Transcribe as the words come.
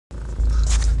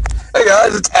Hey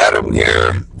guys, it's Adam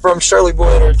here from Shirley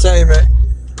Boy Entertainment,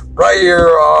 right here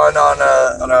on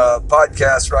a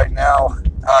podcast right now.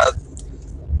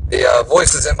 The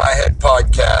Voices in My Head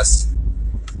podcast.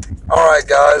 All right,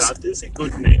 guys. That is a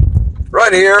good name.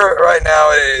 Right here, right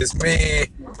now, it is me,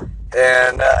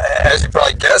 and as you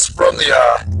probably guessed from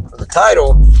the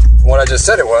title, from what I just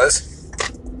said it was,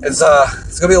 it's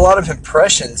gonna be a lot of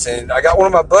impressions, and I got one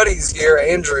of my buddies here,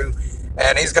 Andrew.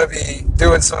 And he's going to be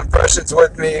doing some impressions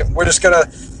with me. We're just going to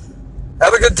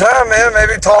have a good time, man.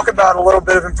 Maybe talk about a little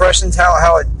bit of impressions,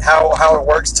 how it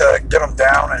works to get them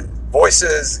down, and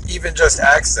voices, even just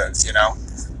accents, you know.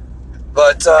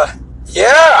 But,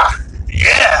 yeah.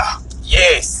 Yeah.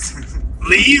 Yes.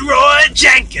 Leroy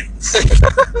Jenkins.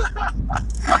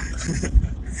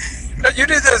 You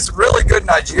do this really good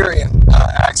Nigerian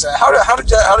accent. How did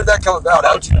that come about?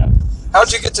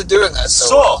 How'd you get to doing that?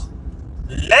 So,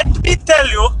 let me tell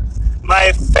you,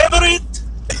 my favorite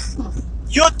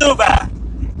YouTuber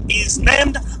is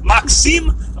named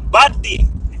Maxime Badi.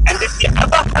 And if he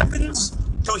ever happens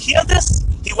to hear this,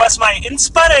 he was my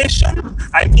inspiration.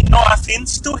 I mean, no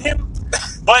offense to him.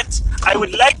 But I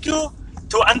would like you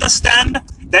to understand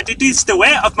that it is the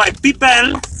way of my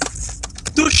people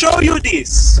to show you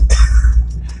this.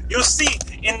 You see,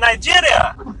 in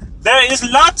Nigeria, there is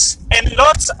lots and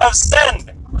lots of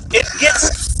sand. It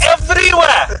gets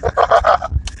everywhere.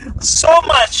 So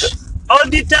much, all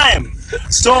the time.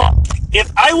 So, if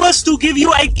I was to give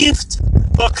you a gift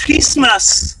for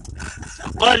Christmas,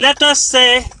 or let us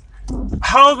say,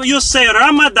 how you say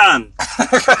Ramadan,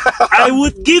 I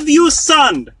would give you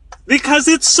sand, because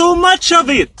it's so much of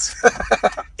it.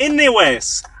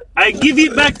 Anyways, I give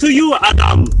it back to you,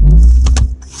 Adam.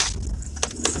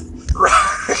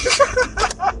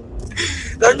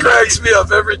 That cracks me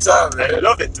up every time, man. I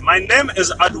love it. My name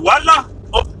is Adwala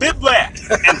Obibwe,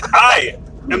 and I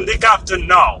am the captain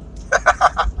now.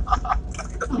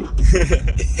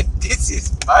 This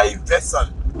is my vessel.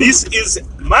 This is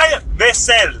my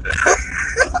vessel.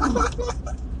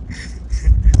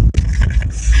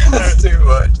 That's too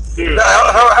much. Dude.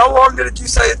 Now, how long did you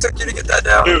say it took you to get that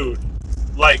down? Dude,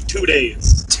 like 2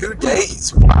 days. 2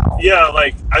 days? Wow. Yeah,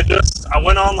 like I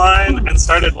went online and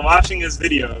started watching his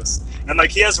videos. And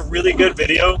like he has a really good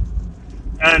video.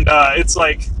 And it's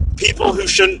like people who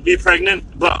shouldn't be pregnant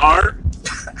but are.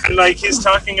 And like he's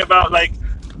talking about like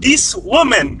this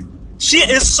woman, she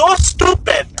is so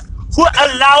stupid. Who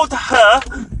allowed her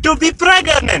to be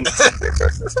pregnant?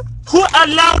 Who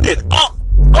allowed it? Oh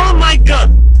my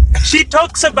God. She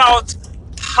talks about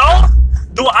how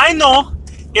do I know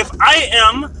if I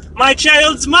am my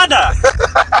child's mother?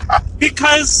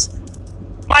 Because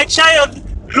my child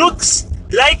looks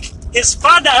like his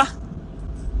father,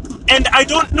 and I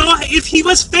don't know if he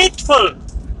was faithful.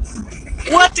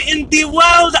 What in the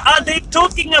world are they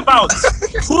talking about?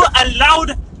 Who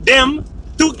allowed them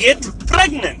to get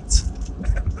pregnant?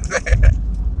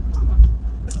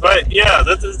 But yeah,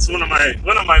 that's one of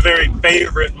my very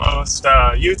favorite most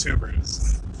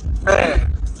YouTubers.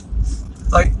 Man,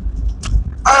 like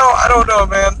I don't know,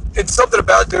 man. It's something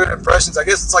about doing impressions. I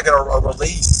guess it's like a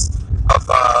release of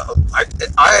I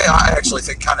actually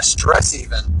think kind of stress,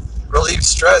 even relieve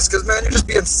stress, because man, you're just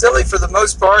being silly for the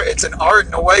most part. It's an art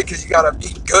in a way because you gotta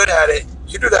be good at it.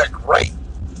 You do that great.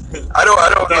 I don't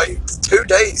like 2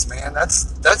 days, man.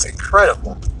 That's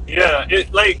incredible. Yeah,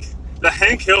 it like the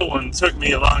Hank Hill one took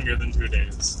me longer than 2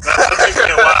 days. That took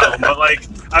me a while, but like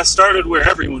I started where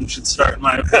everyone should start, in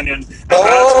my opinion. And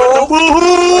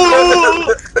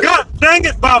God dang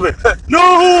it, Bobby!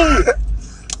 No!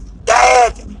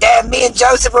 Dad, me and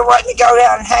Joseph were wanting to go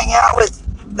down and hang out with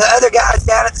the other guys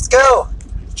down at the school.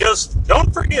 Just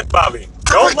don't forget, Bobby.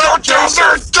 Don't let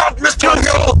Joseph. Stop, Mr.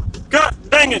 Hill. God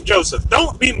dang it, Joseph!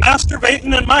 Don't be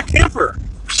masturbating in my camper.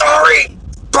 Sorry,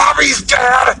 Bobby's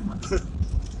dad.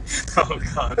 Oh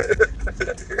God!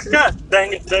 God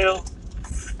dang it, Dale!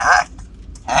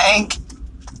 Hank,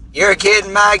 you're a kid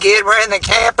and my kid. We're in the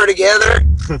camper together,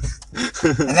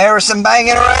 and there was some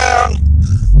banging around.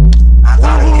 I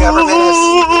thought I'd cover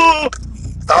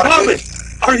this. Bobby,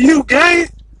 are you gay?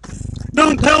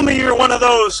 Don't tell me you're one of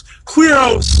those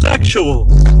queerosexuals.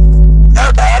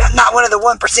 No, Dad, I'm not one of the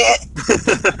 1%.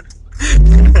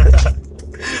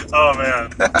 Oh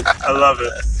man, I love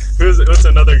it. What's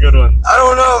another good one? I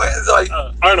don't know. It's like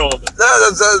Arnold.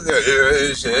 That's a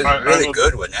really Arnold.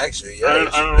 good one, actually. Yeah,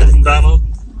 Arnold and Donald.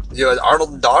 Yeah,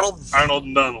 Arnold and Donald. Arnold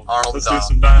and Donald. Arnold Let's and do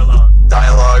some dialogue.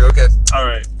 Dialogue. Okay. All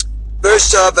right.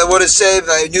 First off, I want to say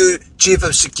my new chief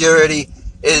of security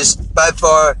is by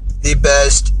far the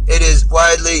best. It is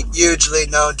widely, hugely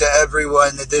known to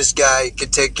everyone that this guy can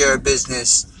take care of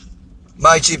business.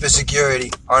 My chief of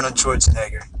security, Arnold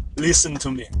Schwarzenegger. listen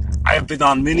to me. I have been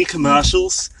on many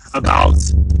commercials about,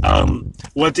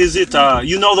 what is it?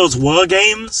 You know those war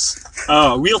games?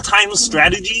 Real-time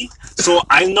strategy. So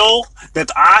I know that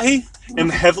I am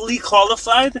heavily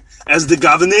qualified as the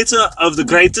governor of the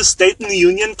greatest state in the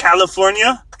Union,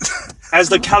 California. As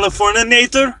the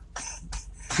Californianator.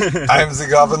 I'm the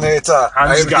governor.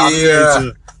 I'm the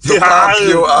governor. To pump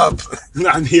you up.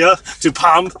 I'm here to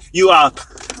pump you up.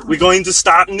 We're going to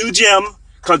start a new gym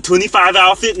called 25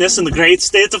 Hour Fitness in the great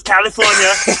state of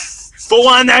California for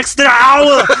 1 extra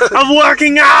hour of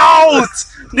working out.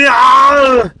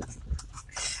 Yeah.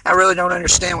 I really don't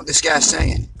understand what this guy's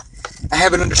saying. I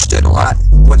haven't understood a lot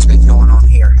what's been going on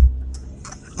here.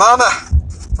 Mama!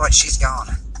 What, she's gone.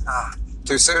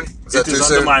 Too soon? Was It that too is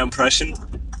under soon? my impression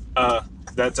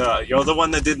that you're the one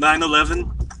that did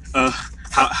 9/11.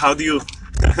 How do you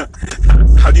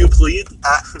how do you plead?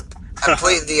 I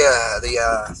plead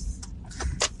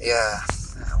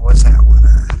what's that one?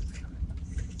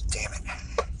 Damn it.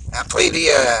 I plead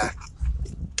the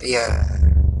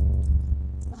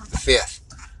fifth.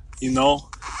 You know,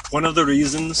 one of the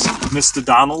reasons, Mr.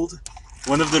 Donald,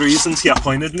 one of the reasons he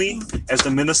appointed me as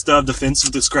the Minister of Defense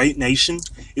of this great nation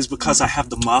is because I have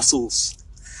the muscles.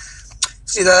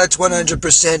 See, that's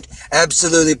 100%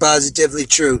 absolutely positively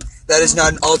true. That is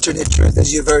not an alternate truth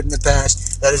as you've heard in the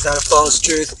past. That is not a false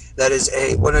truth. That is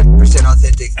a 100%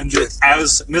 authentic And truth.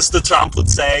 as Mr. Trump would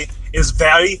say, is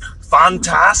very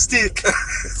fantastic.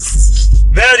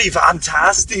 Very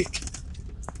fantastic.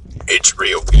 It's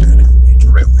real good. It's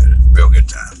real good. Real good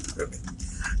time. Real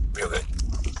good.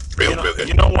 Real good. Real good.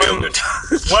 You know Real one, good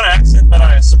time. one accent that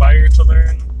I aspire to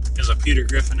learn is a Peter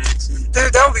Griffin accent.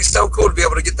 Dude, that would be so cool to be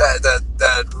able to get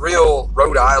that real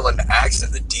Rhode Island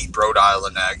accent, the deep Rhode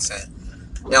Island accent.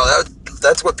 You know,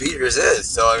 that's what Peter's is.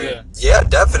 So, I mean, yeah,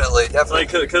 definitely.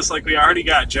 Because we already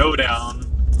got Joe down.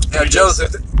 Yeah,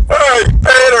 Joseph. Hey,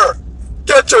 Peter!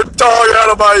 Get your dog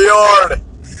out of my yard!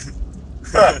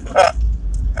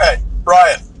 Hey,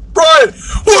 Brian! Brian!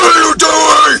 What are you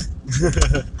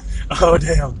doing? Oh,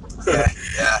 damn.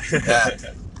 Yeah.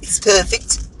 It's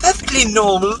perfect. Perfectly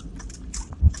normal.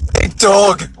 Hey,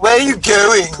 dog! Where are you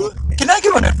going? Can I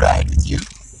go on a ride with you?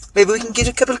 Maybe we can get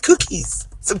a couple of cookies.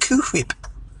 Some Cool Whip.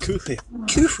 Cool Whip.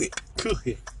 Cool Whip. Cool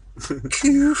Whip.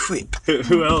 Cool Whip.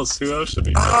 Who else? Who else should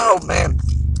be? Oh, man.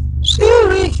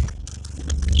 Sorry.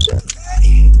 I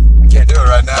Somebody. can't do it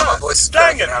right now. My voice is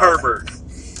Dang cracking it, out. Herbert.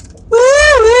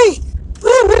 Woo-wee.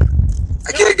 Woo-wee.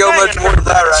 I can't go Dang much it, more than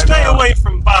that right Stay now. away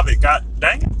from Bobby. God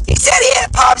dang it. He said he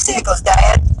had popsicles,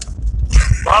 Dad.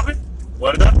 Bobby,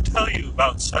 what did I tell you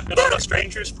about sucking on a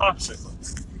stranger's popsicle?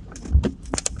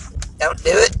 Don't do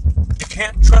it. You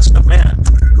can't trust a man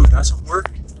who doesn't work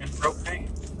in propane.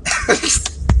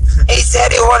 He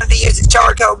said he wanted to use a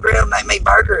charcoal grill to make me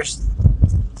burgers.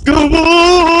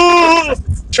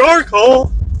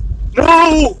 Charcoal?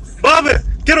 No! Bobby,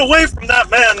 get away from that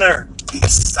man there.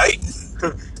 He's Satan.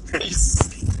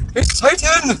 He's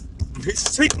Satan. He's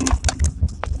Satan.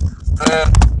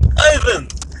 Man, Ivan,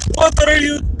 what are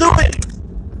you doing?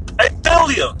 I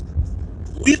tell you,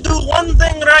 we do one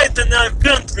thing right in our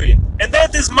country, and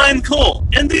that is mine coal.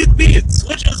 And it beats,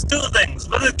 which is two things,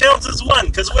 but it counts as one,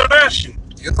 because we're Russian.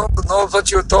 you don't know what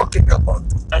you're talking about.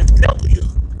 I tell you,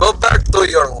 Go back to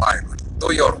your line.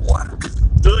 Do your work.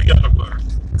 do your work.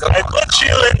 Come I on put now.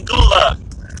 you in gulag.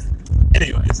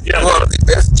 Anyways, You yeah. are the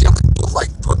best children to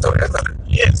like put together.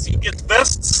 Yes, you get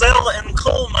best sell in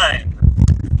coal mine.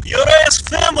 You raise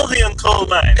family in coal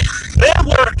mine. They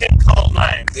work in coal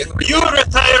mine. You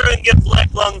retire and get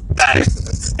black lung back.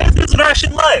 That is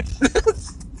Russian life.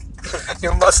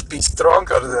 You must be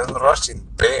stronger than Russian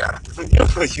bear.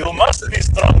 You must be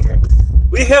stronger.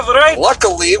 We have right.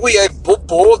 Luckily, we have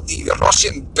Bobo, the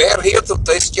Russian bear, here to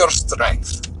test your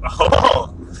strength.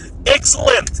 Oh,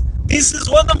 excellent. This is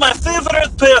one of my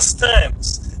favorite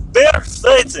pastimes. Bear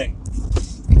fighting.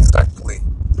 Exactly.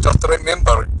 Just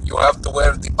remember, you have to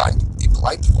wear the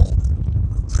blindfold.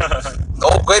 No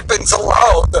weapons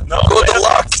allowed. No Good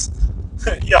weapons.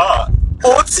 luck. Yeah.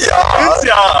 Otsya. It's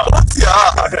yeah.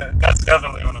 Otsya. That's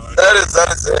definitely one of them. That is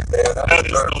it, man. That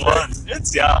is the one.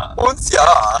 It's yeah.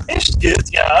 Otsya. It's good,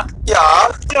 yeah.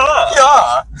 Yeah. Yeah.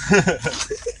 Yeah.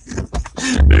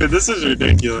 Dude, this is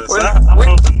ridiculous. When- I'm when-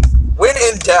 hoping When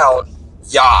in doubt,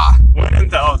 yeah. when in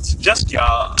doubt, just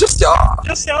yeah. Just yeah.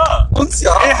 Just yeah. It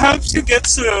Otsya. helps you get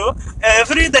through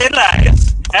everyday life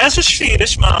as a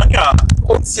Swedish man, yeah.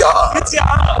 Otsya. It's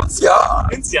yeah. Otsya.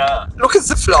 It's yeah. Look at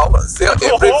the flowers. They're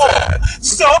everywhere.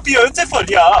 So beautiful,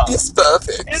 yeah. It's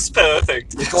perfect. It's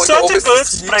perfect. going Such to a good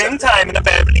oversee springtime in a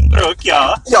babbling brook,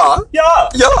 yeah. Yeah. Yeah.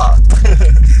 Yeah.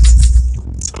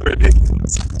 So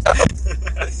ridiculous.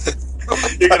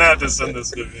 You're gonna have to send this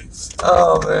to me.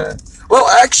 Oh, man. Well,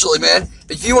 actually, man,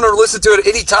 if you want to listen to it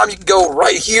anytime, you can go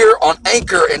right here on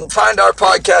Anchor and find our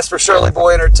podcast for Shirley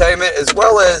Boy Entertainment, as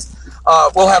well as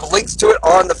we'll have links to it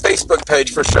on the Facebook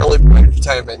page for Shirley Boy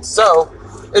Entertainment. So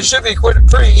it should be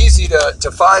pretty easy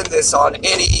to find this on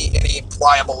any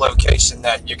pliable location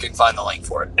that you can find the link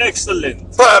for it.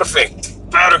 Excellent. Perfect.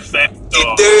 Perfect.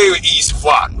 There is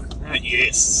one.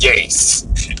 Yes. Yes.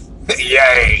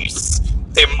 Yes.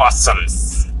 The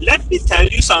muscles. Let me tell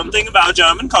you something about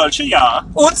German culture, yeah.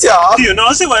 Und ja. Do you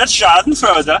know the word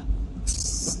Schadenfreude?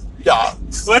 Ja.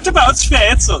 What about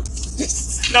Spätzle?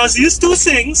 Now these two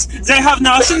things, they have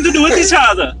nothing to do with each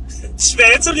other.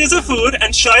 Spätzle is a food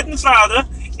and Schadenfreude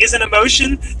is an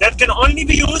emotion that can only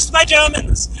be used by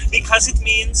Germans because it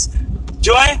means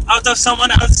joy out of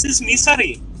someone else's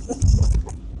misery.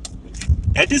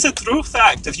 That is a true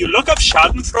fact. If you look up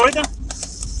Schadenfreude,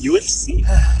 you will see.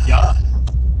 Yeah.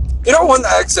 You know one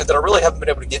accent that I really haven't been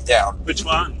able to get down? Which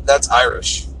one? That's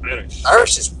Irish. Irish.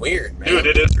 Irish is weird, man. Dude,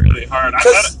 it is really hard.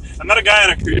 I met a guy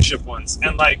on a cruise ship once,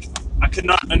 and like I could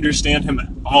not understand him at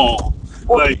all.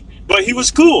 Like, but he was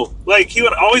cool. Like he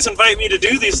would always invite me to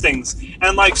do these things,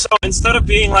 and like so instead of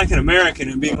being like an American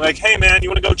and being like, "Hey man, you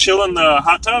want to go chill in the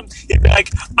hot tub?" He'd be like,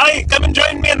 "Hey, come and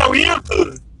join me in the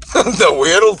whirlpool." The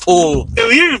whirlpool. The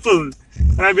whirlpool.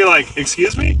 And I'd be like,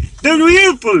 "Excuse me, the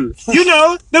whirlpool. You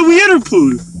know, the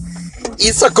whirlpool."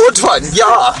 It's a good one,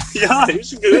 yeah. Yeah,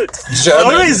 it's good.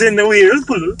 German. Always in the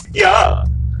whirlpool. Yeah.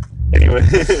 Anyway.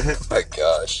 Oh my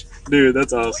gosh. Dude,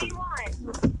 that's awesome.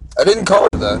 I didn't call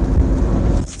it that.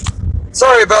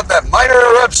 Sorry about that minor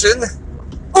eruption.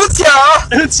 Und ja.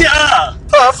 Yeah.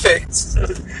 Perfect.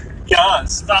 Yeah,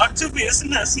 back to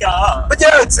business, yeah. But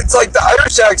yeah, it's like the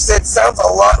Irish accent sounds a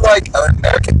lot like an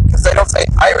American because they don't say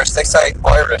Irish, they say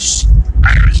Irish.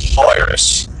 Irish.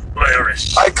 Irish.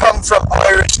 Irish. I come from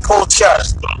Irish culture.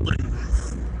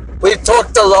 We've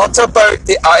talked a lot about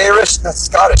the Irish, not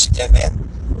Scottish again, man.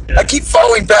 Yeah. I keep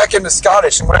falling back into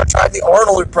Scottish, and when I tried the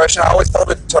Arnold impression, I always fell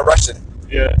into Russian.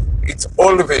 Yeah. It's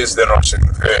always the Russian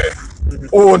way.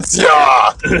 Und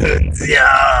ja.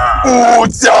 Yeah.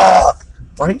 Und ja.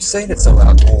 Why are you saying it so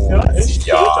loud? Ja, ist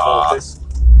ja. gut auch. Das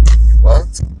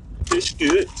What? ist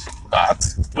gut.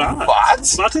 What? Was?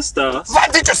 What? Was ist das?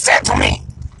 What did you say to me?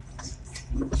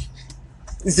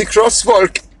 The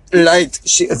crosswalk light,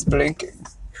 she is blinking.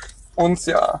 Und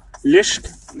ja. Licht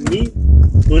me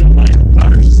und mein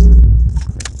Bars.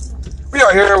 We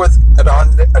are here with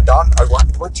Adon,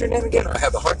 what's your name again? I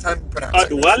have a hard time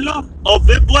pronouncing it. Adwala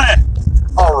Obibwe.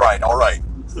 Alright.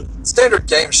 Standard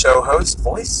game show host,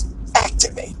 voice,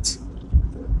 activate.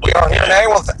 We are here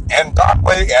now with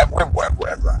Ndotwe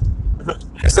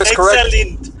Is this correct?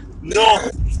 Excellent. No,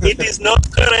 it is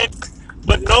not correct.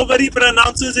 But nobody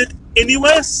pronounces it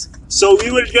anyways, so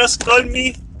we will just call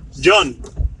me John.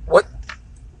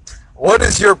 What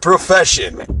is your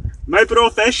profession? My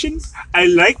profession? I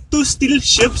like to steal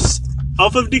ships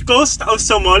off of the coast of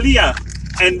Somalia,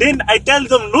 and then I tell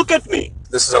them, look at me,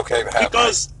 This is okay to have.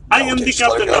 because I am the just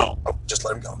let him captain go. now. Oh, just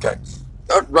let him go, okay.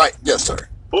 Right, yes, sir.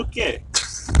 Okay.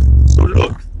 So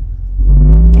look,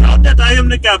 now that I am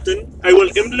the captain, I will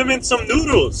implement some new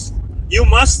rules. You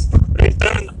must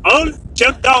return all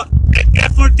checked out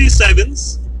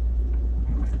AK-47s.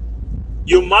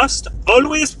 You must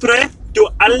always pray to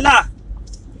Allah.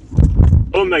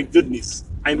 Oh my goodness,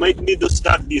 I might need to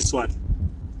start this one.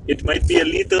 It might be a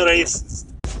little racist.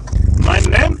 My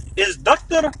name is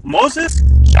Dr. Moses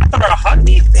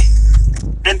Shatrahani,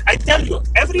 and I tell you,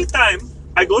 every time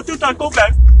I go to Taco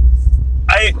Bell,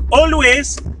 I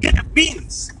always get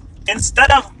beans instead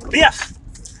of beef.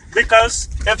 Because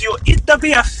if you eat the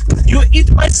beef, you eat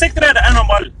my sacred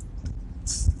animal.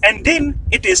 And then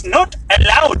it is not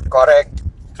allowed. Correct.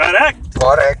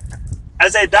 Correct.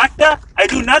 As a doctor, I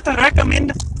do not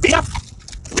recommend beef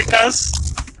because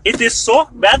it is so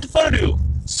bad for you.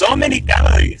 So many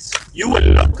calories. You will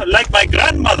look like my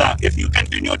grandmother if you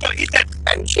continue to eat it.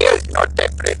 And she is not a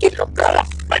pretty little girl.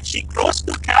 But she grows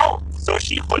to cow, so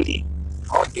she holy.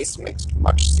 Oh, this makes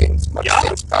much sense. Yeah.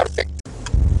 Perfect.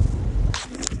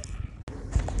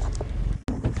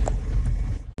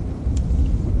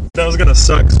 That was gonna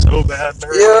suck so bad.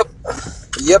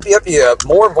 Yep.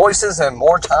 More voices and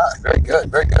more time. Very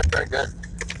good.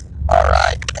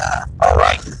 Alright.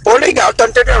 Pulling out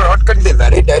onto the road can be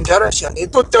very dangerous. You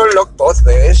need to look both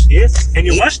ways. Yes, and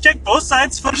you must check both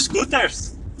sides for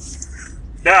scooters.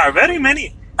 There are very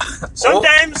many.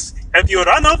 Sometimes, if you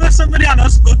run over somebody on a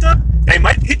scooter, they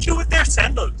might hit you with their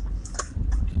sandal.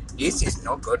 This is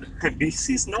no good. This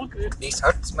is no good. This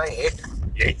hurts my head.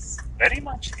 Yes, very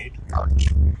much hate. Ouch.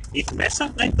 It messes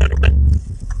up my turban.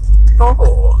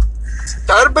 Oh.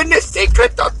 Disturbing a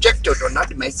sacred object, you do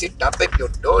not mess it up if you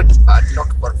do. It's bad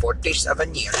luck for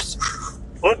 47 years.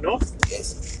 Oh no.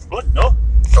 Yes, Oh no.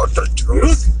 total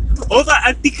truth. Look, over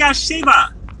at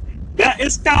Tikashima. There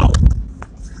is cow.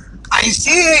 I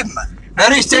see him.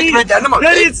 Very sacred animal.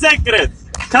 Very eh? sacred.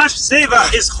 Kash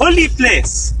Seva is holy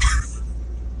place.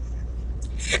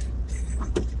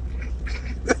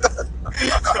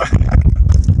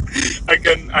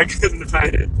 I couldn't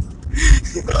find it.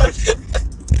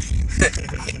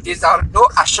 These are no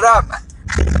ashram.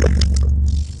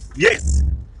 Yes.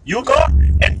 You go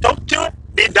and talk to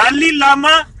the Dalai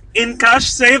Lama in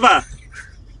Kash Seva.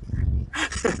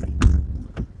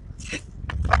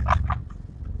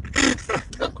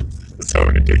 So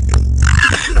ridiculous.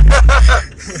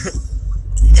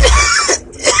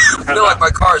 I feel like my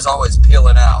car is always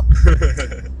peeling out.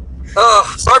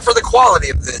 Sorry for the quality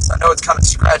of this. I know it's kind of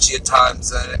scratchy at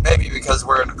times, and it may be because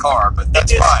we're in a car, but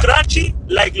that's It is fine. scratchy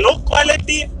like low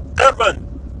quality carbon.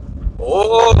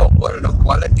 Oh, what a low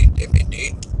quality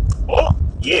DVD. Oh,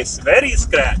 yes, very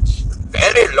scratch.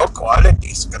 Very low quality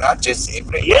scratches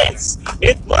everywhere. Yes,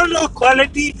 it's more low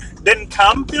quality than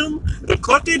cam film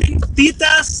recorded in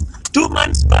theaters 2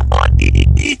 months before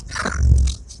DVD.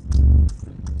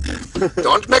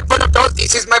 Don't make fun of those.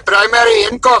 This is my primary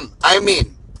income. I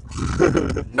mean,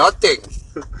 nothing.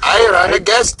 I run a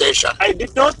gas station. I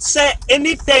did not say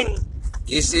anything.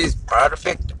 This is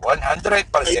perfect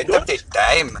 100% of the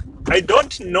time. I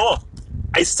don't know.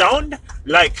 I sound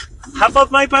like half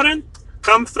of my parents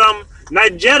come from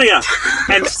Nigeria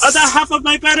and other half of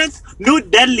my parents, New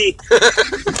Delhi.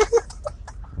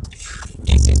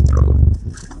 This is true.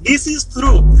 This is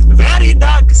true. Very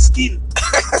dark skin.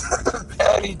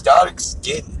 Very dark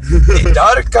skin. The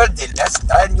darker, the less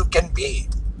tan you can be.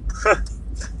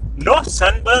 No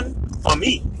sunburn for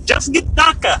me. Just get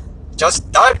darker.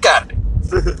 Just darker.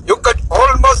 You could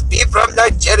almost be from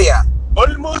Nigeria.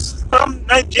 Almost from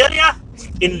Nigeria,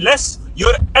 unless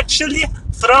you're actually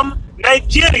from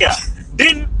Nigeria.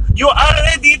 Then you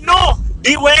already know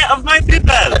the way of my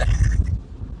people.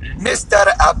 Mr.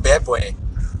 Abebwe,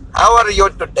 how are you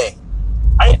today?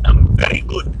 I am very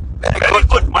good. Very Very good.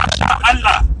 good.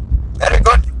 MashaAllah. Very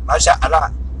good.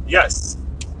 MashaAllah. Yes.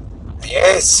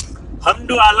 Yes.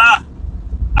 Hamdulillah.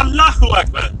 Allahu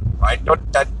Akbar. Why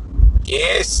don't that?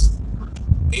 Yes.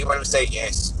 We will say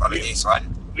yes for this one.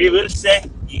 We will say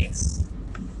yes.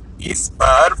 It's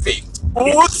perfect. Oh,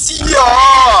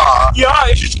 yeah. Yeah,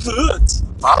 it's good.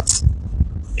 What?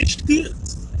 It's good.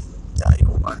 Tell you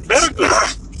what. Very good.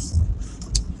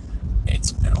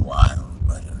 It's been a while,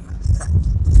 but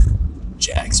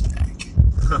Jack's back.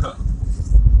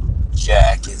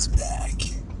 Jack is back.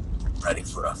 Ready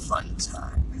for a fun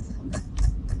time.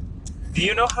 Do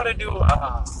you know how to do,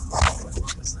 what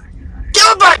was that guy?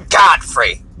 Gilbert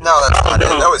Godfrey! No, that's not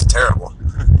no. it. That was terrible.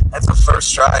 That's the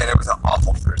first try, and it was an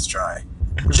awful first try.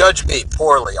 Judge me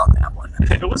poorly on that one.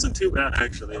 It wasn't too bad,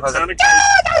 actually. It Was it? sounded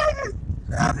kind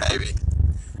Maybe.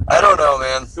 I don't know,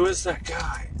 man. Who is that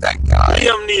guy? That guy.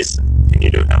 Liam Neeson. Can you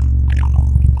do him? I don't know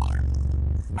who you are.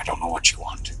 I don't know what you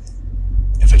want.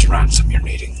 If it's ransom you're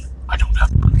needing, I don't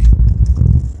have money.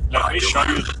 Let me show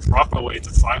you the proper way to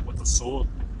fight with a sword.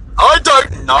 I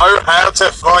don't know how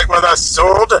to fight with a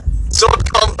sword. Sword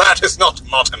combat is not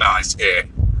modernized here.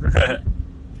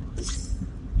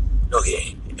 Look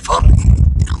here, if I'm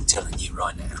telling you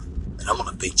right now that I'm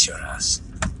gonna beat your ass,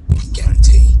 I can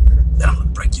guarantee that I'm gonna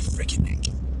break your freaking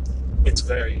neck. It's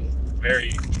very,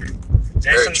 very true. Very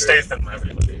Jason true. Statham,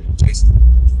 everybody.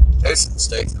 Jason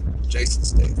Statham. Jason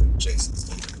Statham.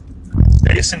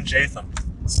 Jason Jatham.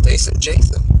 Statham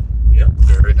Jason. Yep.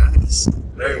 Very nice.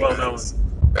 Very well known.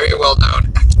 Very well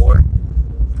known actor.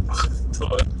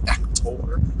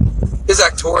 Actor. His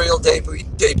actorial debut.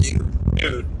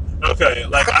 Dude. Okay,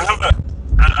 like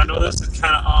I know this is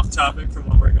kind of off topic from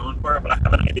what we're going for, but I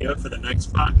have an idea for the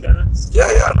next podcast.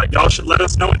 Yeah. Like y'all should let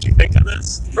us know what you think of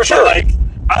this. For sure.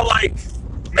 I like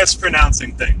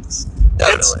mispronouncing things.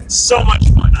 Definitely. It's so much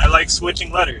fun. I like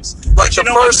switching letters. Like But you the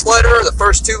know what? first letter, the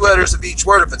first two letters of each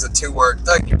word, if it's a two-word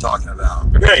thing you're talking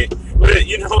about. Right. But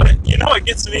you know what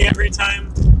gets me every time?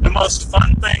 The most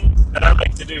fun thing that I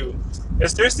like to do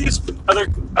is there's these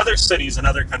other cities and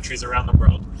other countries around the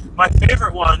world. My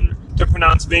favorite one to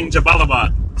pronounce being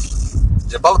Jabalabad.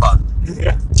 Jabalabad.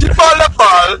 Yeah.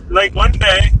 Jabalabad. Like one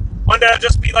day I'd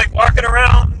just be like walking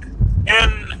around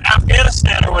in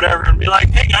Afghanistan or whatever and be like,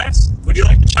 hey guys, would you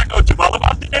like to check out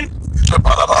Jabalabad today?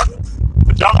 Jabalabad.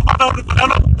 Yeah,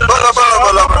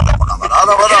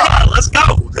 let's go.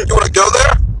 You want to go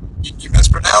there? You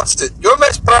mispronounced it. You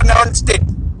mispronounced it.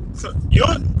 You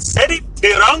said it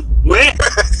the wrong way.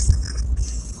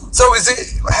 So is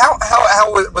it how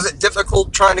was it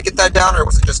difficult trying to get that down, or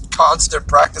was it just constant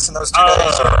practice in those 2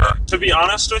 days? Or? To be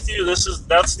honest with you,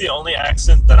 that's the only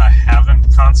accent that I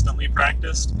haven't constantly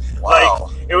practiced. Wow.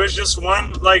 Like, it was just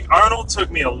one, like, Arnold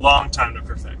took me a long time to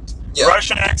perfect. Yeah.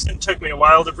 Russian accent took me a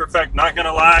while to perfect, not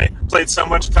gonna lie. Played so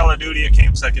much Call of Duty, it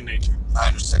came second nature. I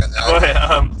understand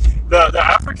that. But the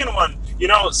African one, you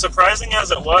know, surprising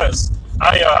as it was,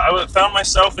 I found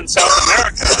myself in South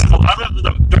America, and a lot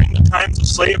of during the times of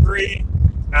slavery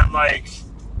and like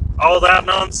all that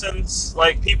nonsense,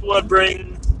 like people would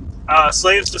bring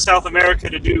slaves to South America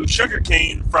to do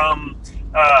sugarcane from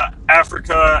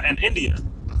Africa and India,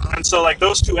 and so like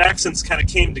those two accents kind of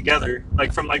came together,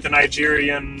 like from like the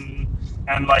Nigerian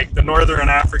and like the Northern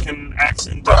African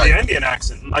accent and the Indian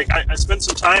accent. And, like I spent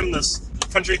some time in this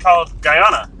country called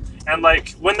Guyana. And,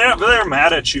 like, when they're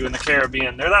mad at you in the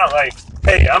Caribbean, they're not like,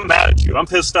 hey, I'm mad at you, I'm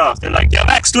pissed off. They're like, you're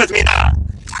vexed with me now.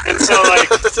 And so, like,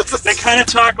 they kind of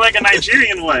talk like a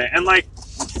Nigerian way. And, like,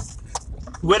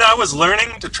 when I was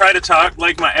learning to try to talk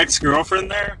like my ex-girlfriend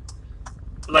there,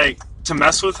 like, to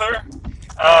mess with her,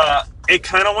 it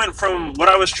kind of went from what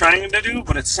I was trying to do,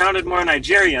 but it sounded more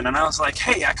Nigerian. And I was like,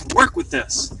 hey, I could work with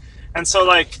this. And so,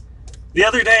 like, the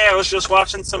other day I was just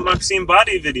watching some Maxime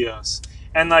Badi videos.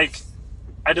 And, like,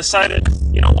 I decided,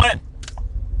 you know what?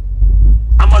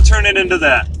 I'm gonna turn it into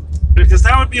that, because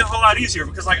that would be a whole lot easier.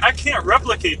 Because like I can't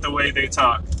replicate the way they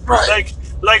talk. Right.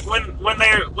 Like when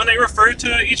they refer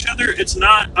to each other, it's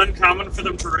not uncommon for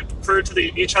them to refer to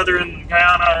each other in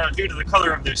Guyana due to the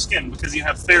color of their skin. Because you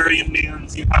have Fairy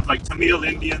Indians, you have like Tamil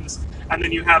Indians, and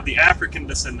then you have the African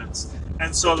descendants.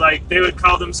 And so like they would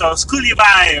call themselves Coolie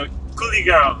Bai or Coolie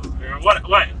Girl or what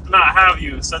not have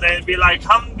you. So they'd be like,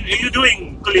 how are you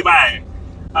doing, Coolie Bai?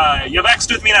 You're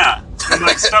vexed with me now, and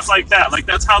like stuff like that. Like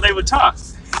that's how they would talk,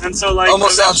 and so like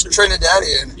almost sounds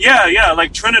Trinidadian. Yeah.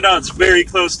 Like Trinidad's very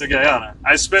close to Guyana.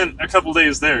 I spent a couple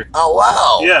days there. Oh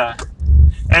wow. Yeah,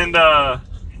 and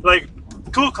like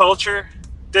cool culture.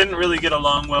 Didn't really get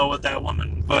along well with that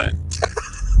woman, but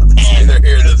neither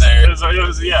here nor there. It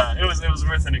was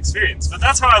worth an experience. But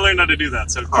that's how I learned how to do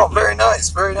that. So oh, very nice,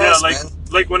 very nice. Yeah,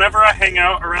 like whenever I hang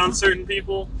out around certain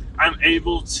people, I'm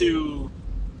able to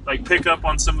like pick up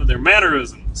on some of their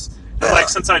mannerisms. And like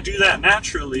since I do that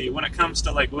naturally, when it comes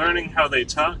to like learning how they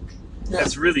talk,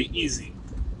 it's really easy.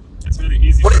 It's really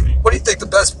easy for me. What do you think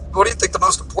the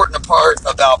most important part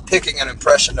about picking an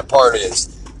impression apart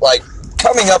is? Like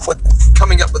coming up with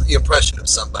the impression of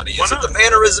somebody. Is it the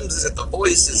mannerisms? Is it the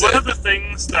voice? One of the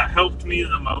things that helped me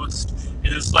the most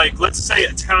is like, let's say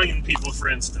Italian people, for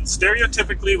instance.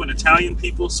 Stereotypically, when Italian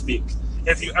people speak,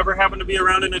 if you ever happen to be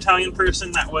around an Italian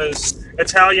person that was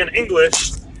Italian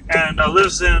English and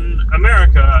lives in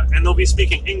America, and they'll be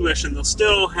speaking English, and they'll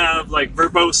still have like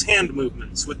verbose hand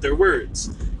movements with their words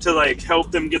to like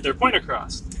help them get their point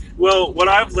across. Well, what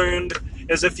I've learned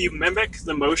is if you mimic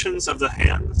the motions of the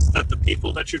hands that the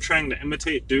people that you're trying to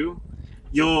imitate do,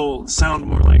 you'll sound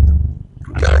more like them.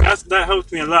 That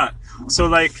helped me a lot. So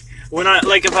like when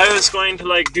if I was going to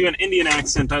like do an Indian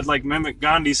accent, I'd like mimic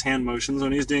Gandhi's hand motions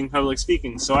when he's doing public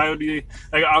speaking. So I would be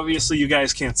like, obviously you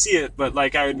guys can't see it, but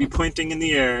like I would be pointing in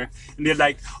the air and be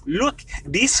like, look,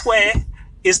 this way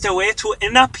is the way to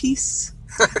inner peace.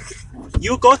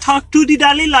 You go talk to the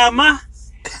Dalai Lama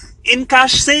in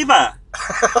Kash Seva.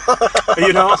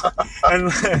 You know, and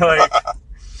like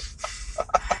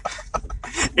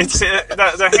it's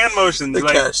the hand motions, the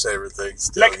like cash saver things.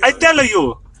 Like I tell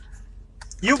you,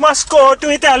 you must go to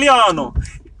Italiano.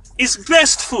 It's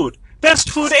best food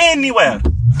anywhere.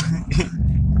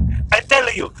 I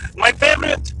tell you, my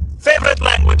favorite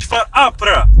language for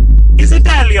opera is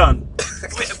Italian.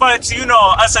 But you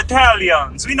know, as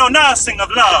Italians, we know nothing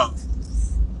of love.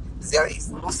 There is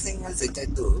nothing that I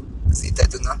do that I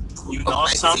do not. You know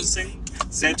something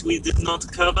that we did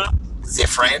not cover? The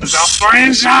French. The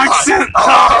French accent!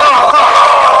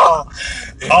 Oh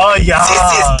yeah! This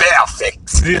is perfect.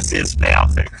 This is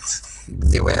perfect.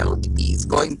 The world is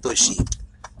going to shit.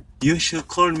 You should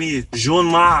call me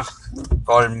Jean-Marc.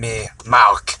 Call me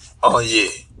Marc. Oh yeah.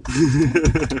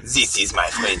 This is my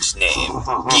French name,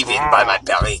 given by my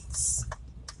parents.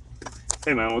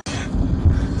 Hey man.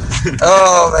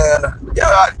 Oh man.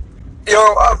 Yeah,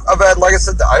 I've had, like I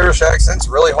said, the Irish accent's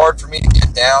really hard for me to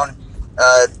get down.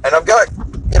 And I've got,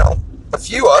 a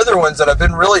few other ones that I've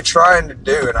been really trying to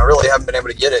do, and I really haven't been able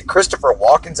to get it. Christopher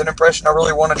Walken's an impression I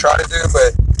really want to try to do,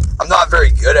 but I'm not very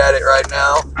good at it right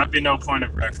now. I'd be no point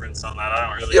of reference on that. I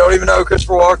don't really. You don't even know who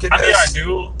Christopher Walken is? I mean, I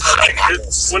do. But like,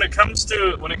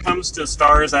 when it comes to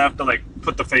stars, I have to like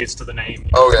put the face to the name.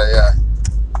 Okay, yeah.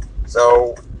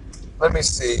 So, let me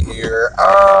see here.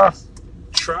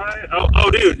 try. Oh,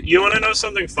 dude, you want to know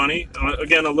something funny?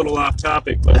 Again, a little off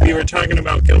topic, but we were talking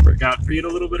about Gilbert Gottfried a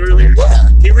little bit earlier. Yeah.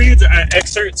 He reads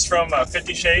excerpts from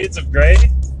 50 Shades of Grey,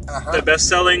 the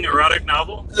best-selling erotic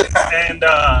novel, and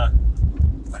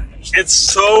it's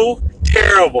so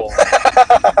terrible.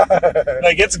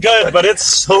 Like, it's good, but it's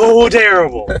so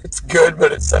terrible. It's good,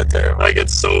 but it's so terrible. Like,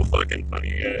 it's so fucking funny.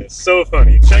 Yeah, it's so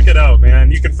funny. Check it out, man.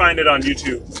 You can find it on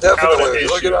YouTube. How to Definitely,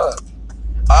 look Issue. it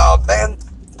up. Man,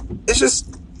 it's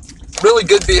just really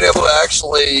good being able to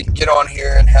actually get on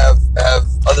here and have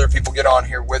other people get on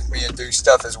here with me and do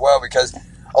stuff as well, because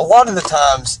a lot of the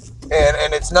times,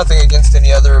 and it's nothing against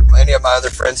any of my other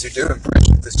friends who do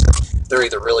impressions, it's just they're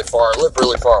either live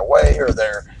really far away, or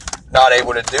they're not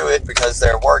able to do it because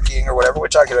they're working or whatever,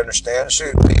 which I can understand.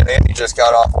 Shoot, me and Andy just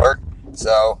got off work,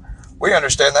 so we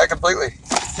understand that completely.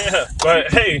 Yeah,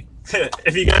 but hey,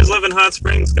 if you guys live in Hot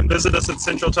Springs, come visit us at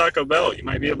Central Taco Bell. You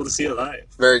might be able to see it live.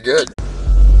 Very good.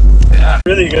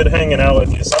 Really good hanging out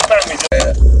with you. Sometimes we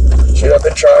just Shoot, I've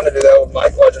been trying to do that with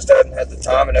Michael. I just hadn't had the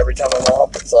time, and every time I'm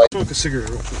off, it's like, smoke a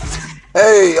cigarette.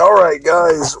 hey, all right,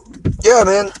 guys. Yeah,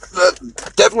 man,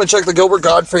 definitely check the Gilbert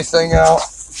Gottfried thing out.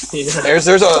 Yeah. There's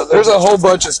a whole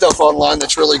bunch of stuff online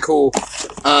that's really cool.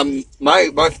 My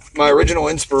original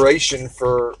inspiration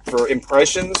for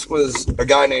impressions was a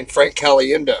guy named Frank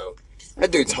Caliendo.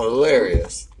 That dude's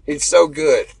hilarious. He's so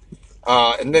good.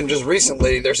 And then just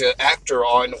recently, there's an actor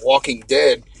on Walking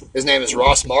Dead. His name is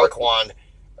Ross Marquand.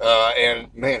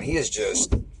 And man, he is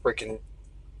just freaking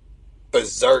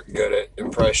berserk good at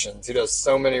impressions. He does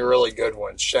so many really good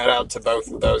ones. Shout out to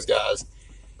both of those guys.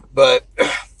 But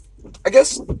I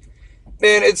guess,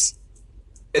 man, it's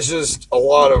just a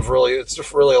lot of it's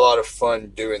just really a lot of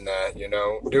fun doing that, you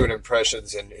know, doing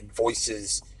impressions and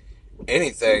voices,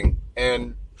 anything.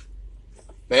 And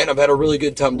man, I've had a really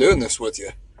good time doing this with you.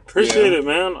 Appreciate it,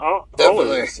 man. Definitely.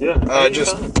 Always. Yeah.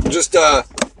 Just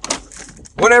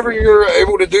whenever you're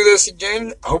able to do this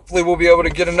again, hopefully we'll be able to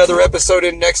get another episode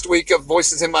in next week of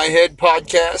Voices in My Head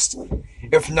podcast.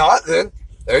 If not, then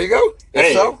there you go. If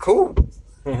Hey. so, cool.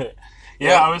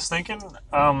 Yeah, I was thinking,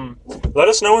 let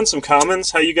us know in some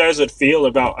comments how you guys would feel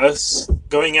about us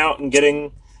going out and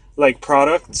getting, like,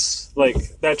 products,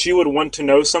 like, that you would want to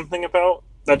know something about,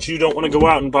 that you don't want to go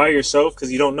out and buy yourself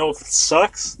because you don't know if it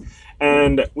sucks.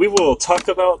 And we will talk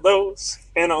about those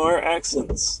in our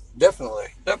accents. Definitely.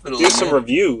 Do some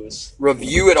reviews.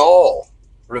 Review it all.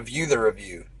 Review the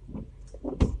review.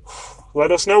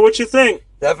 Let us know what you think.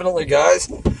 Definitely,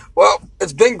 guys. Well,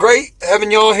 it's been great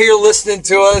having y'all here listening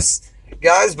to us,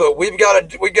 guys, but we got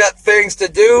things to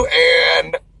do,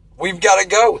 and we've got to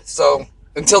go. So,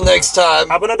 until next time.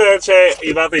 Arrivederci,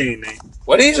 e va bene.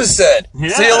 What he just said. Yeah.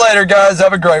 See you later, guys.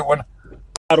 Have a great one.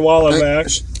 Adwala back.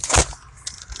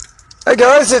 Hey,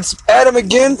 guys, it's Adam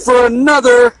again for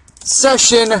another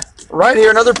session right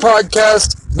here, another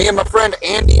podcast. Me and my friend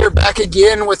Andy are back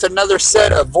again with another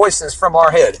set of voices from our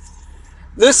head.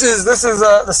 This is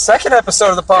the second episode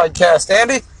of the podcast,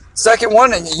 Andy. Second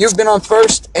one, and you've been on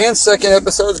first and second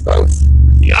episodes both.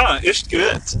 Ja, ist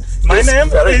gut. My It's name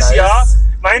very is nice.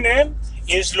 My name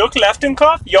is Luke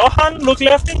Leftenkopf, Johann Luke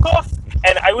Leftenkopf,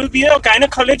 and I will be a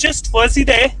gynecologist for the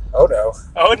day. Oh, no.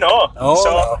 Oh no. Oh,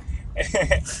 so,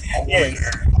 yes.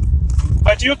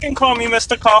 But you can call me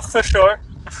Mr. Koff for sure.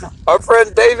 Our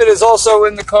friend David is also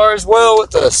in the car as well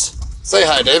with us. Say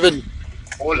hi, David.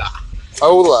 Hola.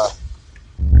 Hola.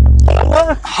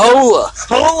 Hola. Hola.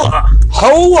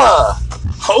 Hola.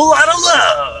 Whole lot of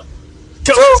love.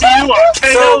 Come So- to you on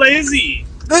Kinda so- Lazy.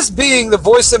 This being the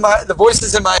Voices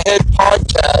in My Head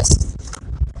podcast,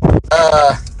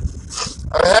 I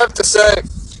have to say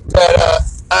that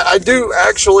I do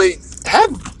actually have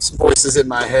some voices in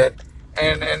my head,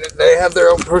 and they have their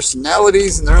own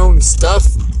personalities and their own stuff,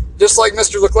 just like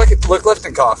Mr. Luke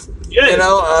Leftenkopf. Yeah. You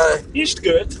know, Ist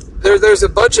good. there's a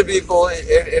bunch of people, and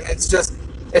it's just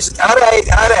out of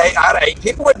eight.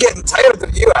 People are getting tired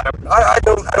of you, Adam. I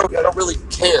don't really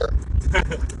care.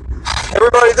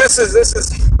 Everybody, this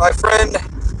is my friend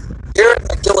Garrett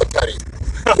McGillicuddy.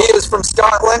 He is from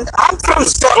Scotland. I'm from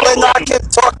Scotland. I can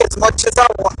talk as much as I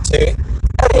want to.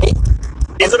 Hey,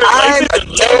 Is it a I'm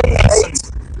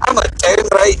life a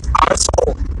downright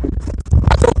arsehole.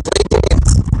 I don't play games.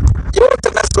 You want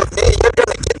to mess with me, you're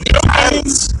gonna get me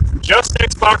hands. Just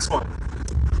Xbox One.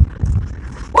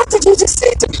 What did you just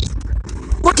say to me?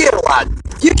 Look here, lad.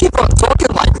 You keep on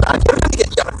talking like that, you're gonna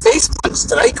get your face punched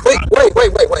today. Quick, wait.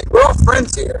 We're all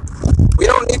friends here. We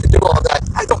don't need to do all that.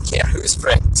 I don't care who's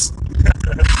friends.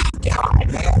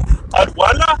 God, man.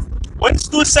 Adwala wants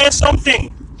to say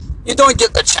something. You don't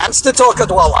get the chance to talk,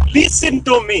 Adwala. Listen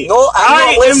to me. No, I'm not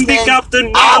I am listening. the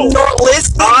captain now. I'm not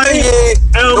listening to I you.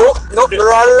 am No, No, la,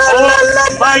 la,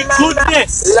 Oh, my la,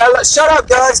 goodness. Shut up,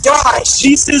 guys. Gosh.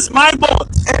 This is my boat.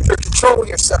 Andrew, control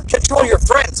yourself. Control your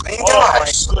friends, man. Oh my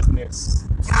Gosh. goodness.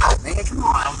 God, man, come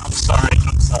on. I'm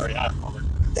sorry. I apologize.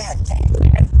 Dad.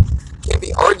 Can't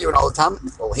be arguing all the time.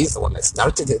 Well, he's the one that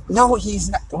started it. No, he's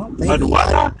not. Well, maybe.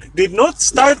 Adwala did not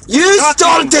start. You nothing.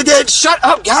 started it. Shut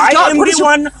up, guys. I God, am what the is your-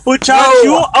 one who charged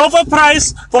No. you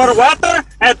overpriced for water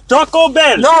at Taco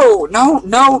Bell. No.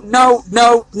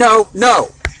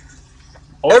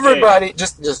 Okay. Everybody,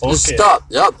 just Okay. stop.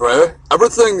 Yeah, bro.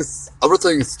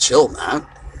 Everything's chill, man.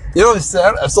 You know what I'm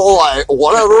saying? It's all like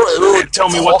whatever. Don't tell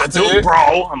me what to do,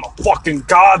 bro. I'm a fucking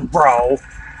god, bro.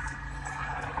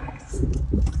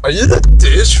 Are you the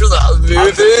dish from that I'm the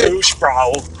movie? douche,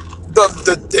 bro.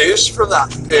 The dish from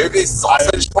that movie,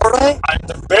 Sausage Party? I'm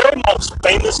the very most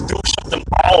famous douche of them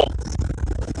all.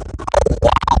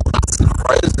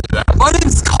 Crazy, man. My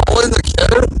name's Colin the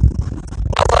Kid.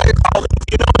 All right, Colin,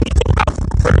 you know anything about the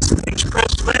first bench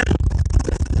press, man?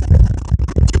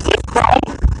 You live, bro?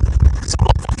 Cause I'm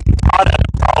a fucking god at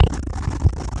it, bro.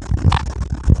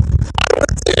 I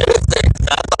don't do anything,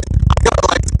 man. Like, I got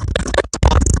like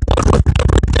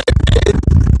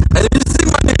and you see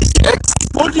my new kicks? I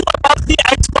told you about the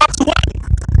Xbox One.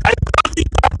 I brought it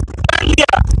up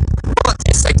earlier. Look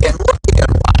this again. Look at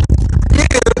what? You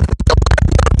left your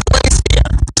place here.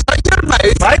 Shut your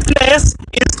mouth. My place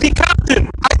is the captain.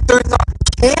 I do not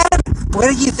care.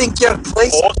 Where do you think your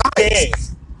place Okay.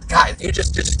 is? Guys, you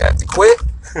just have to quit.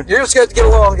 You're just going to get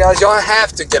along, guys. Y'all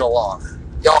have to get along.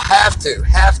 Y'all have to.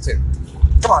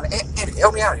 Come on, Andy,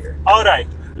 help me out here. All right,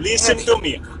 listen Andy. to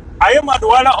me. I am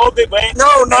Adwala Obebe.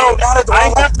 No, and not Adwala.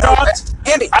 I have No, brought,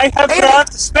 Andy. I have Andy.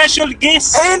 brought special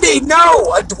guests. Andy,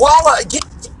 no, Adwala.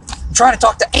 I'm trying to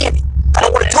talk to Andy. I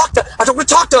don't want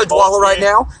to talk to Adwala right Okay.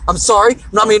 now. I'm sorry. I'm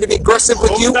not meaning to be aggressive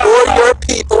with you Calm or down. your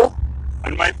people.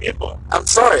 And my people. I'm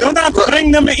sorry. Do not Look,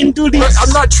 bring them into look, this.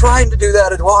 I'm not trying to do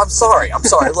that, Adwala. I'm sorry.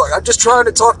 Look, I'm just trying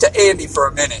to talk to Andy for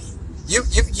a minute.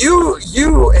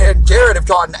 You and Garrett have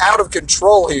gotten out of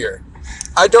control here.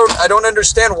 I don't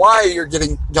understand why you're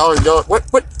getting y'all.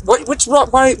 What's wrong?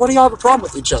 Why do y'all have a problem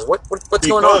with each other? What's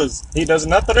going on? Because he does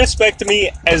not respect me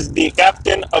as the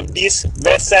captain of this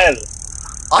vessel.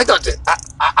 I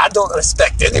don't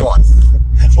respect anyone.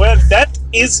 Well, that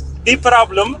is the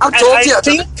problem. I And told I you.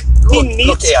 think Look he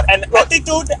needs here. an Look.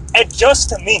 attitude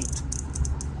adjustment.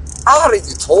 I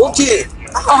already told you.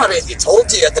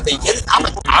 At the beginning. I'm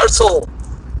an arsehole.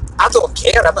 I don't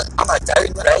care. I'm a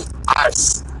downright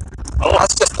arse. Oh,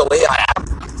 That's just the way I am.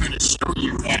 I'm gonna show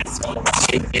you, asshole.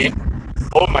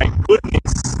 Oh my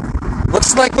goodness.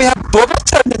 Looks like we have Bubba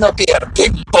turning up here.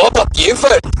 Big Bubba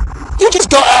Buford. You just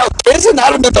got out of prison. I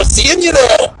remember seeing you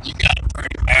there. You got a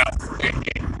pretty mouth.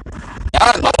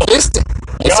 Yeah, I noticed it.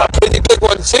 It's a pretty big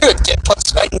one too. It get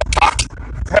punched right in the cock.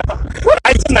 What?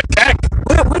 I in the cack.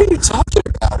 What are you talking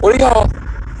about? What are y'all?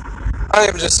 I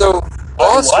am just so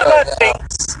lost What right are now.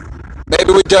 things?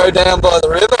 Maybe we go down by the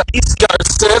river. Go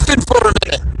surfing for a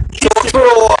minute. Talk for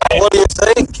a while. What do you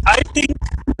think? I think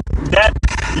that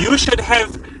you should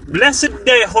have blessed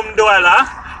day,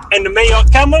 Humdwala, and may your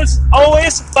camels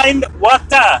always find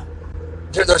water.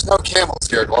 There's no camels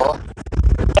here, Walla.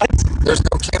 What? There's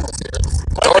no camels here. It's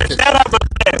What a Arkansas. terrible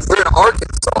place. We're in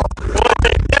Arkansas. What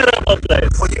a terrible place.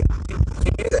 Well, you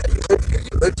knew that. You lived here.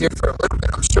 You lived here for a little bit,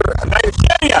 I'm sure.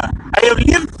 Nigeria. I have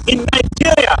lived in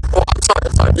Nigeria. Oh, I'm sorry.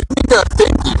 I didn't mean to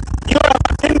offend you. You have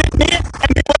offended me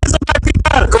and the voice of my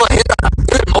people. Go ahead.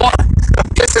 Do it more.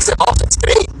 This isn't offense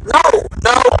today.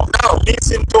 No.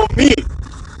 Listen to me.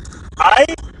 I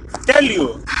tell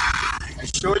you, I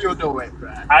show you the way,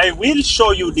 Brad. I will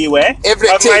show you the way.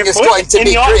 Everything of my is foot going to in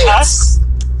be your great. ass.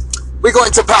 We're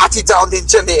going to party down in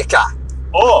Jamaica.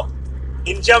 Oh,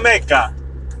 in Jamaica.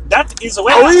 That is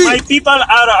where Oui. my people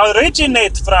are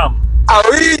originate from. Are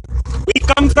we? We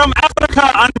come from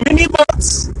Africa on mini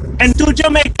boats and to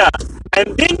Jamaica.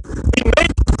 And then we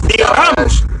made the rum.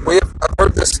 Gosh, I've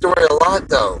heard this story a lot,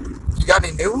 though. You got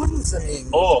any new ones? I mean,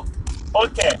 Oh,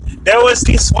 okay. There was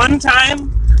this one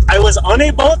time I was on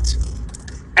a boat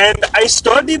and I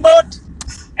stole the boat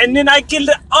and then I killed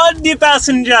all the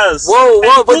passengers. whoa,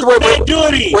 and wait, took their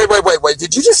jewelry. wait.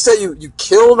 Did you just say you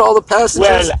killed all the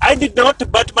passengers? Well, I did not,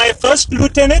 but my first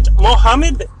lieutenant,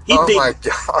 Mohammed, he oh did. my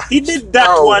God. He did that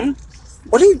No. one.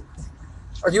 What are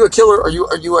you a killer? Are you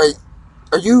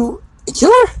a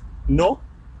killer? No,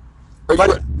 Are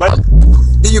you but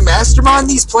do you mastermind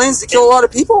these plans to kill a lot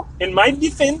of people? in my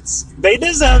defense, they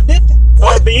deserved it for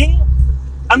What? being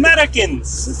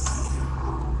Americans.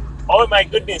 Oh my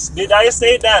goodness, did I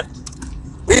say that?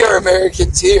 We are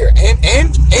Americans here,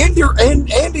 and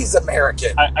And Andy's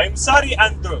American. I'm sorry,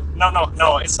 Andrew.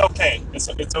 No, it's okay. It's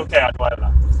okay,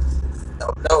 Aduela.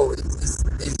 No,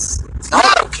 it's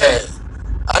not okay.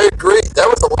 I agree. That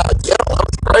was a loud yell. That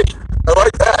was great. I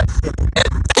like that.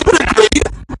 And David agreed.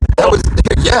 That was,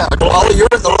 yeah, Wally, you're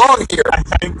in the wrong here.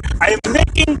 I am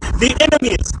making the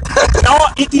enemies. Now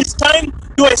it is time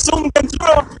to assume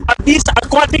control of this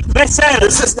aquatic vessel.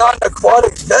 This is not an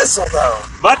aquatic vessel, though.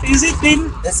 What is it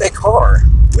then? It's a car.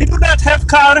 We do not have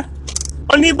car,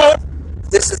 only boat.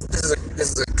 This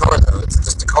is a car, though. It's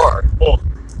just a car. Oh,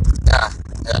 Yeah,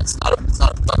 it's not a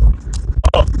boat.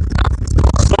 oh.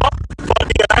 So, for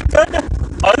the record,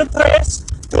 all praise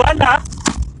to Allah.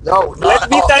 No, Let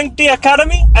me all. thank the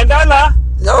Academy and Allah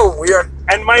No, we are.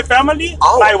 and my family,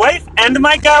 Oh. my wife and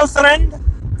my girlfriend.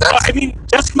 That's, I mean,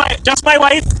 just my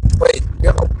wife. wait, you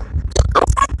have a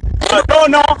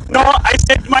girlfriend? No. I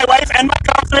said my wife and my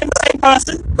girlfriend, same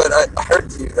person. But I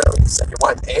heard you, though. You said your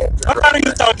wife and your What are you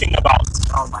girlfriend. talking about?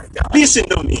 Oh, my God. Listen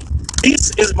to me.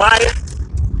 This is my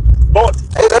boat.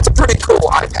 Hey, that's a pretty cool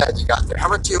iPad you got there. How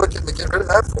much are you looking to get rid of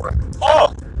that for?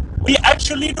 Oh, we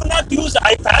actually do not use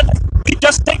iPad. We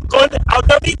just take gold out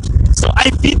of it, so I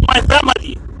feed my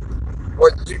family.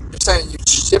 What, you're saying you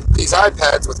ship these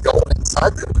iPads with gold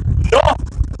inside them? No,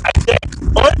 I take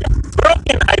old,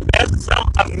 broken iPad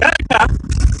from America,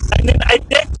 and then I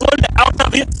take gold out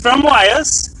of it from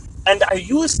wires, and I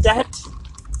use that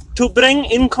to bring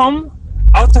income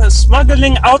out of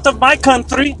smuggling out of my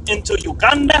country into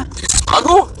Uganda. You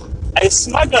smuggle? I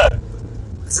smuggle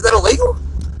Is that illegal?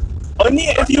 only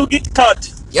if you get caught.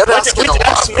 You're But asking a with lot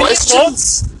as of many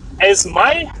questions. votes as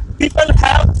my people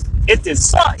have, it is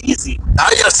so easy. Now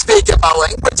you're speaking my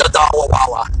language, Adala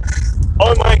Walla.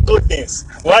 Oh my goodness,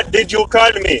 what did you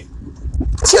call me?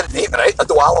 That's your name, right?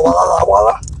 Adwala Walla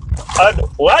Walla.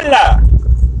 Walla,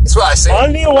 That's what I said.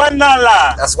 only one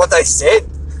lala. That's what I said.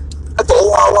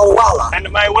 Adwala Walla.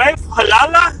 And my wife,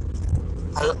 Halala,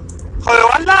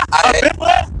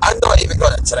 Halala, I'm not even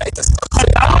going to try to stop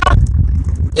saying that. Halala.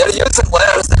 You're using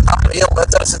letters that are real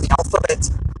letters in the alphabet.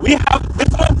 We have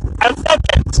different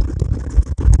alphabets.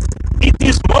 It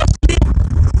is mostly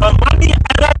Omani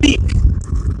Arabic.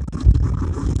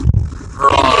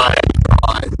 Right.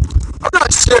 I'm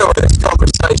not sure where this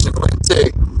conversation went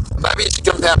to. Maybe you should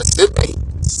come down to Sydney.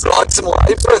 Slide some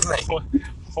waves with me.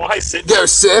 Why sit? Go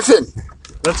surfing.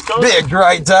 Let's go. Be a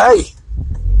great day.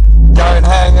 Go and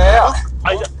hang out.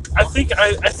 I think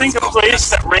a place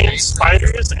that rains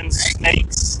spiders and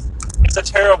snakes is a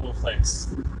terrible place.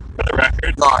 For the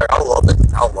record, No, I love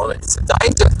it. It's a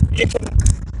danger. you can.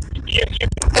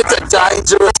 It's a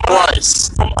dangerous place.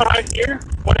 From what I hear,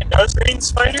 when it does rain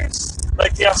spiders,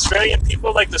 like the Australian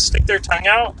people like to stick their tongue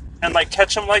out and like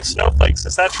catch them like snowflakes.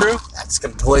 Is that true? That's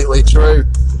completely true.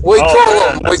 We Oh, call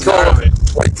man, them. that's gnarly.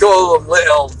 We call them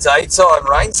little daytime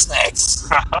rain snacks.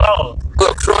 Oh,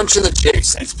 Little crunch in the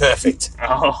juice. It's perfect.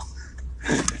 oh,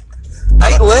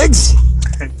 8 legs.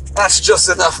 That's just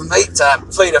enough meat to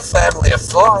feed a family of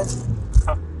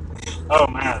 5. oh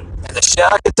man. And the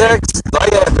shark attacks,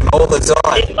 they happen all the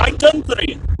time. In my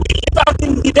country, we live out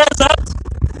in the desert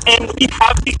and we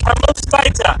have the camel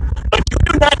spider, but you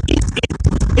do not eat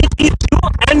it. It eats you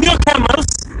and your camels,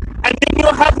 and then you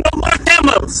have no more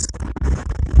camels.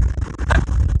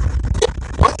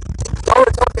 What? Y'all are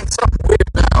talking something weird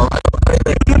now. I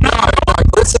don't know. Right,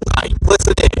 listen, mate.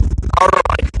 Listen in.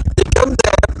 Alright. You come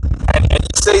down and you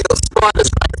see those spiders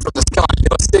right from the sky. You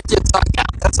stick your tongue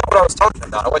out. That's not what I was talking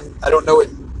about. I don't know it.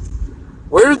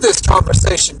 Where did this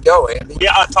conversation go, Andy? We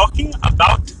are talking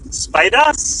about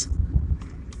spiders.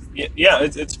 Yeah,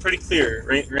 it's pretty clear.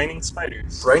 Raining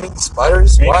spiders. Raining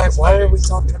spiders? Raining Why are we spiders.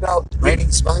 talking about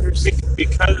raining spiders?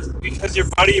 Because your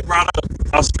buddy brought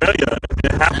up Australia.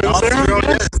 It happens there.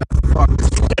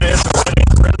 It is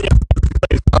really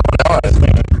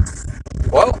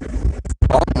Well,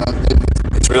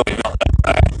 it's really not that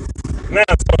bad. man.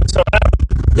 So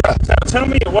yeah. Tell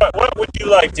me what would you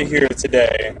like to hear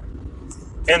today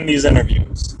in these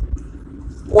interviews?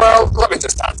 Well, let me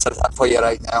just answer that for you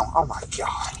right now. Oh my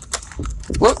god.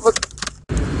 Look.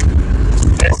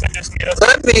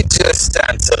 Let me just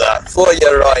answer that for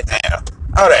you right now.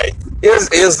 Alright, here's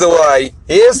the way.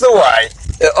 Here's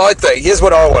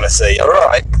what I want to see.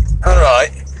 Alright.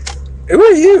 Who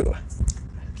are you?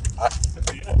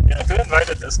 Yeah, who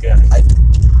invited this guy?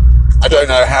 I don't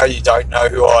know how you don't know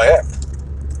who I am.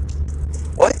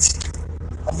 What?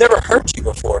 I've never heard you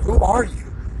before. Who are you?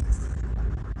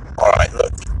 Alright,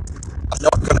 look. I'm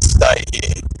not going to stay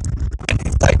here and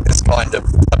take this kind of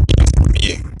abuse from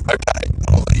you. Okay,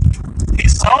 I'll leave. He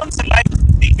sounds like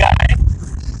the guy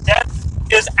that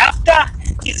is after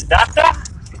his daughter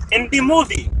in the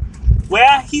movie.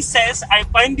 where he says, I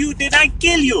find you, then I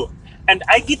kill you. And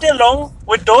I get along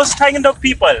with those kind of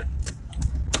people.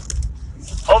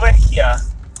 Over here.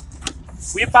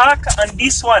 We park on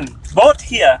this one. Both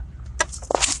here.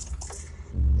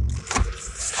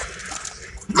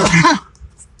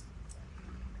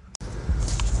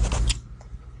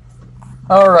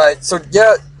 All right, so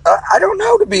yeah, I don't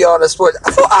know, to be honest. But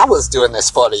I thought I was doing this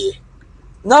for you.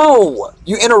 No,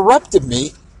 you interrupted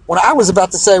me when I was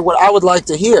about to say what I would like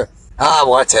to hear. Ah,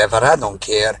 whatever, I don't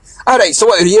care. All right, so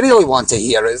what you really want to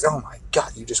hear is, oh my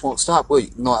God, you just won't stop, will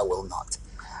you? No, I will not.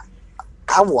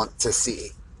 I want to see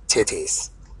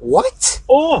titties. What?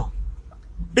 Oh,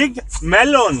 big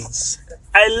melons.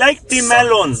 I like the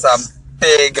melons. Some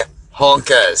big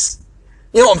honkers.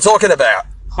 You know what I'm talking about?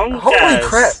 Honkers. Holy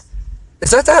crap.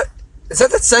 Is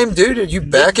that same dude? Are you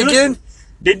back again?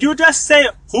 Did you just say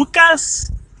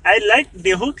hookahs? I like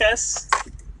the hookahs.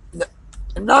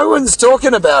 No one's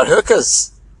talking about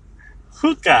hookers.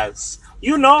 Hookahs.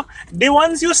 You know, the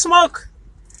ones you smoke.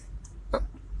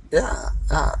 Yeah.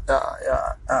 I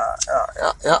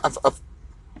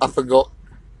forgot.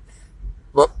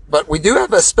 But we do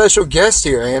have a special guest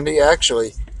here, Andy.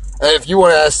 Actually, if you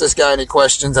want to ask this guy any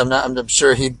questions, I'm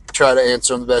sure he'd try to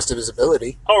answer them the best of his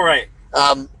ability. All right.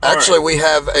 Actually, we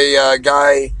have a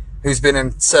guy who's been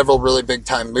in several really big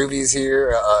time movies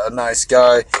here. A nice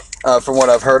guy, from what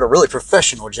I've heard, a really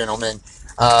professional gentleman.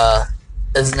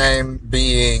 His name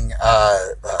being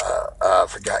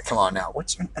forgot. Come on now.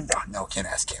 What's your, no, can't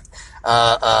ask him.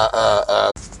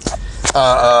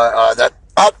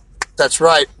 That's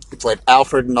right. He played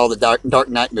Alfred in all the Dark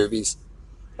Knight movies.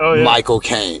 Oh yeah. Michael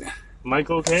Caine.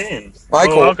 Michael Caine.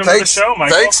 Michael, well, welcome thanks, to the show,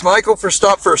 Michael. Thanks, Michael, for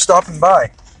stopping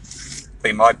by.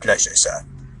 Be my pleasure, sir.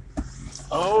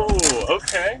 Oh,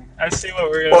 okay. I see what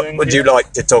we're What doing would here. you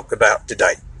like to talk about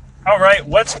today? All right.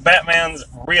 What's Batman's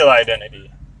real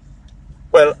identity?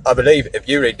 Well, I believe if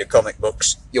you read the comic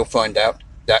books, you'll find out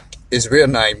that his real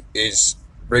name is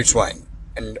Bruce Wayne,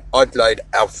 and I played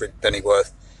Alfred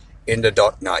Pennyworth in the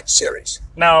Dark Knight series.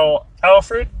 Now,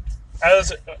 Alfred,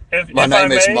 My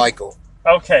name is Michael.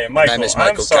 Okay, Michael. My name is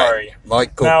Michael I'm sorry. Caine.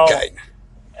 Michael Now- Caine.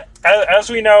 As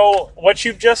we know, what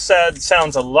you've just said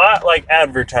sounds a lot like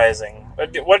advertising.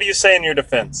 What do you say in your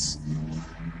defense?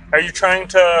 Are you trying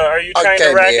to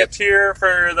Okay, racketeer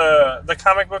for the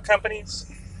comic book companies?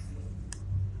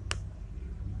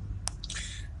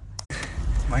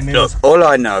 My name Look, all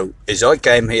I know is I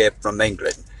came here from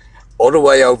England, all the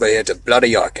way over here to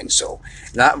bloody Arkansas.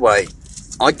 That way,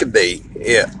 I could be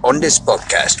here on this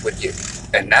podcast with you.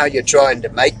 And now you're trying to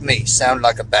make me sound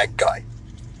like a bad guy.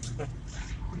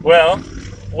 Well,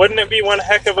 wouldn't it be one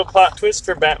heck of a plot twist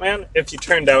for Batman if you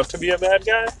turned out to be a bad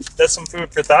guy? That's some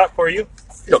food for thought for you.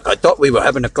 Look, I thought we were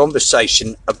having a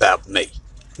conversation about me,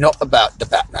 not about the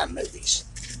Batman movies.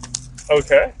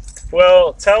 Okay.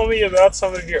 Well, tell me about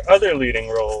some of your other leading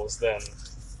roles then.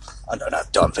 I don't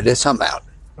have time for this. I'm out.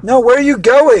 No, where are you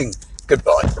going?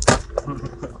 Goodbye.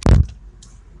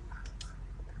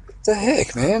 What the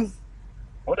heck, man?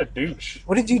 What a douche.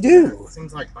 What did you do?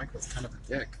 Seems like Michael's kind of a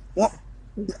dick. What?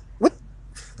 What?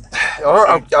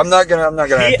 I'm not gonna.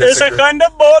 He is a kind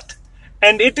of boat,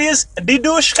 and it is the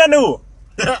douche canoe.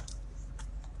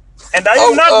 And I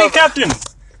am not the captain.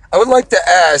 I would like to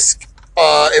ask,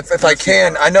 if I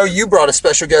can. I know you brought a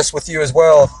special guest with you as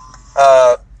well.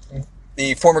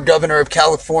 The former governor of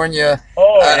California.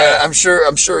 Oh, yeah. I'm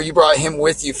sure you brought him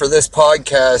with you for this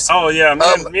podcast. Oh, yeah.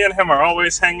 Me and him are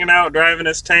always hanging out, driving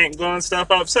his tank, blowing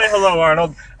stuff up. Say hello,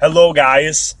 Arnold. Hello,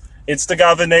 guys. It's the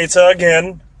governor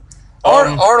again.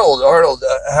 Arnold,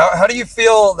 how do you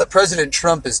feel that President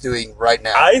Trump is doing right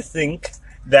now? I think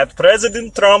that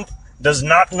President Trump does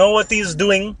not know what he's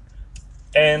doing.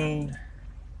 And...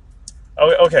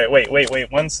 Oh, okay, wait.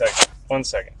 1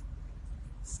 second.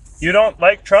 You don't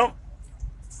like Trump?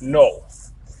 No.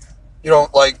 You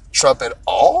don't like Trump at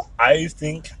all? I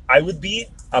think I would be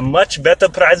a much better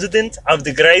president of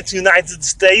the great United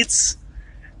States.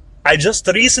 I just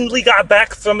recently got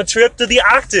back from a trip to the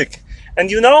Arctic.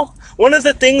 And you know, one of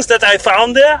the things that I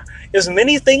found there is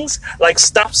many things like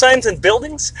stop signs and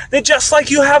buildings. They're just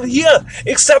like you have here,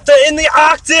 except they're in the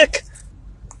Arctic.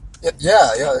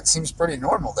 Yeah, it seems pretty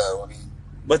normal though. I mean,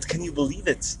 But can you believe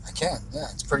it? I can. Yeah,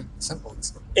 it's pretty simple.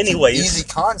 It's Anyways. an easy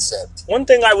concept. One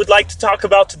thing I would like to talk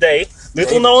about today,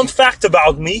 little known fact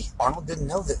about me. Arnold didn't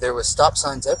know that there was stop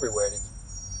signs everywhere.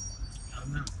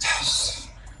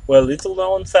 Well, little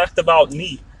known fact about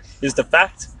me is the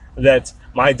fact that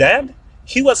my dad,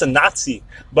 he was a Nazi,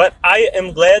 but I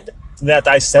am glad that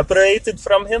I separated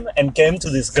from him and came to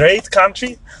this great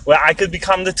country where I could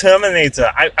become the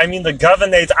Terminator. I mean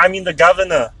the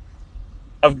governor.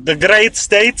 of the great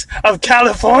state of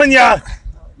California.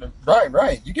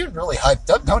 Right. You get really hyped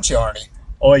up, don't you, Arnie?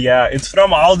 Oh yeah, it's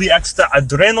from all the extra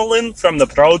adrenaline from the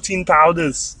protein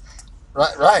powders.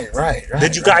 Right.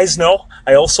 Did you guys know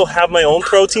I also have my own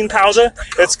protein powder?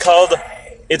 It's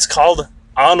called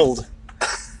Arnold.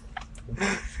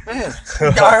 Man,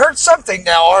 I heard something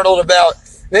now, Arnold, about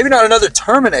maybe not another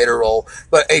Terminator role,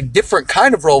 but a different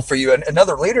kind of role for you, and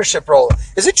another leadership role.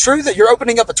 Is it true that you're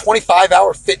opening up a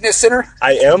 25-hour fitness center?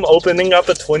 I am opening up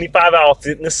a 25-hour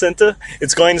fitness center.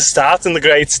 It's going to start in the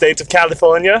great state of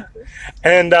California.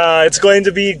 And it's going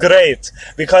to be great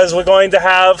because we're going to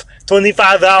have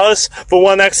 25 hours for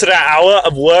 1 extra hour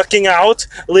of working out,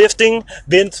 lifting,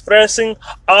 bench pressing,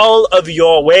 all of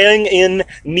your weighing in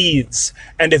needs.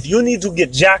 And if you need to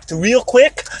get jacked real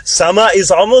quick, summer is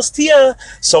almost here.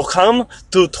 So come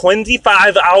to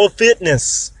 25-hour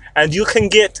fitness and you can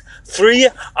get free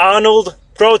Arnold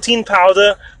protein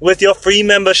powder with your free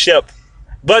membership.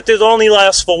 But it only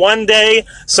lasts for 1 day,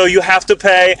 so you have to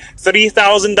pay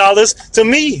 $3,000 to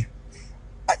me.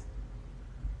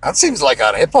 That seems like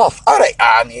a rip-off. All right,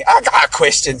 Arnie, I got a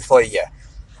question for you.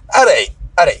 All right.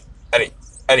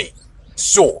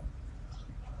 So,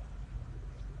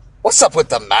 what's up with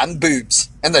the man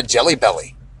boobs and the jelly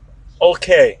belly?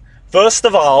 Okay, first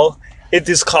of all, it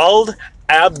is called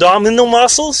abdominal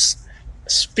muscles.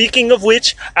 Speaking of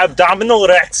which, abdominal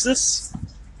rexus.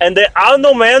 And there are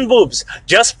no man boobs,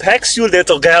 just pecs, you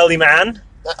little girly man.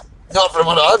 Not from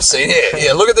what I've seen.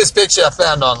 Here, look at this picture I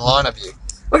found online of you.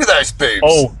 Look at those boobs.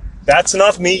 Oh, that's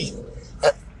not me.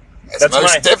 That's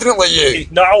most definitely you.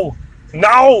 No.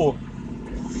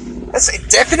 That's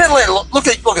definitely. Look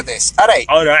at this.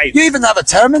 All right. You even have a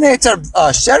Terminator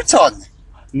shirt on.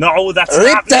 No, that's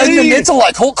Ripped not down me. the middle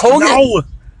like Hulk Hogan.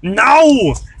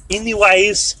 No.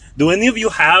 Anyways, do any of you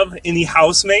have any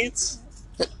housemates?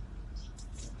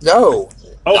 No.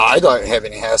 Oh. No, I don't have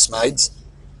any housemaids.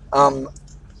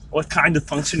 What kind of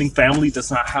functioning family does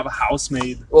not have a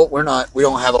housemaid? Well, we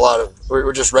don't have a lot of,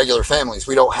 we're just regular families.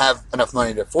 We don't have enough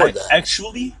money to afford that.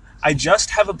 Actually, I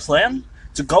just have a plan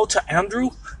to go to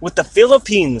Andrew with the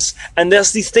Philippines. And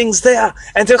there's these things there,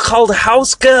 and they're called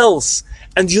house girls.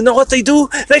 And you know what they do?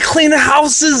 They clean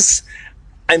houses.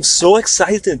 I'm so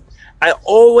excited. I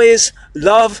always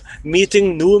love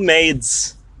meeting new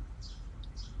maids.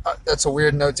 That's a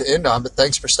weird note to end on, but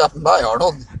thanks for stopping by,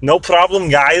 Arnold. No problem,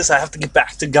 guys. I have to get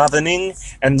back to governing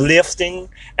and lifting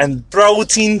and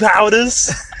protein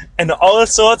powders and all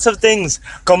sorts of things.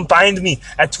 Come find me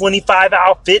at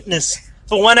 25-hour fitness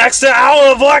for 1 extra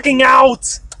hour of working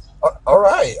out. All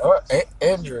right.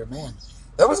 Andrew, man,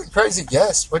 that was a crazy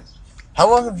guess. How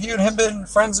long have you and him been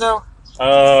friends now?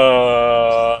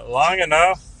 Long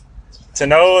enough to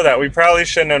know that we probably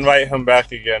shouldn't invite him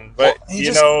back again. But, well, he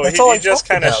just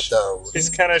kind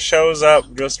of shows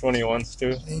up just when he wants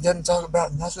to. He doesn't talk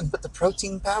about nothing but the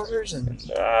protein powders and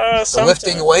the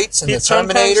lifting weights and the Terminators.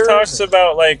 He sometimes talks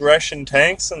about, like, Russian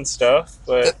tanks and stuff,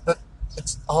 but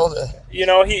it's all the...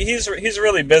 he's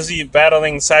really busy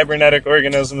battling cybernetic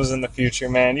organisms in the future,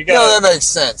 man. You gotta... No, that makes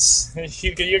sense.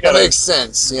 You gotta... That makes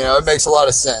sense. It makes a lot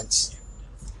of sense.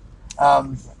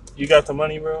 You got the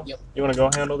money, bro? Yep. You want to go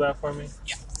handle that for me?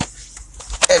 Yeah.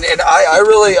 And I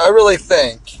really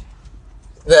think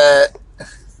that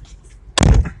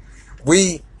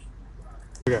we.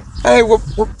 Okay. Hey,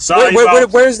 Sorry,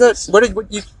 where's that?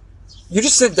 You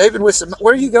just sent David with some.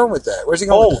 Where are you going with that? Where's he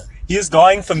going with that? He's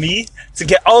going for me to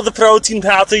get all the protein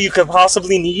powder you could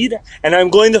possibly need, and I'm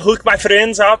going to hook my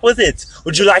friends up with it.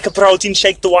 Would you like a protein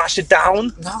shake to wash it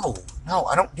down? No,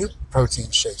 I don't do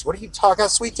protein shakes. What are you talking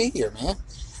about, sweet tea here, man?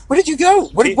 Where did you go?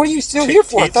 What are you still here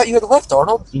for? I thought you had left,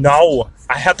 Arnold. No,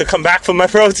 I had to come back for my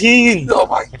protein. Oh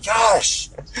my gosh.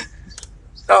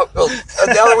 Oh, well,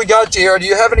 now that we got you here, do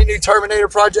you have any new Terminator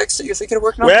projects that you're thinking of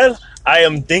working on? Well, I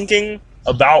am thinking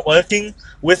about working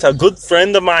with a good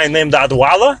friend of mine named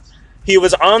Adwala. He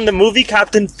was on the movie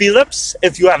Captain Phillips.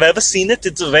 If you have ever seen it,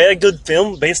 it's a very good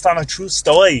film based on a true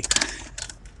story.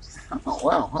 Oh,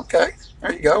 wow. Okay.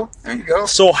 There you go.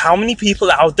 So how many people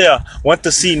out there want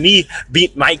to see me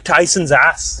beat Mike Tyson's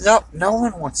ass? No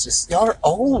one wants to see. Y'all are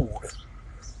old.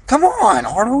 Come on,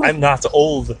 Arnold. I'm not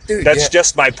old. Dude, that's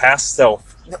just my past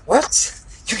self. What?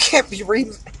 You can't be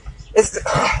reading. Man,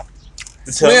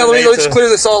 let's clear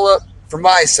this all up for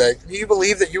my sake. Do you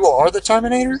believe that you are the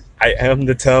Terminator? I am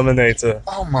the Terminator.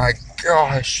 Oh my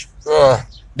gosh. Ugh.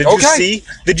 Did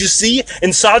you see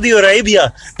in Saudi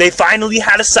Arabia they finally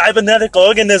had a cybernetic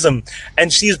organism,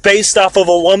 and she's based off of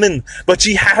a woman, but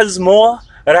she has more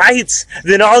rights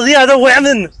than all the other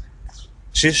women.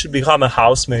 She should become a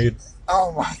housemaid.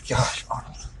 Oh my gosh,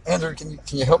 Arnold. Andrew, can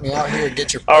you help me out here and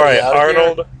get your all right, out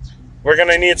Arnold. here? We're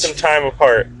gonna need some time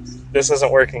apart. This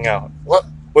isn't working out. What?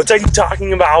 What are you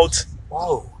talking about?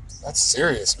 Whoa, that's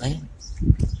serious, man.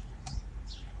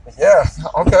 Yeah.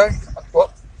 Okay.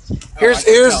 Well, here's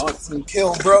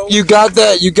kill, bro. you got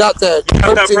that. You got that.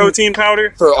 Got that protein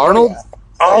powder? for Arnold.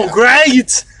 Oh,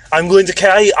 great! I'm going to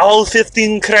carry all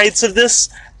 15 crates of this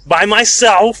by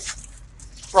myself.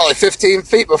 Probably 15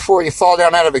 feet before you fall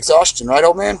down out of exhaustion, right,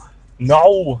 old man?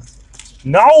 No.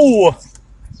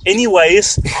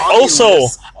 Anyways, also,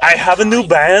 I have a new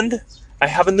band.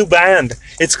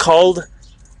 It's called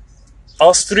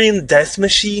Austrian Death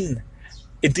Machine.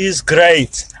 It is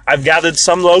great. I've gathered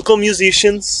some local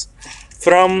musicians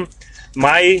from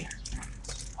my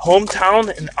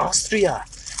hometown in Austria,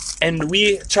 and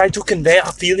we try to convey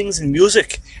our feelings in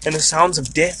music and the sounds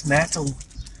of death metal.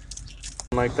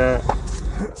 Like that.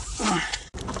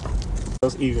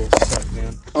 Those Eagles suck,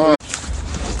 man. All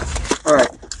right.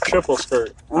 Triple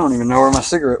skirt. I don't even know where my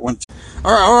cigarette went.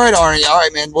 All right, Arnie. All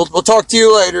right, man. We'll talk to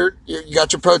you later. You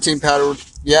got your protein powder.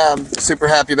 Yeah, I'm super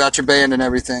happy about your band and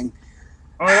everything.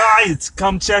 Alright,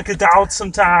 come check it out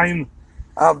sometime.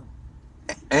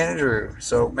 Andrew.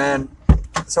 So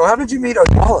how did you meet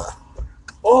Odwalla?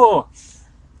 Oh,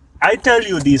 I tell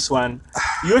you this one.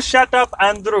 You shut up,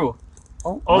 Andrew.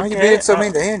 Oh, why are you being so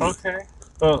mean to Andy? Okay.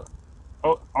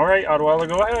 Alright, Odwalla,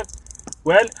 go ahead.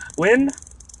 Well, when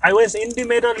I was in the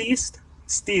Middle East,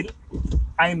 still,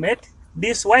 I met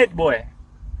this white boy.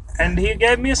 And he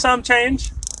gave me some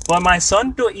change for my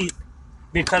son to eat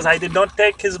because I did not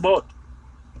take his boat.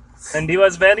 And he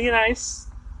was very nice.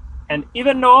 And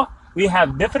even though we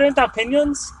have different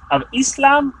opinions of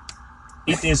Islam,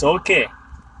 it is okay.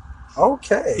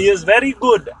 Okay. He is very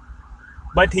good.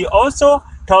 But he also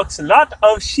talks a lot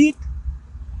of shit.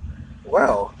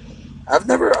 Well, I've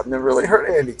never really heard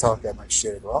Andy talk that much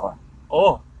shit at all.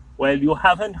 Oh, well, you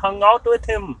haven't hung out with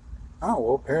him. Oh,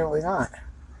 well, apparently not.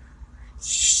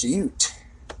 Shoot.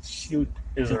 Shoot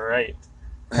is right.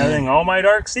 Telling all my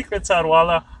dark secrets,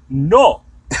 Odwalla. No!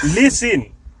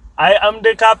 Listen! I am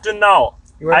the captain now.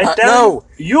 No!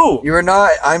 You! You are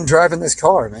not. I'm driving this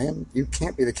car, man. You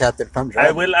can't be the captain if I'm driving.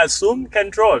 I will assume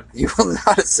control. You will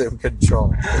not assume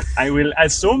control. I will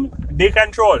assume the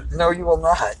control. No, you will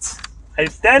not. I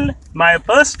tell my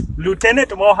first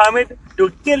Lieutenant Mohammed to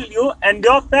kill you and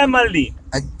your family.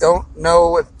 I don't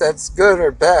know if that's good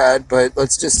or bad, but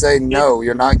let's just say no,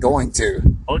 you're not going to.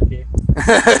 Okay.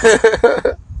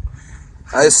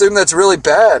 I assume that's really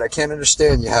bad. I can't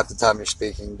understand you half the time you're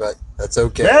speaking, but that's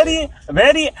okay. Very,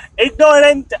 very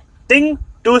ignorant thing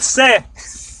to say.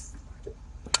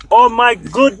 Oh my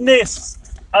goodness.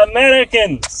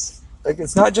 Americans. Like,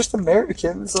 it's not just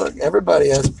Americans. Look, everybody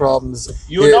has problems.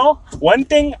 You know, one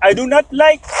thing I do not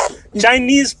like,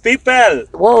 Chinese people.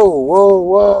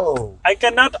 Whoa. I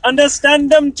cannot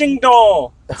understand them,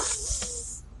 Chingdo.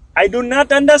 I do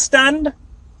not understand.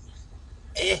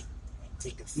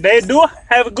 They do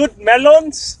have good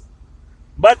melons,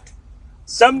 but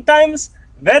sometimes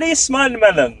very small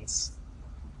melons.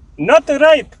 Not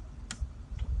ripe.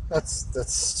 That's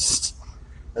just...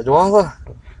 Odwalla,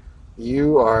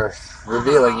 you are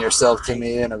revealing yourself to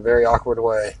me in a very awkward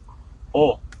way.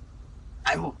 Oh.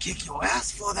 I will kick your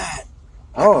ass for that.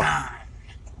 Oh.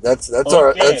 That's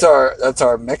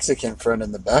our Mexican friend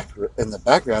in the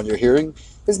background you're hearing.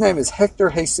 His name is Hector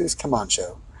Jesus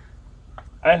Camacho.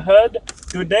 I heard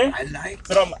today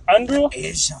from Andrew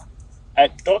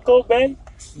at Taco Bell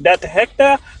that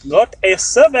Hector got a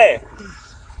survey.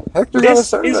 Hector got a This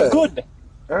survey. is good.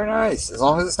 Very nice. As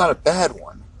long as it's not a bad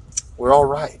one, we're all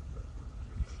right.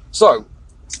 So,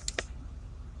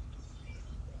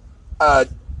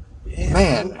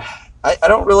 man, I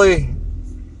don't really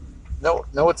know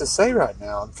what to say right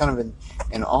now. I'm kind of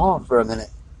in awe for a minute.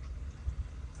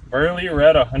 Barely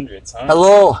read 100, huh?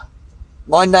 Hello,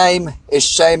 my name is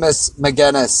Seamus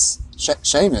McGinnis.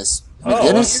 Seamus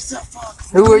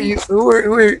McGinnis? Who are you? Who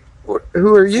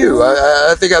are you?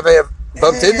 I think I may have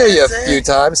bumped into you a few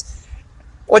times.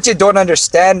 What you don't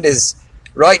understand is,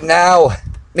 right now,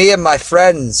 me and my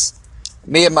friends,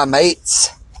 me and my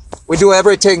mates, we do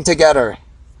everything together.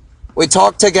 We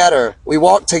talk together. We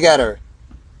walk together.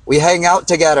 We hang out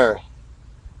together.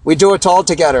 We do it all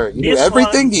together. You do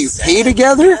everything? Do you pee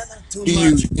together? Do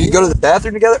you go to the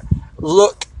bathroom together?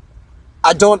 Look,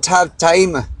 I don't have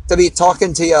time to be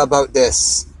talking to you about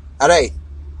this. All right.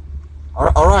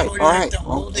 All right.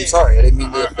 Well, I'm sorry. I didn't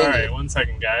mean to offend you. Alright, 1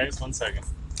 second, guys. 1 second.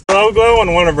 I'll go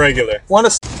on one of regular. Where the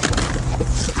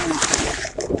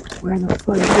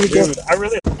fuck did you go? I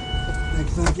really...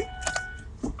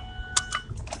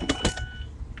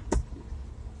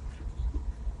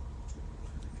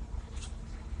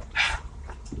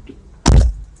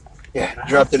 Yeah,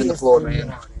 dropped it in the floor,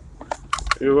 man.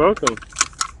 You're welcome.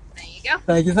 There you go.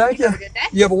 Thank you, thank you. Have a good day.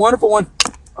 You have a wonderful one.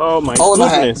 Oh my All in the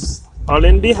hat. goodness! All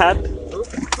in the hat.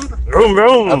 Room,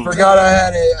 room. I forgot I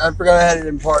had it. I forgot I had it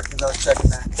in park because I was checking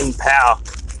that. And pal.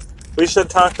 We should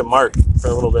talk to Mark for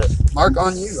a little bit. Mark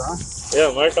on you, huh?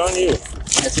 Yeah, Mark on you.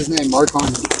 That's his name, Mark on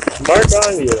you. Mark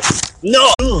on you.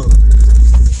 No.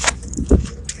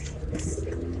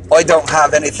 I don't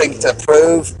have anything to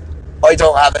prove. I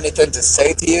don't have anything to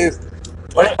say to you.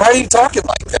 Why are you talking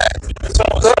like that?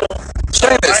 Look,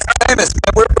 Seamus,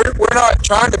 man, we're not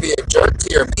trying to be a jerk to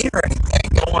you or mean or anything.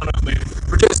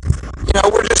 We're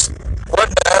just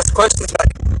wanting to ask questions.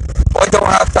 I don't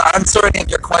have to answer any of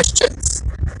your questions.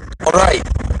 All right.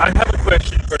 I have a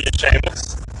question for you,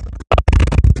 Seamus.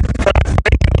 Are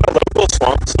you in a local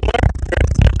swamp somewhere? Or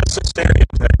is that just a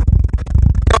stereotype?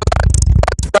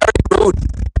 That's very rude.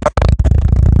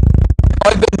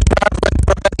 I've been traveling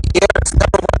for many years.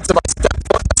 Never once have I stepped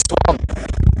foot in a swamp.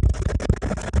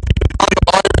 I'm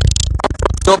Irish. I'm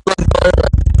from Dublin,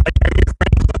 Ireland. Are you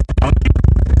friends with the donkey?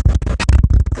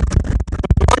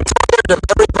 I'm tired of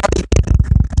everybody getting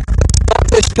the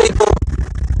Scottish people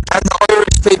and the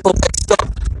Irish people mixed up.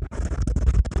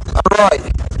 All right.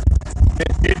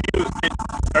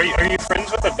 Are you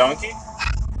friends with a donkey?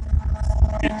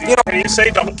 You know- Can you say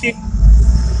donkey?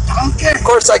 Donkey. Of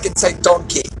course I can say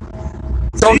donkey.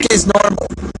 Donkey's normal.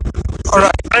 All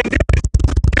right. I knew it.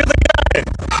 You're the guy.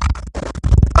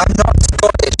 I'm not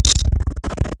Scottish.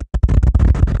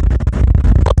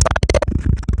 But I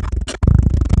am.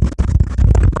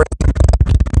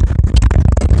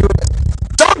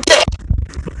 Donkey!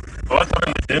 What am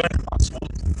I doing?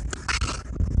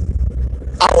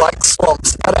 I like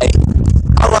swamps, alright.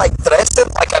 I like dressing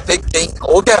like a big Dean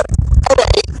ogre,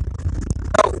 alright.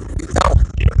 No.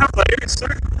 You have layers,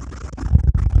 sir?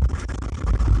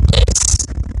 Yes.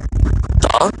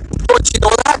 Duh. Don't you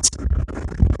know that?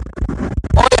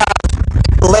 I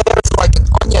have layers like an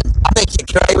onion. I make you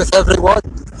cry with everyone.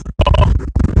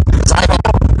 Because I'm a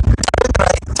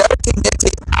downright dirty,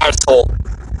 nitty arsehole.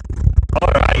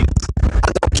 Alright.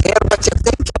 I don't care what you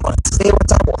think. I want to say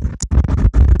what I want.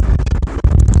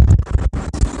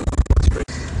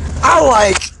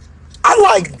 I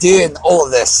like doing all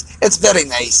of this. It's very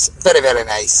nice. Very, very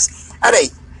nice.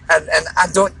 Alright. And I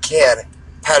don't care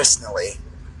personally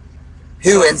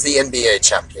who wins the NBA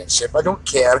championship. I don't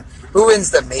care who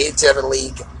wins the Major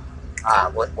League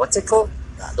what's it called?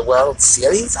 The World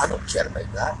Series? I don't care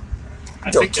about that.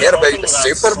 I don't care about the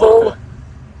Super Bowl.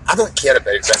 I don't care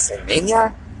about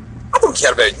WrestleMania. I don't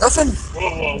care about nothing.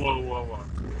 Whoa.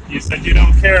 You said you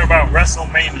don't care about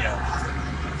WrestleMania.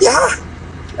 Yeah.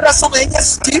 WrestleMania's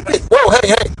stupid. Whoa,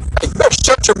 hey, you better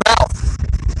shut your mouth.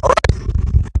 Alright.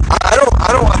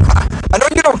 I know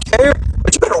you don't care,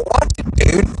 but you better watch it,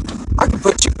 dude. I can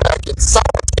put you back in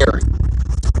solitary.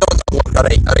 No, look,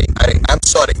 alright. I'm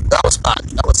sorry. That was bad.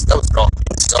 That was wrong.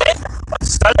 I'm sorry.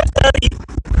 Solitary.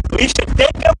 We should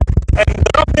take him and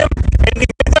drop him in the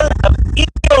middle of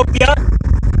Ethiopia.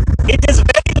 It is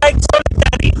very like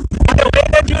solitary in the way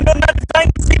that you do not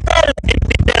find people in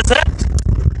the desert,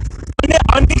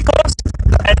 on the coast,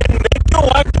 and then make you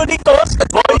walk to the coast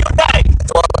or you die.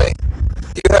 Twilight.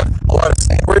 Do you have a lot of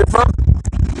sand where you're from?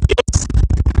 Yes,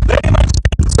 very much.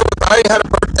 So if I had a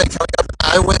birthday coming up and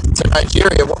I went to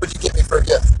Nigeria, what would you get me for a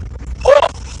gift? Oh,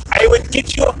 I would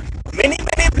get you many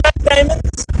black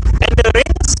diamonds and the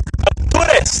rings of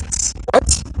tourists. What?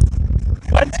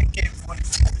 What?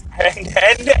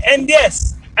 And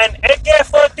yes, an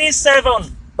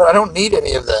AK-47. But I don't need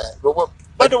any of that.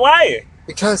 But why?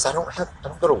 Because I don't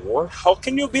go to war. How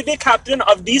can you be the captain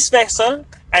of this vessel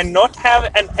and not have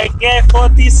an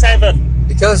AK-47?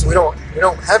 Because we don't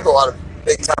have a lot of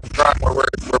big time crime where we're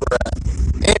at.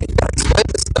 And you gotta explain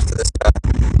this stuff to this guy.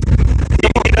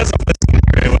 He doesn't listen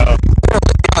very well.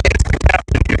 He's the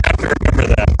captain, you have to remember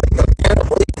that.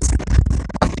 Apparently,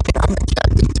 I'm the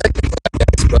captain technically, I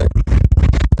guess, but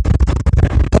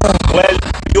Well,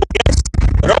 you guessed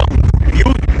wrong. You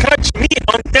catch me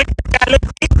on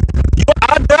technicality. You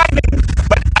are driving,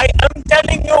 but I am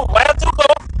telling you where to go,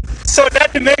 so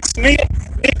that makes me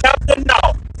the captain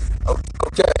now.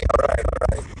 okay, all right.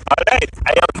 Alright,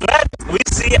 I am glad we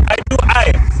see eye to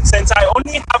eye, since I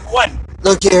only have one.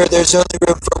 Look here, there's only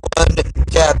room for one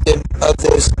captain of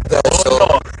this vessel. Oh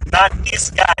no, not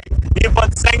this guy. He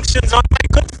put sanctions on my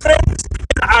good friends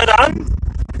in Iran.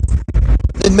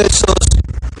 The missiles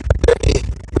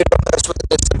we don't mess with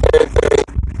it. It's a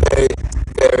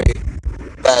very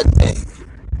bad thing.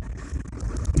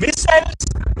 Missiles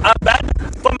are bad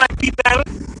for my people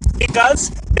because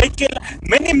they kill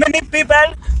many people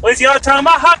with your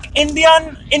tomahawk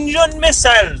Indian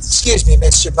missiles. Excuse me,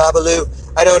 Mr. Babalu.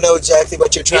 I don't know exactly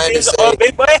what you're trying It to is say. all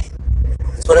big boy.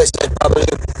 That's what I said,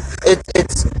 Babalu.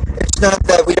 It's not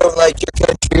that we don't like your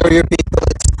country or your people.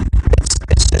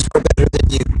 It's just we're better than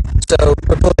you. So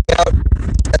we're pulling out,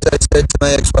 as I said to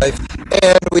my ex-wife,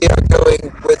 and we are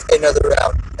going with another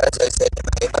route, as I said to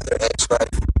my other ex-wife.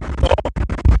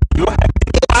 You have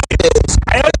It is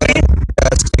I agree.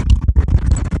 fantastic.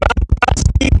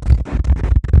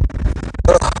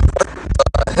 What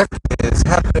the heck is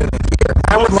happening here?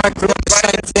 I would like to do the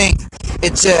same thing.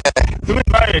 It's Who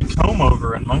invited comb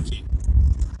over and monkey?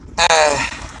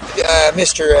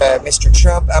 Mr.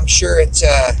 Trump. I'm sure it's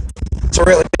a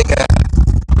really big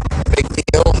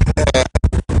deal. Not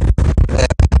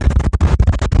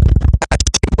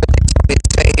sure what they told me to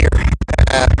say here.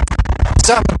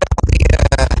 Something about the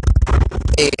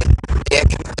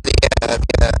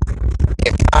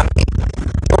economy.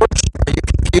 George, are you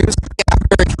confused? Yeah, I'm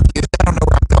very confused. I don't know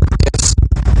where I'm going with this.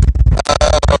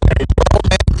 Well, man,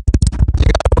 you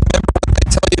gotta remember what they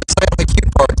tell you to say on the cue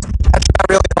cards. I try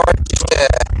really hard.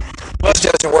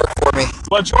 Just doesn't work for me.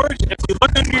 Well, George, if you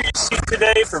look under your seat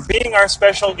today for being our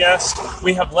special guest,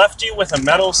 we have left you with a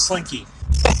metal slinky.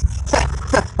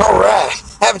 All right.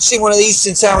 I haven't seen one of these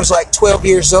since I was like 12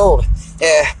 years old.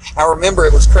 Yeah, I remember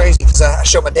it was crazy because I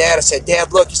showed my dad. I said,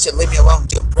 Dad, look. He said, leave me alone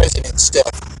doing president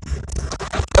stuff.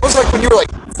 That was like when you were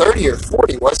like 30 or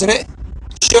 40, wasn't it?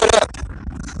 Shut up.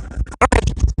 I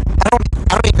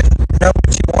don't even know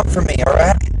what you want from me, all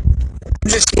right? I'm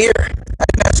just here. I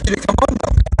didn't ask you to come on,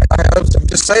 though. I'm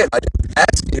just saying, I didn't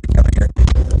ask you to come here.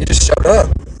 You just showed up.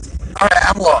 All right,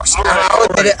 I'm lost. I'll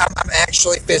admit it, I'm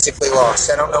actually physically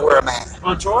lost. I don't know where I'm at.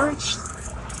 Well, George,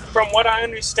 from what I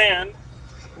understand,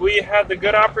 we had the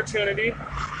good opportunity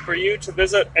for you to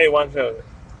visit. Hey, watch out.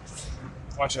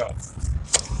 Watch out.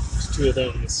 There's two of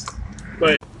those.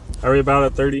 But are we about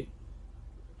at 30?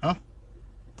 Huh?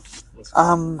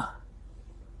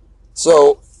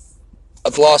 So,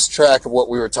 I've lost track of what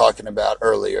we were talking about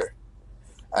earlier.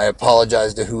 I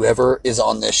apologize to whoever is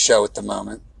on this show at the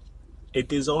moment.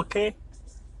 It is okay.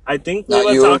 I think we Not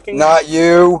were you. talking. Not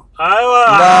you. Not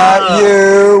Not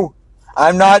you.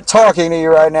 I'm not talking to you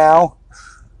right now.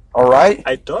 All right?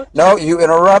 I thought. No, you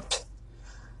interrupt.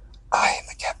 I am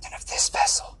the captain of this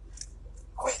vessel.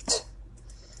 Quit.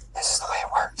 This is the way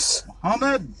it works.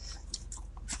 Ahmed.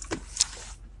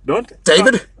 Don't.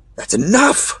 David, that's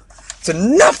enough. It's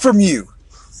enough from you.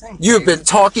 You've been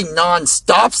talking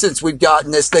non-stop since we've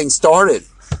gotten this thing started.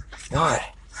 God.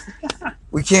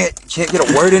 We can't get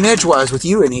a word in edgewise with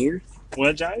you in here.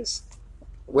 Wedge eyes?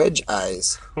 Wedge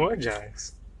eyes. Wedge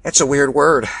eyes. That's a weird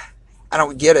word. I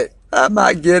don't get it. I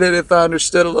might get it if I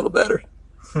understood a little better.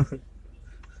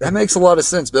 That makes a lot of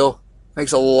sense, Bill.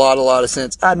 Makes a lot of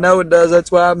sense. I know it does.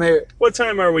 That's why I'm here. What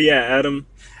time are we at, Adam?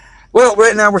 Well,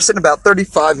 right now we're sitting about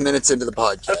 35 minutes into the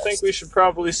podcast. I think we should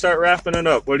probably start wrapping it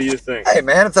up. What do you think? Hey,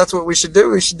 man, if that's what we should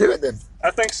do it then. I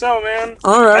think so, man.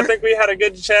 All right. I think we had a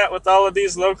good chat with all of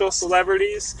these local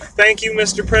celebrities. Thank you,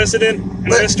 Mr. President and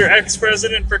Mr.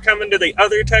 Ex-President, for coming to the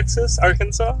other Texas,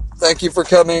 Arkansas. Thank you for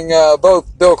coming,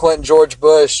 both Bill Clinton, George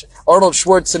Bush, Arnold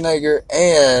Schwarzenegger,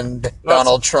 and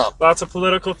Donald Trump. Lots of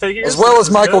political figures. As well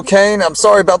as Michael Good. Caine. I'm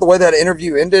sorry about the way that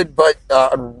interview ended, but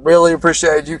I really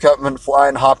appreciated you coming,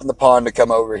 flying, hopping the pond to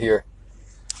come over here.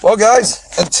 Well,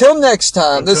 guys, until next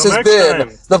time, this has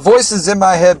been the Voices in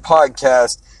My Head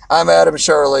podcast. I'm Adam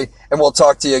Shirley, and we'll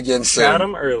talk to you again soon.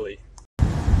 Adam Early.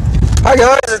 Hi,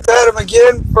 guys. It's Adam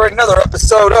again for another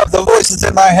episode of the Voices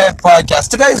in My Head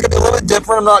podcast. Today's going to be a little bit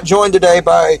different. I'm not joined today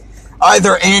by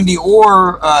either Andy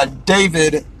or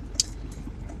David,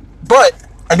 but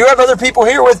I do have other people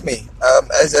here with me.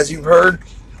 As you've heard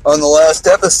on the last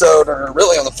episode, or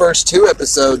really on the first two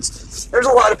episodes, there's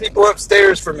a lot of people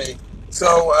upstairs for me.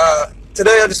 So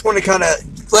today I just want to kind of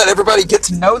let everybody get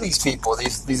to know these people,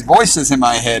 these voices in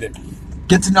my head, and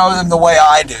get to know them the way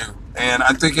I do. And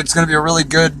I think it's going to be a really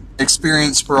good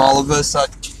experience for all of us. I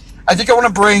think I want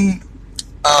to bring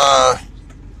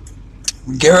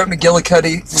Garrett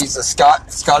McGillicuddy. He's a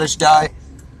Scottish guy.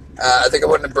 I think I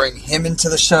want to bring him into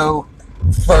the show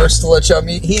first to let you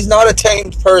know. He's not a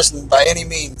tamed person by any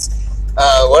means.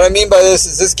 What I mean by this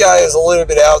is this guy is a little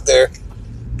bit out there.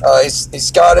 He's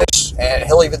Scottish, and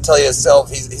he'll even tell you himself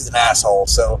he's an asshole.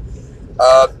 So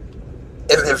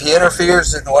if he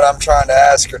interferes in what I'm trying to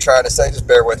ask or trying to say, just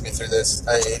bear with me through this.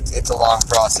 It's a long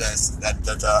process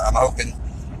that I'm hoping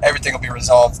everything will be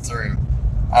resolved through.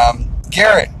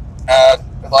 Garrett,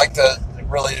 I'd like to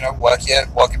really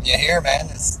welcome you here, man.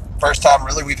 It's the first time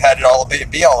really we've had it all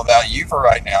be all about you for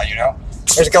right now.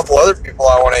 There's a couple other people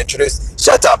I want to introduce.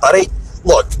 Shut up, buddy.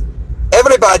 Look,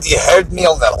 everybody heard me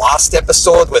on the last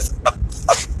episode with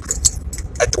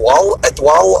Adwal.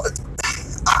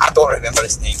 I don't remember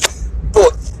his name,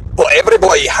 but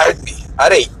everybody heard me. All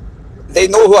right, they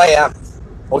know who I am.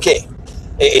 Okay,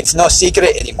 it's no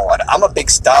secret anymore. I'm a big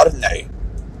star now.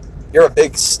 You're a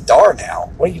big star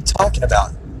now. What are you talking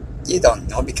about? You don't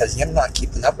know because you're not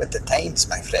keeping up with the times,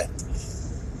 my friend.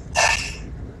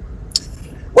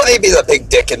 Let me be the big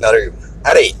dick in the room.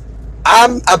 Alright,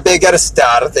 I'm a bigger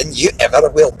star than you ever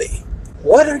will be.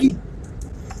 What are you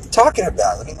talking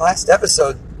about? I mean, last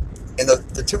episode, in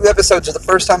the 2 episodes are the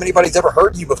first time anybody's ever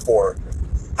heard you before.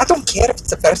 I don't care if it's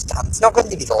the first time. It's not going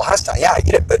to be the last time. Yeah, I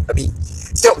get it, but I mean,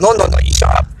 still, no, you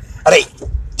shut up. Alright,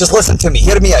 just listen to me.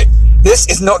 Hear me out. This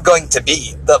is not going to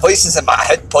be the Voices in My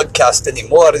Head podcast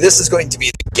anymore. This is going to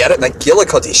be the Garrett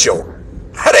McGillicuddy show.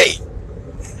 Alright,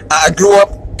 I grew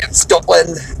up in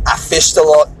Scotland. I fished a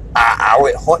lot. I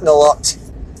went hunting a lot.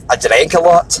 I drank a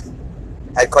lot.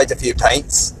 Had quite a few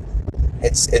pints.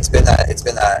 It's been a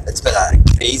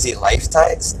crazy life,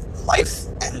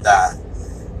 and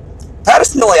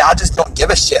personally, I just don't give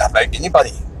a shit about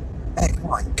anybody. Hey,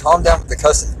 come on, calm down with the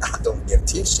cussing. I don't give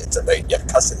 2 shits about your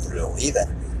cussing rule either.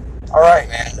 All right,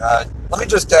 man. Let me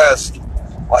just ask,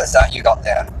 what is that you got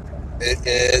there? It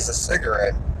is a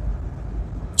cigarette.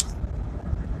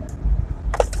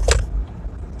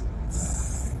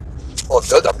 Well,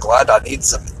 good. I'm glad. I need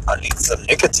some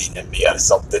nicotine in me or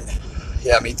something.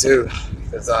 Yeah, me too.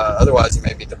 Because otherwise, you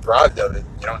may be deprived of it.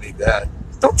 You don't need that.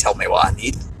 Don't tell me what I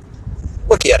need.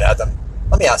 Look here, Adam.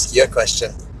 Let me ask you a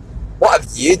question. What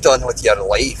have you done with your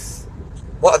life?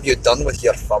 What have you done with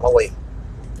your family?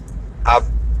 I've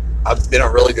been a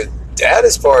really good dad,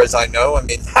 as far as I know. I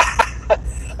mean,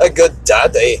 a good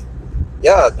dad, eh?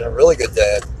 Yeah, I've been a really good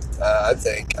dad. I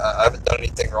think I haven't done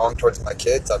anything wrong towards my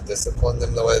kids. I've disciplined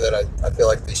them the way that I feel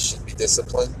like they should be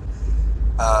disciplined.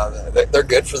 They're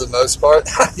good for the most part.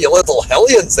 You little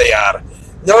hellions they are.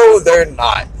 No, they're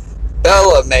not.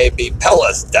 Bella may be.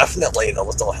 Bella's definitely the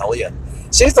little hellion.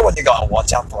 She's the one you gotta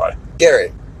watch out for.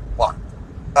 Gary, what?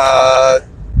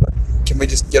 Can we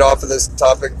just get off of this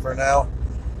topic for now?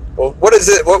 Well, what is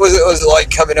it? What was it like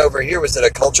coming over here? Was it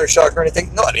a culture shock or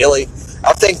anything? Not really.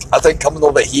 I think coming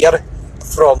over here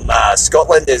from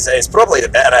Scotland is probably the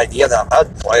better idea that I've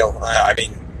had. Well, I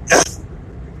mean,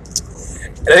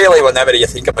 really, whenever you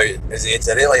think about it,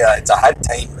 it's a hard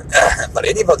time for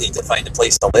anybody to find a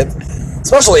place to live,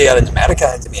 especially here in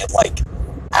America. To me, it's like,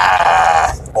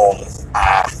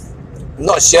 I'm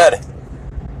not sure.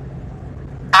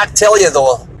 I tell you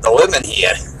though, the women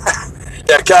here,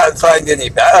 you can't find any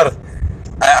better.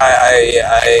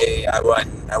 I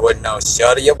wouldn't know.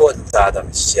 Sure you wouldn't,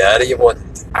 Adam. Sure you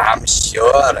wouldn't. I'm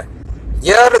sure.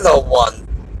 You're the one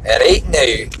right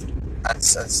now and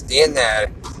staying there,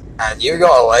 and you've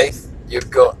got a life, you've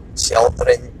got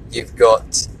children, you've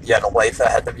got your life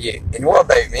ahead of you. And what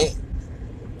about me?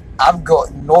 I've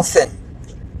got nothing.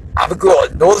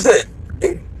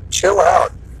 Dude, chill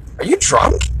out. Are you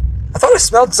drunk? I thought I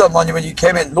smelled something on you when you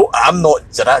came in. No, I'm not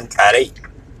drunk, alright?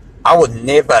 I would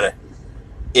never,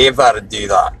 ever do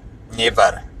that.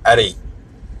 Never, alright?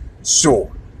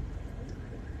 So,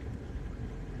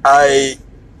 I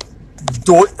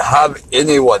don't have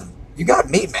anyone. You got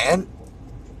me, man.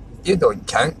 You don't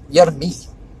count. You're me.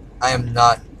 I am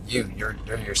not you. You're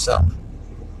yourself.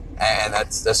 And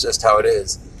that's just how it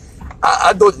is.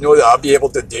 I don't know that I'll be able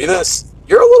to do this.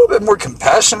 You're a little bit more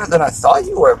compassionate than I thought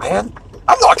you were, man.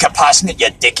 I'm not compassionate, you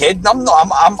dickhead. I'm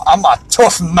a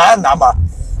tough man. I'm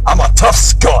a tough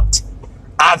Scot.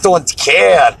 I don't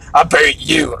care about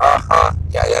you.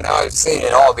 Yeah, you know, I've seen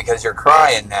it all because you're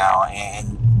crying now,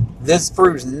 and this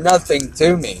proves nothing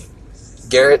to me.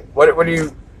 Garrett, what are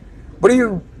you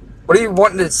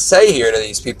wanting to say here to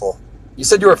these people? You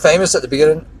said you were famous at the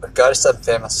beginning. I've got to say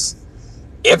famous.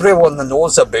 Everyone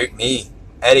knows about me,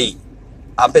 Eddie.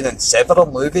 I've been in several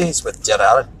movies with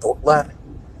Gerard Butler.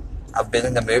 I've been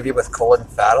in a movie with Colin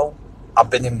Farrell. I've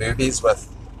been in movies with...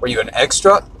 Were you an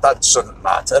extra? That shouldn't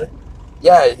matter.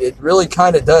 Yeah, it really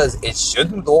kind of does. It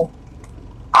shouldn't, though.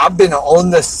 I've been on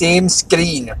the same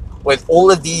screen with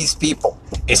all of these people.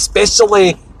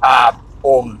 Especially, I've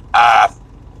been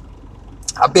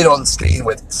on screen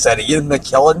with Sir Ian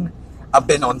McKellen. I've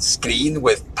been on screen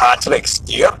with Patrick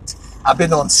Stewart. I've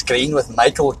been on screen with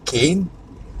Michael Caine.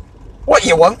 What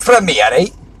you want from me,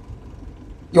 alright?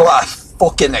 You want a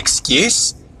fucking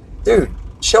excuse? Dude,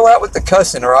 chill out with the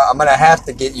cussing, or I'm gonna have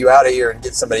to get you out of here and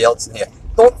get somebody else in here.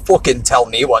 Don't fucking tell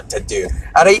me what to do.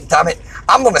 Alright, damn it.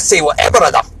 I'm gonna say whatever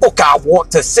the fuck I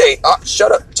want to say.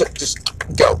 Shut up. Just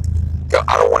go. Go.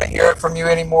 I don't want to hear it from you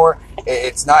anymore.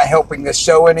 It's not helping the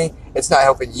show any. It's not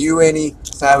helping you any.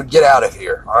 It's not. Get out of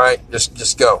here. All right,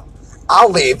 just go. I'll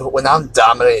leave when I'm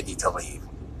damn ready to leave.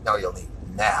 No, you'll leave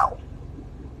now.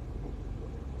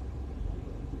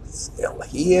 Still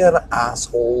here,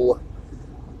 asshole.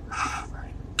 Oh my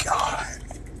God,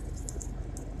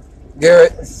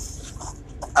 Garrett.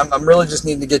 I'm really just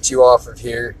needing to get you off of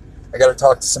here. I got to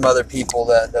talk to some other people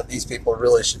that these people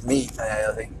really should meet.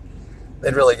 I think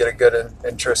they'd really get a good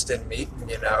interest in meeting,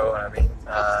 you know. I mean,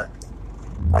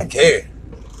 like who?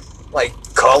 Like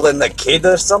Colin the Kid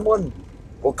or someone?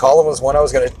 Well, Colin was one I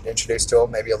was going to introduce to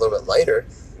him maybe a little bit later.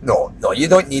 No, you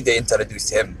don't need to introduce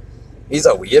him. He's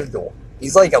a weirdo.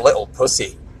 He's like a little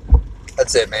pussy.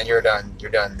 That's it, man. You're done.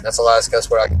 That's the last guess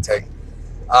word I can take.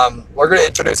 We're going to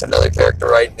introduce another character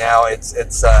right now. It's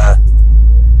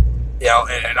you know,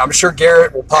 and I'm sure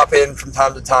Garrett will pop in from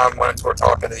time to time when we're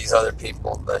talking to these other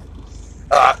people. But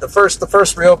the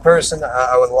first real person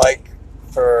I would like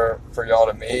for y'all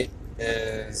to meet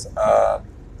is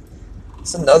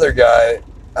it's another guy.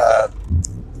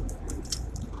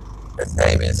 His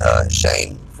name is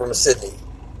Shane from Sydney.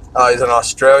 He's an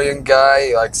Australian guy.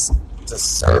 He likes to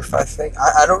surf, I think.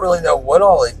 I don't really know what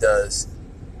all he does.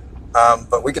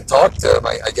 But we could talk to him,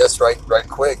 I guess, right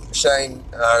quick. Shane,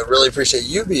 I really appreciate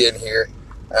you being here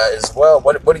as well.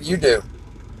 What do you do?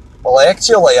 Well,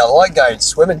 actually, I like going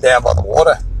swimming down by the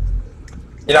water.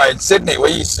 You know, in Sydney,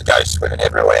 we used to go swimming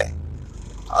everywhere.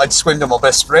 I'd swim to my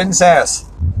best friend's house.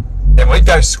 Then we'd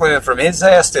go swimming from his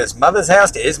house to his mother's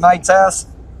house to his mate's house.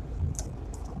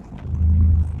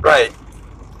 Right.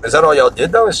 Is that all y'all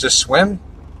did, though, is just swim?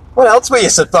 What else were you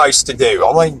supposed to do?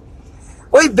 I mean,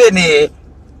 we've been here.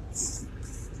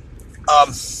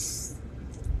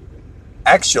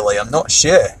 Actually, I'm not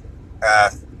sure.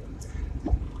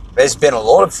 There's been a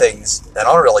lot of things that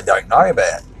I really don't know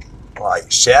about.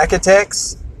 Like shark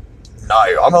attacks? No,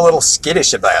 I'm a little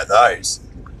skittish about those.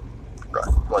 Right.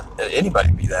 Well,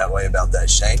 anybody be that way about that,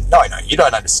 Shane? No, you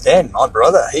don't understand. My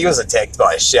brother, he was attacked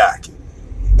by a shark.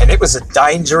 And it was a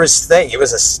dangerous thing. It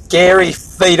was a scary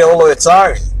feat all of its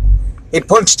own. He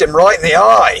punched him right in the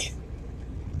eye.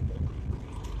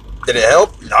 Did it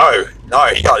help? No,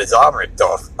 he got his arm ripped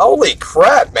off. Holy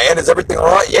crap, man, is everything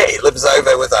alright? Yeah, he lives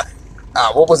over with a,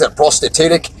 what was it,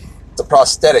 prostitutic? It's a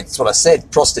prosthetic, that's what I said,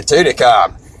 prostitutic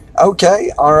arm.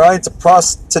 Okay, alright, it's a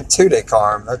prostitutic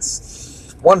arm,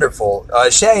 that's wonderful.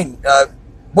 Shane,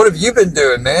 what have you been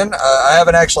doing, man? I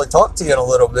haven't actually talked to you in a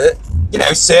little bit. You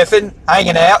know, surfing,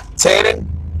 hanging out, tanning,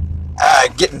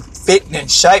 getting fit and in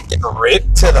shape, getting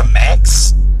ripped to the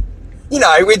max. You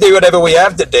know, we do whatever we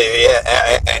have to do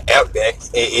out there.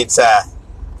 It's a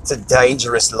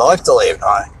dangerous life to live.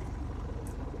 I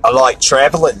like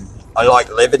traveling. I like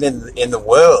living in the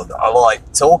world. I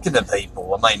like talking to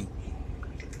people. I mean,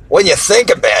 when you think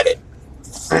about it,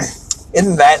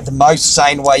 isn't that the most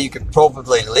sane way you could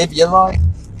probably live your life?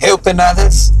 Helping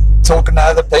others, talking to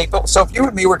other people. So if you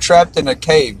and me were trapped in a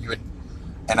cave, you would,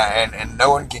 and no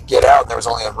one could get out, and there was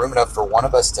only a room enough for one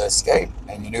of us to escape,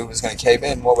 and you knew it was going to cave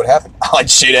in, what would happen? I'd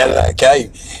shoot out of that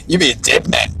cave. You'd be a dead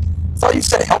man. I thought you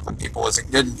said helping people was a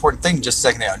good, important thing just a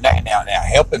second ago. Now,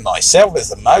 helping myself is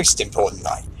the most important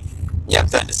thing. You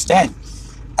have to understand.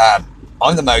 I'm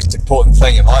the most important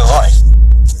thing in my life.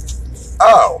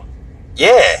 Oh,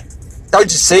 yeah. Don't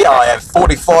you see I have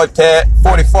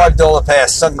 $45 pair of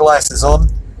sunglasses on?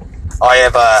 I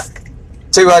have a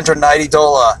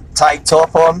 $280 tank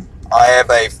top on. I have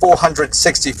a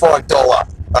 $465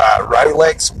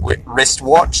 Rolex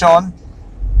wristwatch on.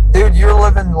 Dude, you're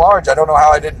living large. I don't know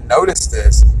how I didn't notice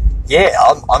this. Yeah,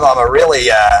 I'm a really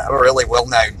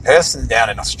well-known person down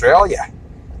in Australia.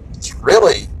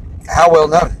 Really? How well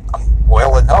known? I'm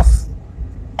well enough.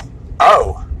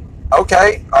 Oh,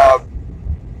 okay.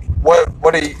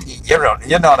 What are you?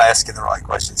 You're not asking the right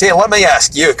questions. Here, let me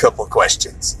ask you a couple of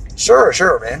questions. Sure,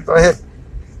 man. Go ahead.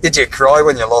 Did you cry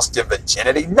when you lost your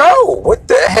virginity? No! What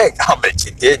the heck? I bet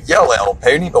you did. You little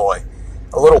pony boy.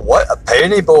 A little what? A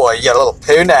pony boy. You little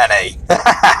poonanny.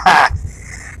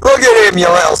 Look at him, you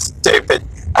little stupid.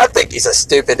 I think he's a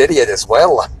stupid idiot as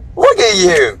well. Look at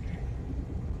you.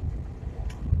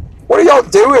 What are y'all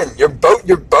doing? You're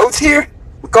both here?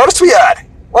 Of course we are.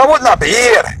 Why wouldn't I be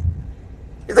here?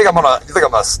 You think I'm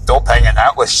gonna stop hanging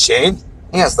out with Shane?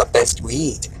 He has the best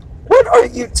weed. What are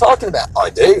you talking about?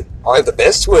 I do. I have the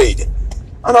best weed.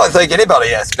 I don't think anybody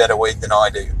has better weed than I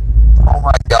do. Oh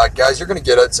my God, guys, you're going to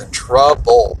get us in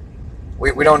trouble.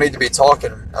 We don't need to be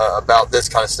talking about this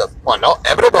kind of stuff. Well, no,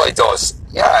 everybody does.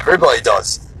 Yeah, everybody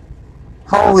does.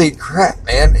 Holy crap,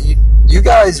 man. You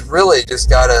guys really just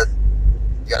gotta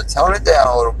tone it down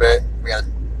a little bit. We gotta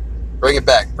bring it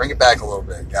back a little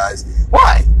bit, guys.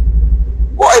 Why?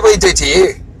 What did we do to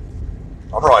you?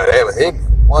 I'm right there with him.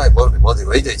 What did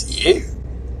we do to you?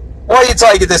 Why are you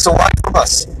taking this away from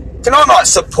us? Can I not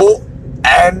support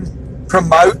and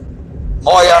promote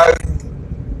my own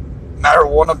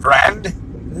marijuana brand?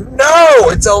 No,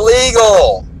 it's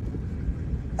illegal.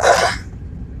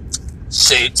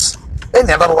 Suits. They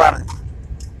never let it.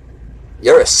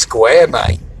 You're a square,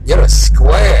 mate. You're a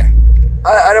square.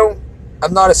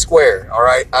 I'm not a square,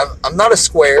 alright? I'm not a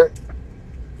square.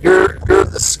 You're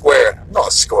the square. I'm not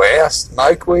a square. I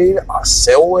smoke weed. I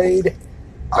sell weed.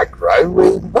 I grow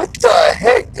weed. What the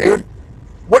heck, dude?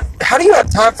 How do you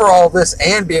have time for all this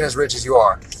and being as rich as you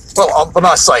are? Well, when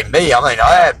I say me, I mean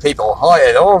I have people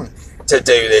hired on to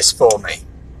do this for me.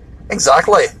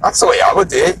 Exactly. That's the way I would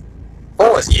do it. If I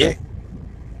was you.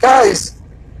 Guys,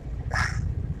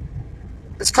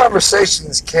 this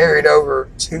conversation's carried over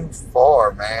too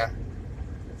far, man.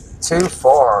 Too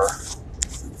far.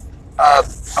 I'm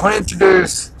going to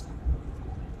introduce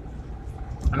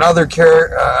another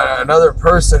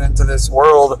person into this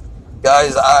world.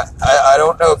 Guys, I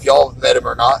don't know if y'all have met him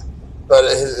or not, but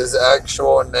his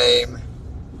actual name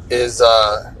is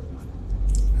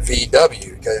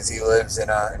VW, because he lives in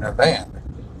a van.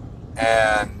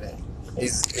 And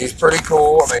he's pretty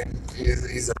cool. I mean,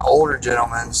 he's an older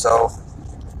gentleman, so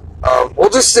we'll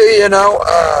just see,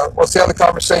 we'll see how the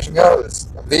conversation goes.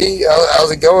 V,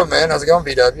 how's it going, man? How's it going,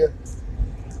 VW?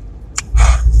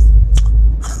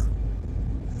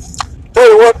 Tell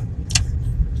you what,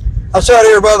 I sat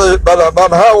here by the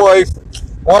highway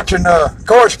watching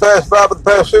cars pass by for the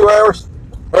past 2 hours.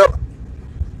 Well,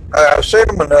 I've seen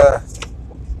them, and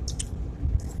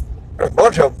there's a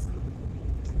bunch of them.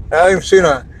 I even seen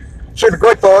the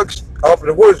great fox off in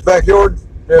the woods backyard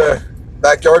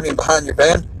and behind your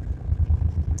van.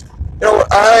 You know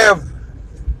what?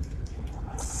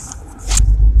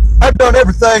 I've done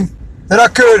everything that I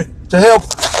could to help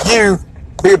you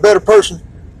be a better person.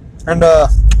 And man,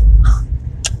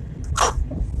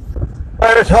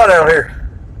 it's hot out here.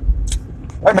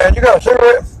 Hey man, you got a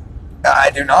cigarette?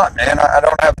 I do not, man. I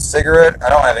don't have a cigarette. I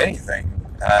don't have anything.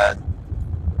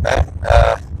 Man,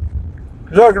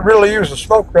 because I could really use a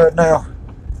smoke right now.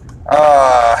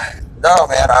 No,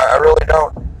 man, I really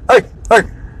don't. Hey,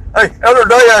 the other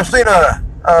day I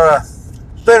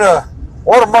seen a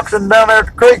water moccasin down there at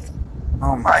the creek.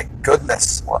 Oh my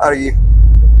goodness, what are you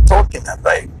talking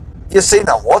about? You seen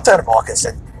a water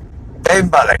moccasin down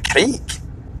by the creek?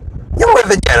 You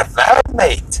live in your van,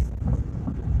 mate.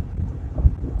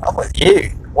 I'm with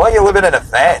you. Why are you living in a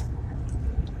van?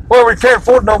 Well, we can't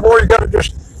afford no more. You gotta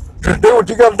just do what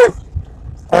you gotta do.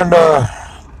 And,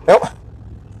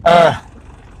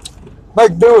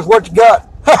 make do with what you got.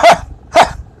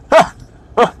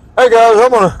 Hey guys,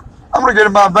 I'm gonna get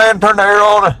in my van, turn the air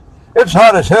on. It's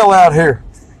hot as hell out here.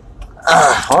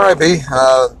 All right, B.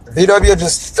 VW,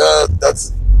 just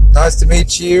that's nice to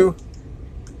meet you.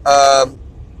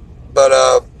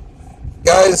 But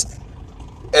guys,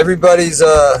 everybody's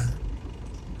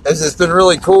it's been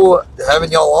really cool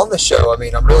having y'all on the show. I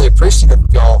mean, I'm really appreciative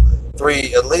of y'all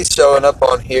three at least showing up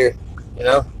on here. You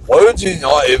know, why would you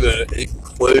not even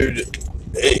include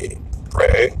me,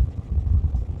 Ray?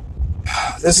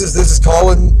 This is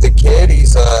Colin the kid.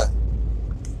 He's well,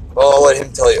 I'll let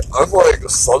him tell you. I'm like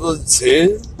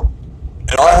 17,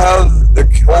 and I have the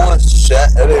coolest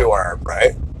shit anywhere,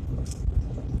 Bray.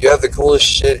 You have the coolest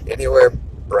shit anywhere,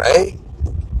 Bray?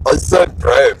 I said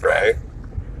Bray.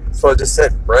 So I just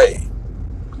said Bray.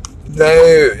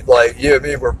 No, like you and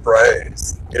me were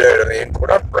Brays. You know what I mean? We're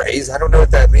not Brays. I don't know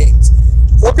what that means.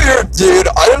 Look here, dude.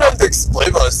 I don't have to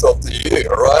explain myself to you,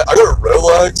 alright? I got a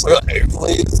Rolex, I got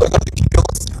athletes, I got the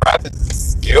coolest crap and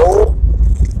skill.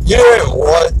 You don't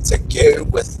want to go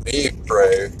with me,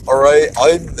 bro. Alright?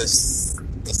 I'm the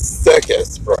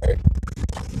sickest, bro.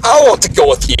 I want to go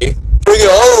with you. Bring it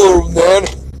on, man.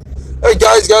 Hey,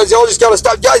 guys, y'all just gotta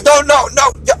stop. Guys, no.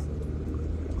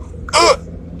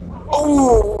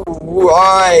 Oh,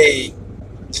 my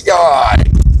God.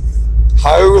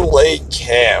 Holy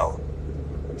cow.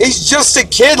 He's just a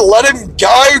kid. Let him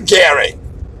go, Gary.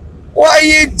 What are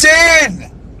you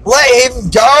doing? Let him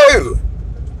go.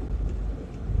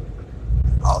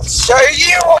 I'll show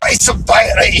you what it's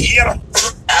about right here.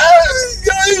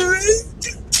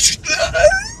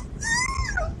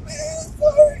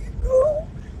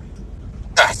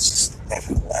 I just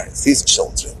never learned. These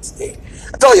children today.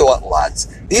 I tell you what, lads.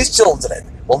 These children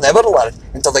will never learn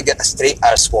until they get a straight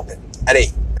arse whooping.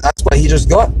 Alright? That's what he just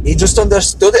got. He just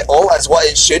understood it all as what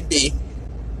it should be.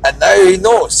 And now he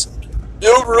knows.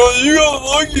 Yo, bro, you got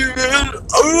lucky, man.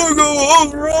 I'm gonna go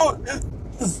home, bro.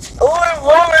 Oh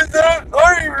my God. Oh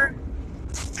my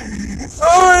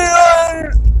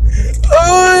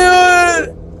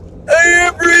God. I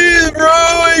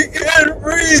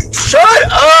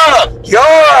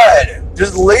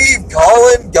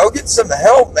get some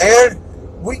help, man.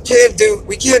 We can't do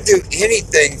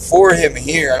anything for him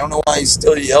here. I don't know why he's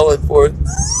still yelling for it.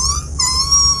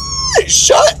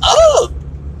 Shut up!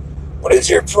 What is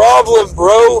your problem,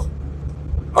 bro?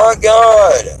 My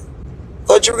God.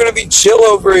 Thought you were gonna be chill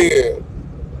over here.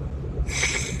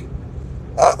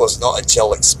 That was not a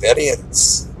chill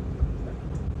experience.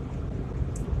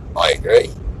 I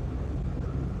agree.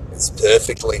 It's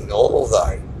perfectly normal,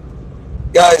 though.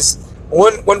 Guys,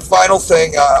 one final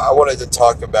thing I wanted to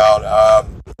talk about.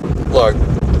 Look,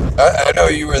 I know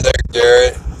you were there,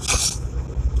 Garrett.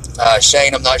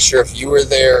 Shane, I'm not sure if you were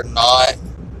there or not,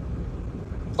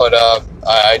 but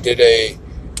I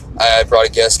brought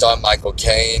a guest on, Michael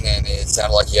Caine, and it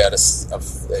sounded like he had a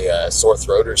sore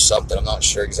throat or something. I'm not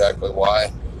sure exactly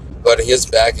why, but he is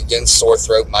back again, sore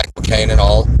throat, Michael Caine and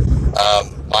all.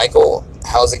 Michael,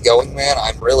 how's it going, man?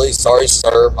 I'm really sorry,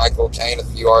 sir, Michael Caine, if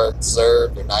you are,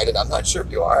 sir, United. I'm not sure if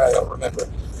you are. I don't remember.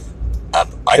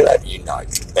 I love you,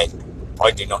 United, but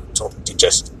I do not talk to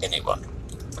just anyone.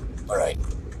 All right.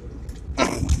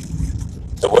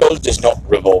 The world does not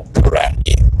revolve around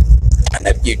you. And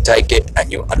if you take it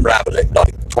and you unravel it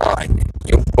like twine,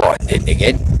 you'll find in the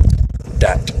end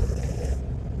that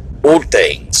all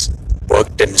things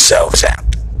work themselves out.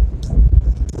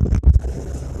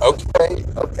 Okay.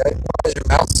 Why is your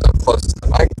mouth so close to the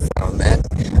microphone, man?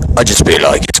 I just feel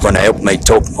like it's going to help me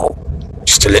talk more,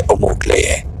 just a little more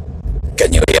clear.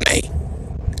 Can you hear me?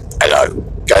 Hello,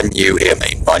 can you hear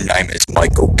me? My name is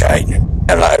Michael Caine.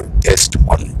 Hello, test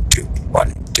 1, 2,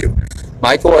 1, 2.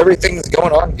 Michael, everything's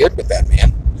going on good with that,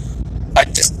 man.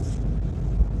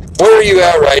 Where are you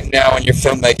at right now in your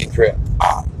filmmaking career?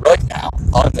 Right now,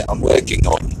 I'm working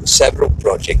on several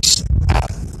projects,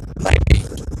 maybe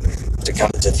to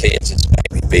come to theatres,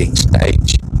 maybe being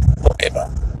staged, whatever.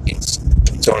 It's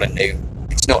all new.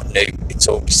 It's not new. It's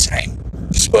all the same.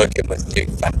 Just working with new,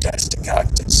 fantastic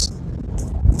actors.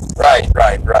 Right.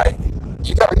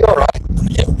 You all right? I'm a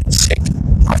little bit sick.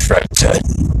 My throat's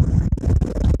hurting.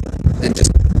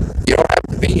 You don't have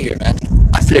to be here, man.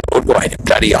 I flew all the way to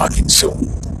bloody Arkansas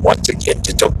once again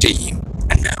to talk to you,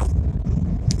 and now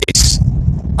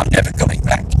I'm never coming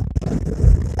back.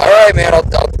 All right, man. I'll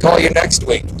call you next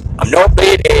week. I'm not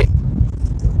being here.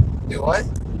 Do what?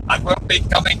 I won't be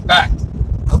coming back.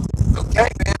 Okay,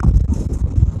 man.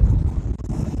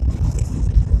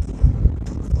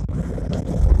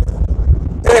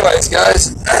 Anyways,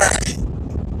 guys.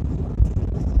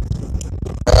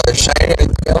 Shane,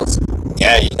 anything else?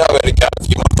 Yeah, you know where to go if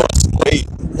you want to put some weed.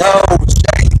 No,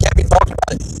 Shane, you can't be talking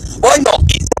about it. Why not?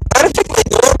 It's a perfectly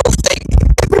normal thing.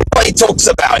 Everybody talks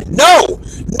about it. No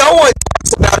one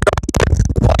talks about it.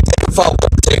 I do if I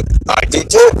want to. I do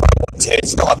too if I want to.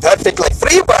 It's not a perfectly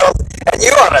free world, and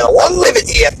you are a one limit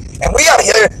here, and we are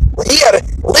here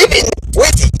living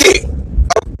with you.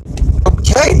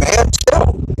 Okay, man,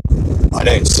 chill. I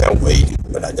don't sell weed,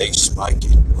 but I do smoke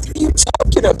it. What are you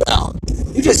talking about?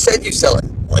 You just said you sell it.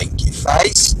 Wink your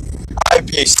face. Have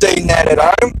you seen that at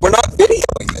home? We're not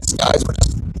videoing this, guys. We're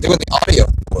just doing the audio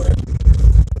for it.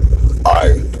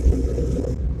 Oh.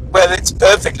 Well, it's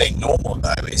perfectly normal,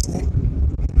 though, isn't it?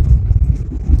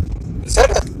 Is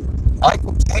that a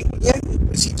Michael Caine again?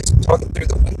 Was he just talking through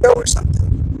the window or something?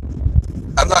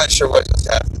 I'm not sure what just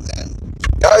happened then.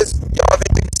 Guys, y'all have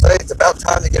anything to say? It's about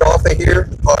time to get off of here.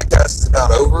 The podcast is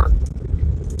about over.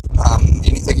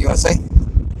 Anything you want to say?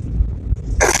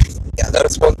 Yeah, that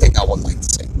is one thing I would like to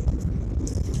say.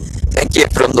 Thank you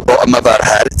from the bottom of our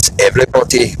hearts,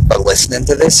 everybody, for listening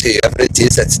to this, whoever it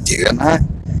is that's doing that.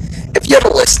 If you're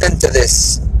listening to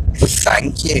this,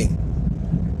 thank you.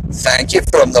 Thank you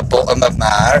from the bottom of my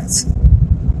heart.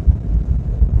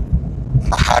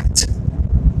 My heart.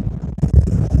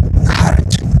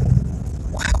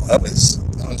 Wow, that was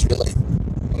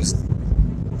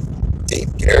deep,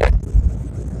 Garrett.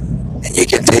 And you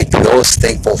can take those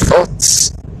thankful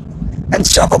thoughts and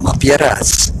shove them up your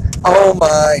ass. Oh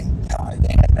my God,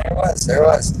 man, there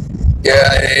was.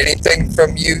 Yeah, anything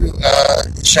from you,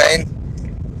 Shane?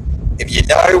 If you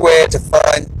know where to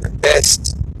find the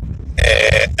best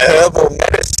herbal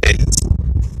medicines,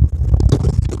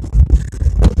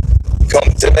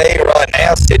 come to me right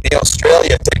now, Sydney,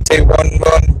 Australia,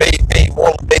 2211 BB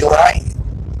Wallaby Lane.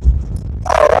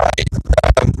 Alright.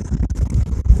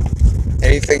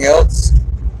 Anything else?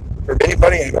 From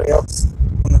anybody? Anybody else?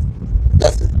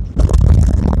 Nothing.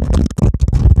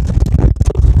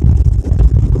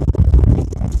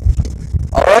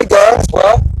 Alright, guys,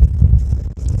 well,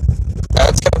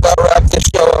 that's going to about wrap this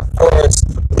show up for us.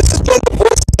 This has been the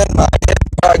Voices in My Head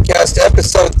podcast,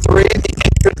 episode 3, the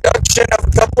introduction of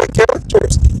a couple of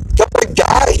characters, a couple of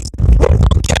guys.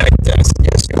 Characters.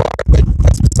 Yes, you are, but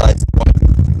that's besides the point.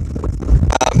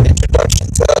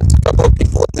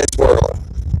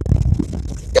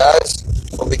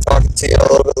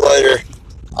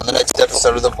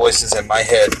 Outside of the Voices in My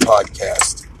Head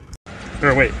podcast.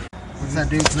 Or wait. What's that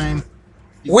dude's name?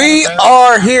 We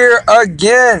are here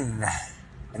again.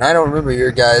 And I don't remember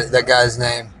that guy's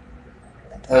name.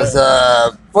 It was,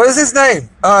 what is his name?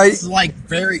 It's like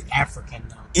very African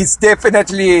though. It's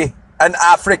definitely an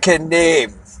African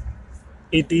name.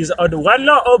 It is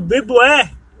Adwala Obibwe.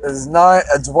 It's not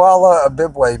Adwala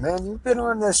Abibwe. Man, you've been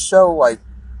on this show like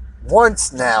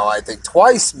once now, I think.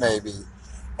 Twice, maybe.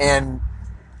 And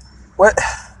what?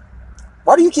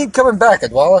 Why do you keep coming back,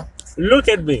 Adwala? Look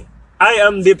at me. I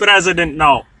am the president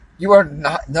now. You are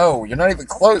not. No, you're not even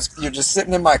close. You're just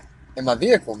sitting in my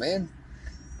vehicle, man.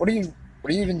 What are you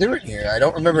even doing here? I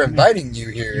don't remember inviting you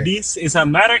here. This is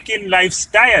American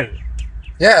lifestyle.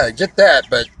 Yeah, I get that,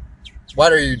 but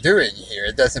what are you doing here?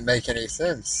 It doesn't make any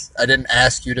sense. I didn't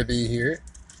ask you to be here.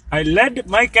 I led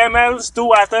my camels to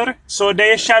water so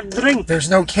they shall drink. There's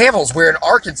no camels. We're in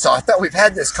Arkansas. I thought we've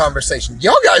had this conversation.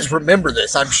 Y'all guys remember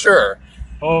this, I'm sure.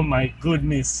 Oh my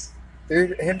goodness.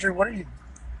 Dude, Andrew, what are you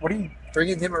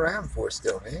bringing him around for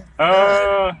still, man?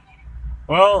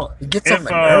 Well, He gets on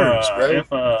my nerves,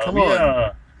 bro. Come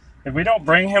on. If we don't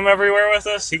bring him everywhere with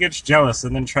us, he gets jealous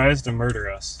and then tries to murder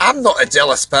us. I'm not a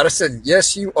jealous person.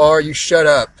 Yes, you are. You shut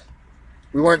up.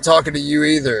 We weren't talking to you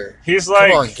either. He's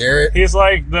like, come on, Garrett. He's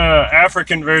like the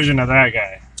African version of that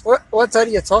guy. What are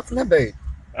you talking about?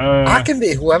 I can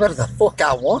be whoever the fuck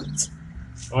I want.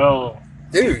 Well,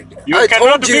 dude, you I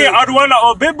cannot told be you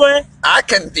Adwala Obibwe. I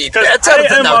can be 'Cause better I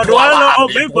than am Adwala Adwala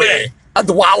Abibwe.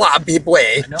 Adwala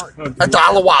Abibwe.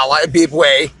 Adwala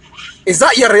Abibwe. Is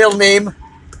that your real name?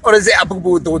 Or is it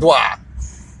Abu Dudwa?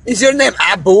 Is your name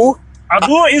Abu?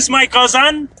 Abu is my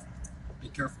cousin. Be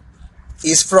careful.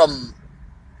 He's from...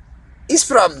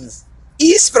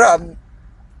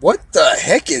 What the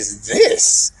heck is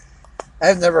this?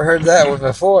 I've never heard that one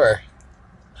before.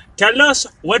 Tell us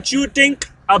what you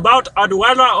think about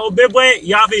Adwala Obibwe,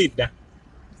 Yavid.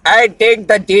 I think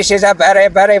that this is a very,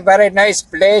 very, very nice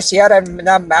place here in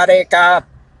America.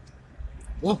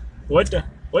 What?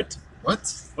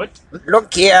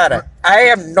 Look here, I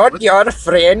am not your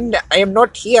friend. I am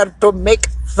not here to make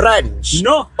friends.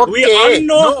 No, we all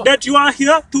know that you are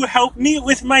here to help me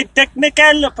with my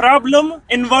technical problem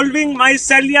involving my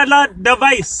cellular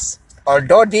device.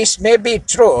 Although this may be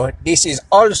true, this is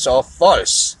also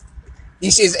false.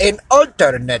 This is an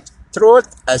alternate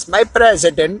truth, as my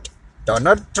president,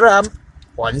 Donald Trump,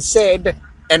 once said,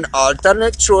 an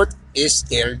alternate truth is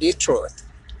still the truth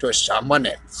to someone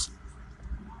else.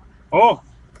 Oh.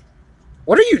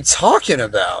 What are you talking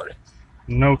about?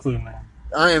 No clue, man.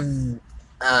 I am...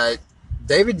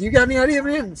 David, you got any idea,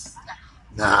 man?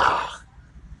 No.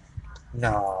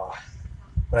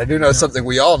 But I do know something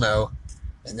we all know,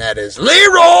 and that is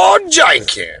Leroy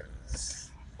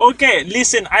Jenkins. Okay,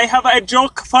 listen, I have a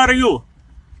joke for you.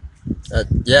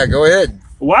 Yeah, go ahead.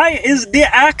 Why is the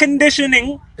air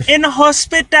conditioning in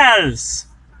hospitals?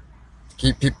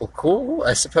 Keep people cool,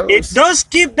 I suppose. It does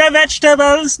keep the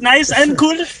vegetables nice and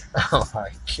cool. Oh my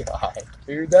god,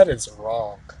 dude, that is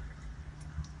wrong.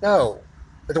 No.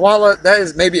 Adwala, that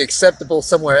is maybe acceptable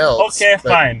somewhere else. Okay,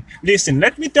 fine. Listen,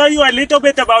 let me tell you a little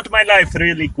bit about my life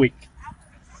really quick.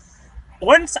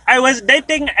 Once I was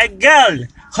dating a girl.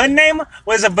 Her name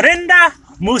was Brenda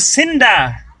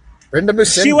Musinda. Brenda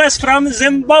Musinda? She was from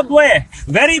Zimbabwe.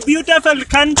 Very beautiful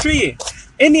country.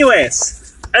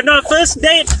 Anyways, on our first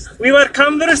date, we were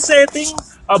conversating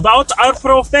about our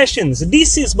professions.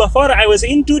 This is before I was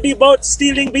into the boat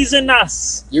stealing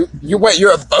business.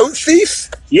 You're a boat thief?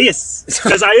 Yes,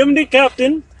 because I am the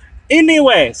captain.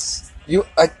 Anyways,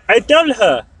 I tell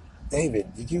her.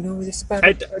 David, did you know this about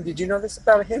him? Did you know this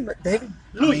about him, David?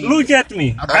 Look at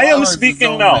me. I am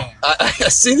speaking now. I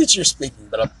see that you're speaking,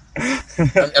 but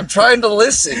I'm trying to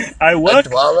listen. I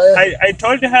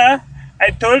told her,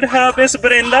 Miss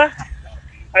Brenda,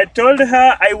 I told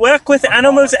her I work with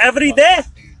animals every day.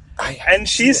 And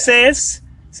she says,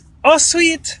 oh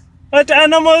sweet, what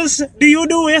animals do you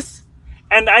do with?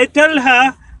 And I tell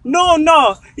her,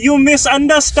 no, you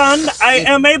misunderstand. I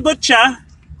am a butcher.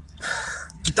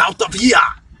 Get out of here!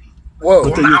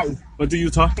 Whoa. What are you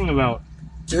talking about?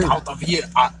 Get out of here,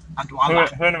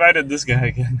 Adwala. Who invited this guy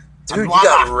again? Dude, you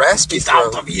got raspy Get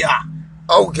throat. out of here!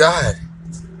 Oh god.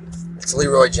 It's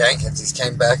Leroy Jenkins. He's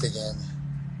came back again.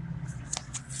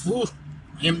 Fool,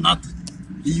 I am not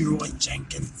Leroy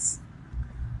Jenkins.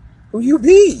 Who you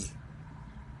be?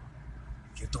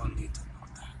 You don't need to know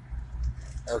that.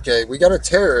 Okay, we got a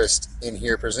terrorist in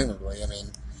here, presumably. I mean,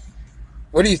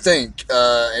 what do you think,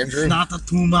 Andrew? It's not a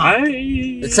tumor.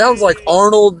 It sounds like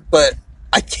Arnold, but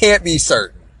I can't be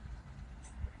certain.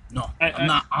 No, I'm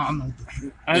not Arnold.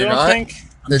 I You're don't not? think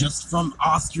I'm just from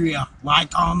Austria,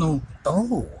 like Arnold.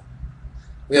 Oh.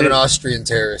 We have an Austrian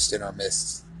terrorist in our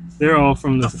midst. They're all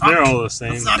from the. Fuck. They're all the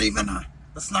same. That's not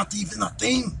even a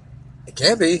thing. It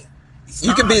can be. It's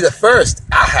You can not. be the first.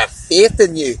 I have faith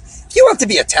in you. If you want to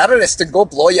be a terrorist and go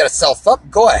blow yourself up,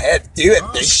 go ahead. Do it,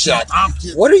 Oh, big shut shot. up,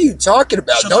 you- What are you talking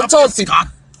about? Shut Don't up, talk you to Scot.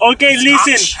 Okay,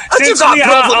 listen. Scotch. Have you Since got we a are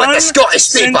problem with on- the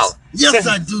Scottish people? Yes,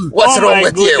 I do. What's oh wrong my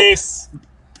with you? goodness.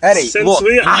 Eddie, Since look,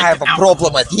 we- I have a alcohol,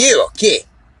 problem with though. you, okay?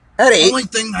 The Eddie, only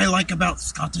thing I like about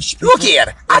Scottish people. look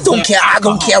here. I is don't their care. I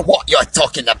don't alcohol. care what you're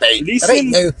talking about. Listen. Right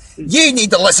now, you need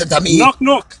to listen to me. Knock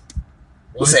knock.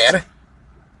 Who's there?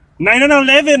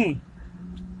 9/11.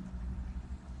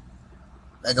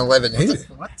 9/11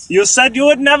 who? What? You said you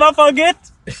would never forget.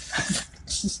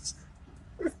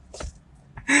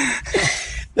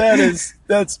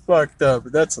 That's fucked up.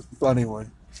 That's a funny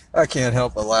one. I can't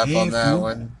help but laugh on that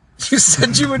one. You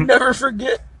said you would never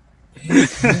forget.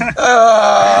 It's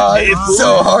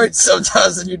so hard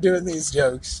sometimes when you're doing these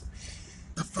jokes.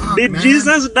 The fuck, Did man?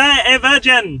 Jesus die a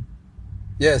virgin?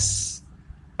 Yes.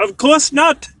 Of course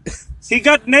not. He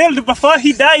got nailed before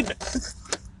he died.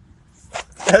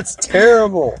 That's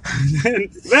terrible.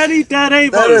 Very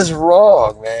terrible. That is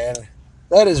wrong, man.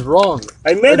 That is wrong.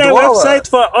 I made a Adwala. website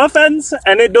for orphans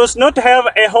and it does not have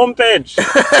a homepage.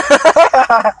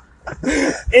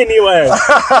 Anyways,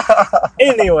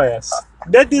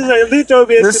 that is a little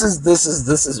bit.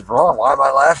 This is wrong. Why am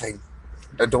I laughing?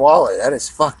 Adwala, that is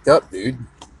fucked up, dude.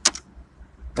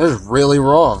 That is really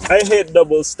wrong. I hate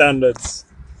double standards.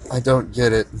 I don't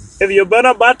get it. If you burn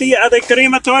a body at a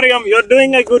crematorium, you're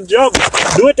doing a good job.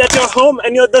 Do it at your home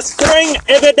and you're destroying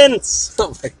evidence.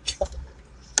 Oh my god.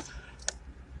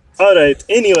 Alright,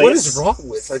 anyways. What is wrong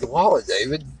with Adwala,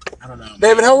 David? I don't know.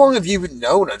 David, how long have you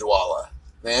known Adwala,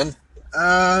 man?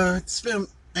 It's been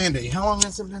Andy. How long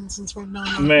has it been since we've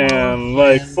known? Man,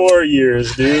 like 4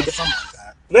 years, dude. Something like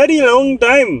that. Very long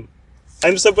time.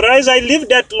 I'm surprised I lived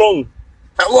that long.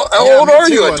 How Yeah, old me are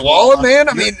too, you, Adwala, man?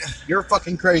 I mean, You're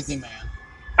fucking crazy, man.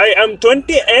 I am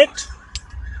 28.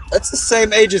 that's the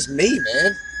same age as me,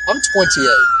 man. I'm 28.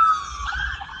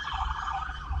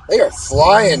 They are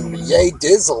flying yay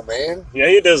dizzle, man. Yeah,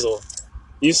 you dizzle.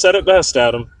 You said it best,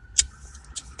 Adam.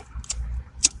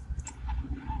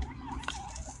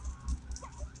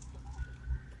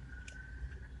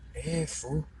 Hey,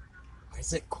 fool. Why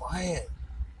is it quiet?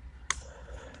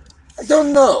 I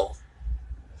don't know.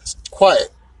 It's quiet.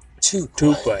 Too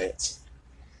quiet.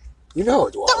 You know,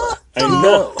 Adwala. I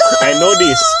know. I know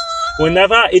this.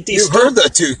 Whenever it is You've heard the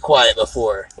too quiet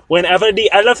before. Whenever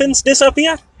the elephants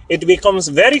disappear, it becomes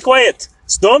very quiet.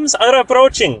 Storms are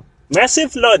approaching.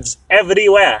 Massive floods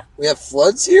everywhere. We have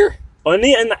floods here?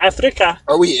 Only in Africa.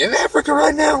 Are we in Africa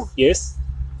right now? Yes.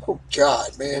 Oh,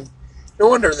 God, man. No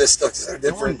wonder this stuff is so No, we're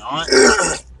different. not.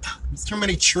 There's too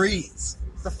many trees.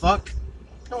 What the fuck?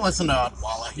 Don't listen to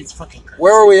Adwala. He's fucking crazy.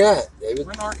 Where are we at, David?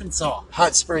 We're in Arkansas.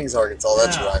 Hot Springs, Arkansas.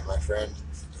 That's Yeah. right, my friend.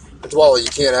 Adwala, you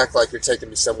can't act like you're taking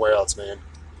me somewhere else, man.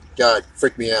 God,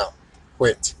 freak me out.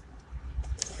 Quit.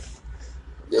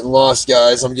 Getting lost,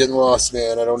 guys. I'm getting lost,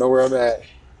 man. I don't know where I'm at.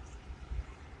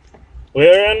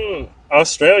 We're in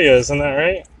Australia, isn't that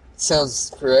right?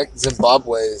 Sounds correct.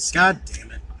 Zimbabwe's. God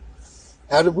damn it.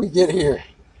 How did we get here?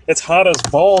 It's hot as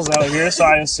balls out here, so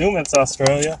I assume it's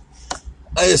Australia.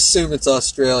 I assume it's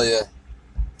Australia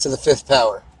to the fifth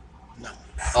power. No.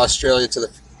 Australia to the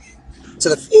fifth. To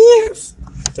the fifth.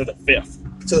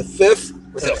 To the fifth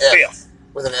with To an the F. fifth.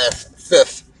 With an F.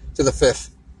 Fifth to the fifth.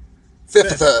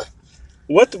 Fifth.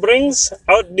 What brings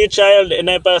out the child in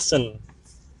a person?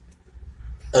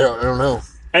 I don't know.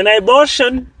 An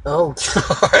abortion. Oh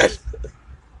God.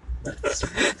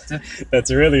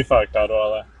 That's really fucked,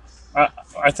 Adwala.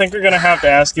 I think we're gonna have to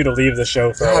ask you to leave the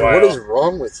show for a God, while. what is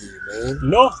wrong with you, man?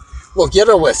 No. Look, you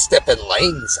know we're stepping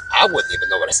lanes. I wouldn't even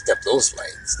know how to step those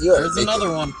lanes. You There's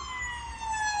another one.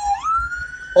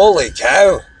 Holy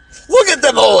cow. Look at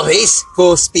them all race.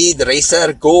 Full speed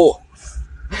racer, go.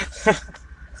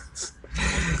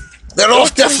 They're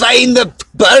off to find the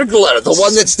burglar, the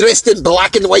one that's dressed in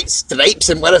black and white stripes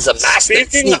and wears a mask that Speaking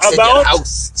sneaks in your about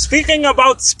house. speaking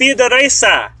about Speed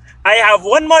Racer, I have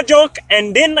one more joke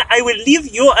and then I will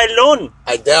leave you alone.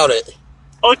 I doubt it.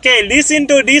 Okay, listen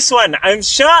to this one. I'm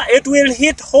sure it will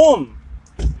hit home.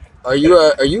 Are you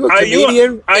a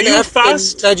comedian are you in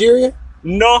fast? Nigeria?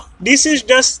 No, this is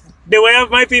just the way of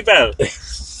my people.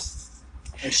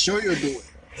 I'm sure you'll do it.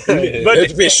 But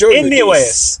Let me show you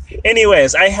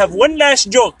anyways, I have one last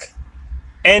joke.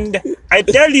 And I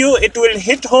tell you, it will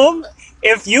hit home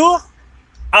if you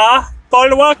are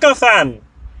Paul Walker fan.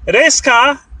 Race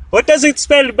car, what does it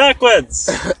spell backwards?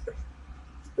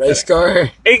 Race car.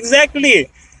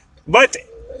 Exactly. But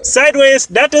Sideways.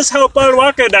 That is how Paul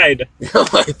Walker died. Oh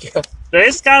my god.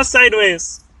 Race car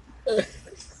sideways. That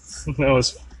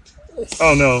was.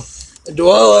 Oh no.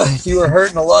 Dwella, you are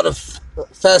hurting a lot of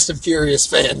Fast and Furious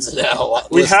fans now.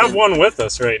 We have listening. one with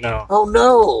us right now. Oh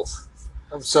no.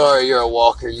 I'm sorry, you're a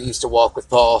walker. You used to walk with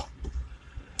Paul.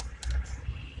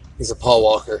 He's a Paul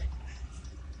Walker.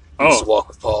 He used to Oh, walk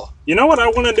with Paul. you know what I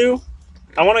want to do?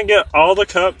 I want to get all the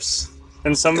cups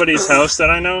in somebody's house that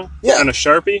I know Yeah. and a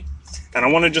Sharpie, and I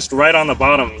want to just write on the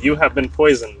bottom, "You have been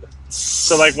poisoned."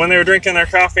 So, like, when they're drinking their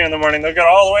coffee in the morning, they'll get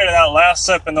all the way to that last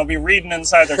sip and they'll be reading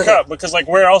inside their cup because, like,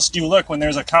 where else do you look when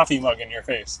there's a coffee mug in your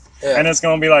face? Yeah. And it's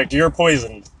going to be like, "You're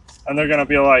poisoned." And they're going to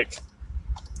be like,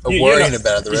 I'm you worrying know-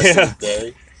 about it the rest of the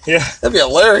day. yeah, That'd be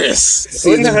hilarious.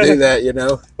 Seeing Wouldn't them that- do that, you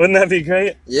know? wouldn't that be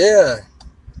great? Yeah.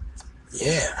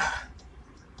 Yeah.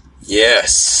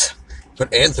 Yes.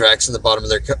 Put anthrax in the bottom of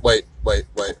their cup. Wait.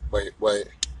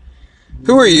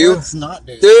 Who are you? Let's not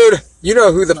do that. Dude, you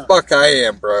know who the fuck I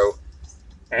am, bro.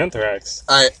 Anthrax.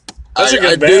 I That's a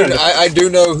good do, band. I do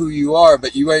know who you are,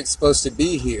 but you ain't supposed to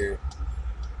be here.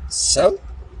 So,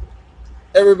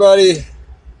 everybody,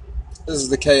 this is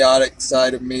the chaotic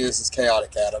side of me. This is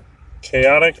Chaotic Adam.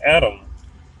 Chaotic Adam.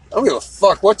 I don't give a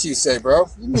fuck what you say, bro.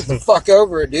 You get the fuck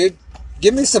over it, dude.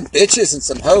 Give me some bitches and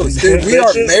some hoes. Dude, we are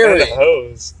Bitches and married.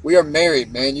 hoes. We are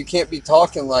married, man. You can't be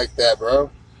talking like that, bro.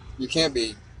 You can't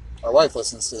be. My wife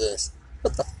listens to this.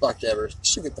 What the fuck ever.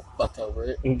 She'll get the fuck over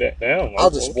it. Damn. I'll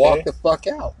just okay. walk the fuck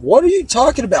out. What are you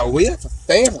talking about? We have a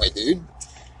family, dude.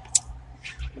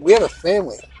 We have a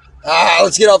family.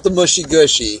 Let's get off the mushy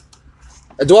gushy.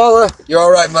 Adwala, you're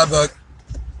alright in my book.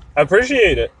 I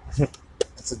appreciate it.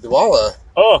 It's a Dwala.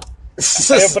 Oh,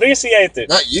 I appreciate it.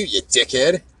 Not you, you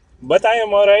dickhead. But I am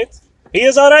alright. He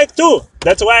is alright too.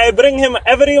 That's why I bring him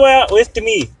everywhere with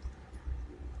me.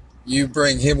 You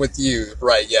bring him with you.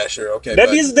 Right, yeah, sure, okay. That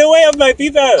but is the way of my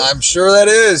people. I'm sure that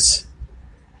is.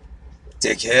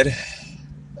 Dickhead.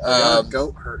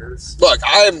 Goat herders. Look,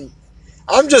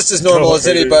 I'm just as normal as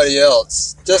Goat herders. anybody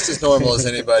else. Just as normal as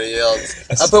anybody else.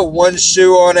 I put one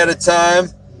shoe on at a time.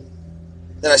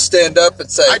 Then I stand up and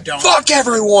say, I don't. fuck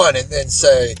everyone! And then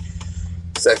say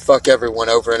fuck everyone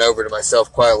over and over to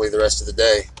myself quietly the rest of the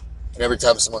day. And every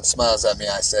time someone smiles at me,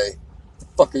 I say, the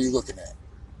fuck are you looking at?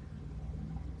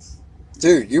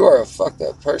 Dude, you are a fucked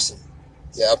up person.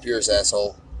 Yeah, up yours,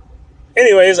 asshole.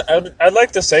 Anyways, I'd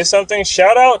like to say something.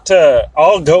 Shout out to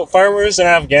all goat farmers in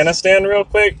Afghanistan real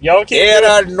quick. Y'all keep There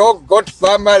doing- are no goat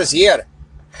farmers here.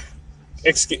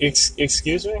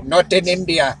 Excuse me? Not in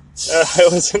India. I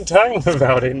wasn't talking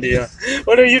about India.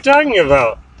 What are you talking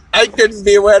about? I can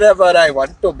be wherever I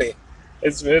want to be.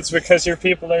 It's because your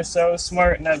people are so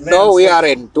smart and advanced. No, we are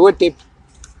intuitive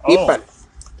people. Oh,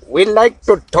 We like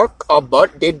to talk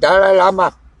about the Dalai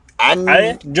Lama. And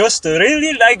I just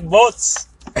really like boats.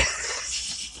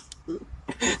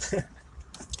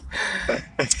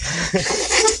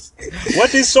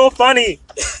 What is so funny?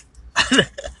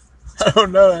 I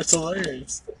don't know. That's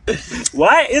hilarious.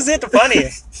 Why is it funny?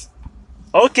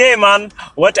 Okay, man.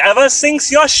 Whatever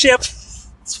sinks your ship.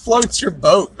 This floats your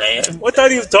boat, man. What are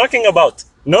you talking about?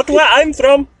 Not where I'm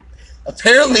from.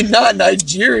 apparently not.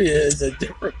 Nigeria is a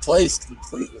different place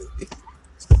completely.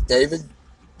 David,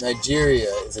 Nigeria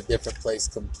is a different place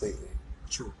completely.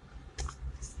 True.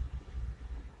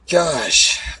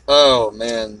 Gosh. Oh,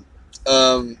 man.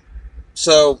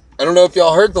 So, I don't know if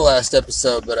y'all heard the last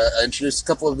episode, but I introduced a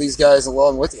couple of these guys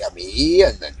along with you. Me,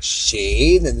 and then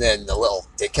Shane, and then the little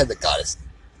dickhead that got his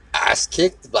ass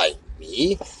kicked by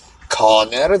me.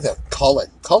 Connor.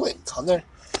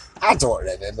 I don't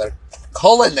remember.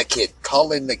 Colin the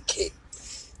kid.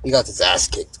 He got his ass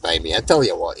kicked by me. I tell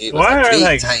you what, it was Why a are great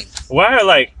like time. why are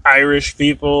like Irish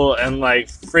people and like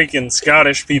freaking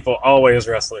Scottish people always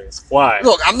wrestlers? Why?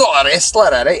 Look, I'm not a wrestler,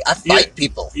 alright? I You- fight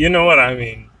people. You know what I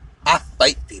mean. I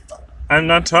fight people. I'm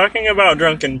not talking about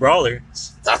drunken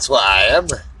brawlers. That's what I am.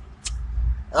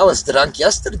 I was drunk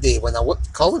yesterday when I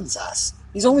whipped Colin's ass.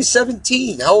 He's only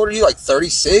 17. How old are you, like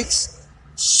 36?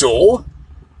 So?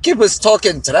 Kid was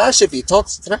talking trash. If he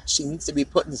talks trash, he needs to be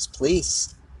put in his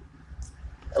place.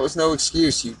 That was no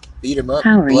excuse. You beat him up.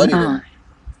 Powering bloodied him. on.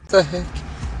 What the heck?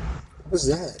 What was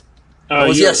that? Oh,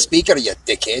 Was he a speaker, you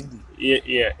dickhead?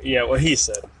 yeah. What he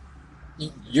said.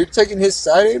 You're taking his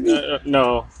side, Andy?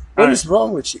 No. What is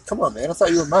wrong with you? Come on, man. I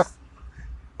thought you were my...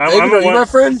 I'm David, are you my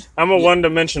friend? I'm a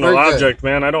one-dimensional Very good. object,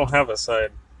 man. I don't have a side.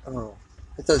 Oh,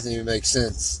 it doesn't even make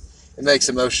sense. It makes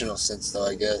emotional sense, though,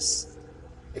 I guess.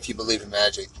 If you believe in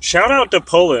magic. Shout out to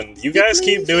Poland. You guys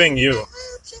keep doing you.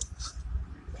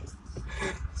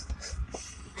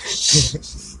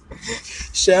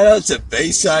 Shout out to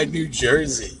Bayside, New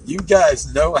Jersey. You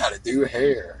guys know how to do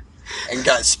hair. and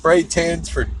got spray tans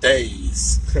for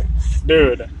days.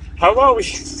 Dude, how about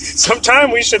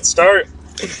sometime we should start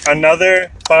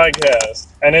another podcast,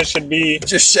 and it should be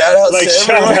Just shout out like to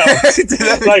shout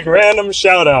everyone. outs, like random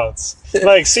shout outs.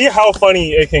 Like, see how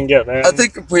funny it can get, man. I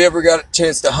think if we ever got a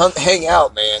chance to hang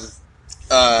out, man,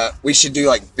 we should do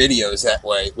like videos that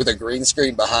way with a green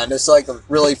screen behind us, like a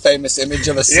really famous image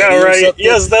of a city. yeah, or right. something.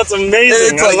 Yes, that's And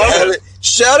amazing. it's I like, love it.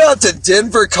 shout out to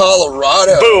Denver,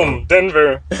 Colorado. Boom,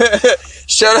 Denver.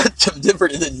 Shout out to Denver.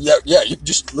 And then, yeah, you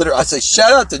just literally, I say,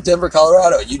 shout out to Denver,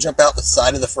 Colorado. You jump out the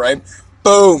side of the frame.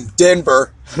 Boom,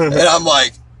 Denver. And I'm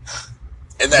like,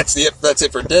 and that's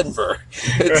it for Denver.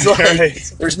 It's like,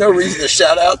 Right. there's no reason to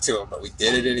shout out to them, but we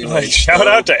did it anyway. Like, shout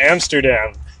out to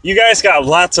Amsterdam. You guys got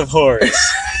lots of whores.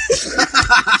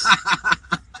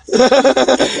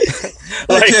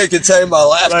 I can't contain my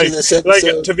laughter this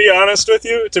episode. Like, to be honest with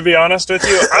you,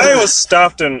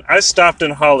 I stopped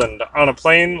in Holland on a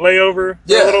plane layover for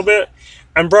Yeah. a little bit,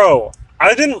 and bro,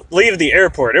 I didn't leave the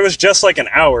airport. It was just like an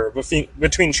hour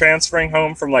between transferring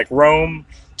home from like Rome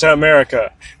to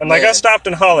America, and like I Man. stopped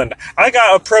in Holland. I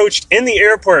got approached in the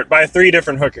airport by 3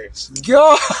 different hookers.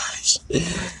 Gosh.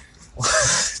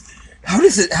 How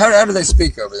does it? How do they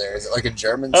speak over there? Is it like a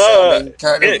German sounding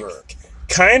kind it- of? Or?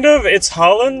 Kind of, it's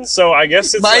Holland, so I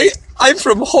guess it's like, I'm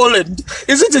from Holland.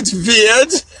 Isn't it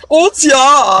weird? Oh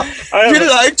yeah, I we have-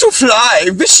 like to fly.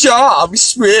 We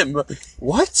swim.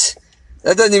 What?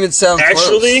 That doesn't even sound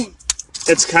actually,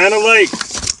 it's kind of like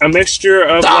a mixture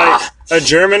of like a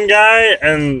German guy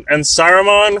and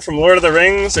Saruman from Lord of the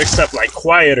Rings, except like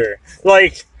quieter.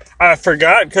 Like, I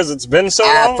forgot because it's been so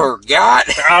long. forgot.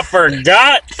 I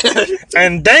forgot.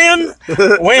 And then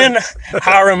when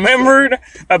I remembered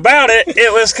about it,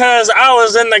 it was because I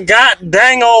was in the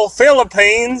goddamn old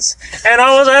Philippines and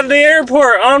I was at the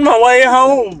airport on my way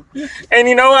home. And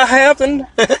you know what happened?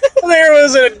 There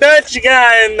was a Dutch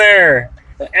guy in there.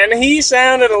 And he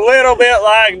sounded a little bit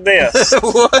like this.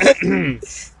 What?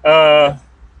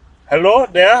 Hello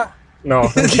there? No,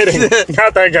 I'm kidding.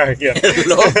 Not that guy again.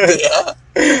 Hello there.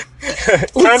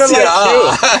 Kind of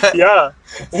like you. Yeah.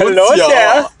 Hello ja?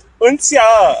 there. Und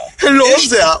ja. Hello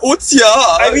there. What's ya?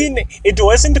 I mean, it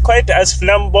wasn't quite as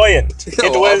flamboyant. It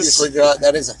was, obviously not.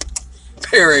 That is a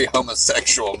very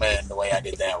homosexual man. The way I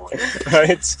did that one.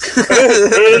 right?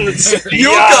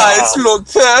 You guys look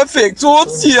perfect.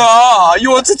 What's ya?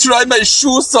 You want to try my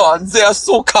shoes on? They are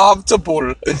so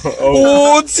comfortable.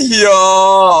 What's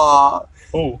ya?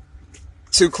 Oh,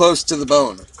 Too close to the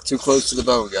bone. Too close to the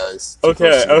bone, guys. Too okay,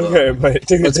 close to the bone. okay, but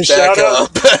dude, Let's the back shout out,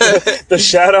 up. the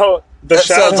shout out, the That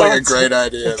shout sounds like a outs- great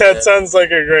idea. That man. sounds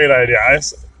like a great idea.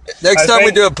 Next I time we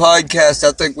think- do a podcast,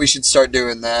 I think we should start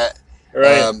doing that.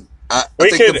 Right. I We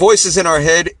think could- the voices in our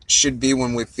head should be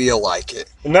when we feel like it.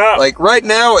 Not Like right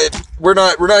now, we're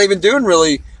not even doing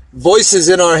really voices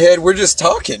in our head. We're just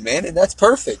talking, man, and that's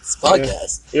perfect. It's a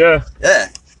podcast. yeah, Yeah.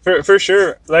 for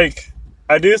sure. Like,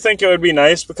 I do think it would be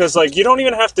nice because like you don't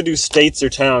even have to do states or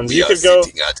towns. You could go.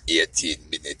 sitting at 18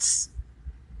 minutes.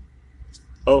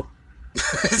 Oh,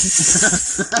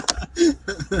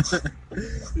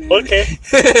 okay.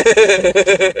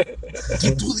 Get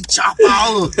to the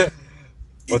chopper.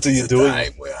 What are you It's a doing?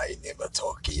 time where I never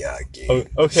talk again. Oh,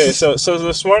 okay, so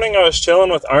this morning I was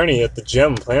chilling with Arnie at the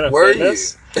gym, Planet Were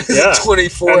Fitness. you? Yeah.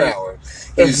 24 And- hour.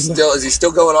 Is he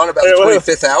still going on about Yeah, the well,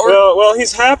 25th hour? Well,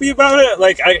 he's happy about it.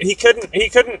 Like he couldn't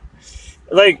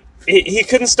like he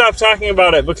couldn't stop talking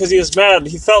about it because he was mad.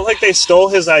 He felt like they stole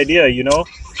his idea, you know?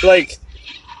 Like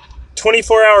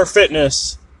 24-hour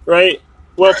fitness, right?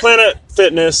 Well, Planet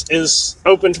Fitness is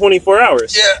open 24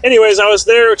 hours. Yeah. Anyways, I was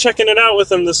there checking it out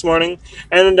with him this morning,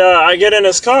 and I get in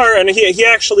his car, and he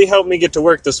actually helped me get to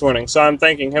work this morning, so I'm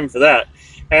thanking him for that.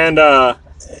 And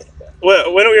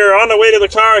when we were on the way to the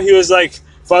car, he was like,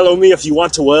 "Follow me if you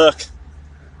want to work."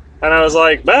 And I was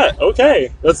like, "Bet,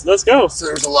 okay, let's go." So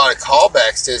there's a lot of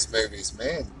callbacks to his movies,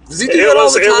 man. Does he do It that all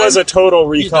was the time? it was a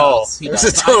total He recall. does. He There's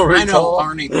does. a total I know recall.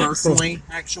 Arnie personally,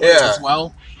 actually, Yeah. as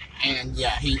well. And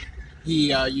yeah, he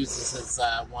uses his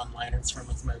one-liners from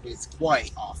his movies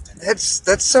quite often.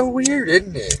 That's so weird,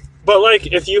 isn't it? But like,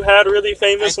 if you had really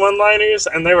famous one-liners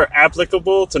and they were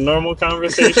applicable to normal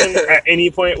conversation, at any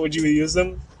point would you use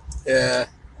them? Yeah.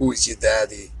 Who's your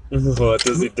daddy? What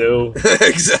does he do?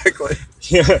 Exactly.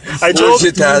 Yeah, I Who's told.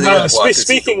 your daddy and what does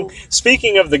he do?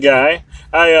 Speaking of the guy,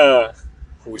 I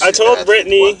Who's your told daddy and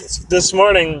Brittany what does he do? this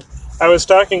morning. I was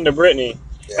talking to Brittany,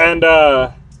 Yeah. and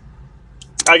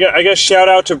I guess shout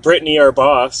out to Brittany, our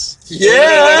boss.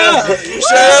 Yeah!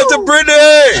 Shout out to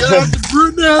Brittany!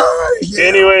 Brunei!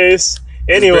 Anyways,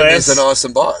 Anyways, Brittany's an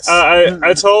awesome boss.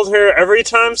 I told her every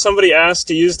time somebody asks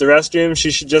to use the restroom,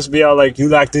 she should just be all like, "You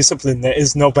lack discipline. There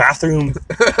is no bathroom."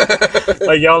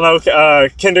 Like y'all know,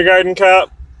 Kindergarten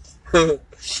Cop.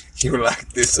 You lack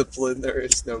discipline. There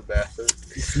is no bathroom.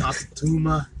 It's not the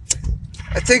tumor.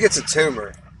 I think it's a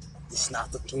tumor. It's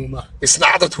not the tumor. It's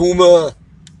not a tumor.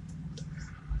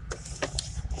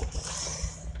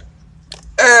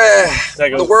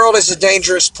 The world is a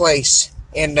dangerous place,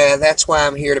 and that's why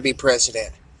I'm here to be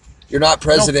president. You're not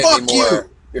president fuck anymore. you.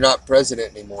 You're not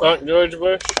president anymore. Fuck George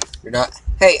Bush. You're not.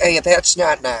 Hey, that's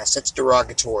not nice. That's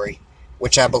derogatory,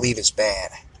 which I believe is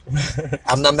bad.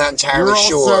 I'm not entirely You're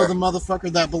also sure. the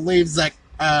motherfucker that believes that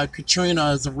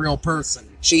Katrina is a real person.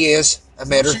 She is. I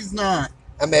met her. She's not.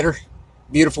 I met her.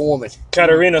 Beautiful woman.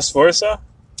 Katarina Sforza.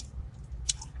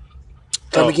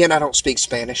 Come Oh. again. I don't speak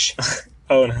Spanish.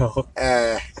 Oh no,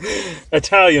 Uh,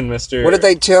 Italian, Mister. what did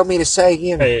they tell me to say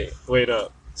again? Hey, wait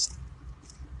up.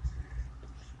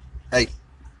 Hey.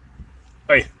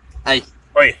 Oi. Hey.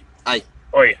 Oi. Hey.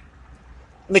 Oi.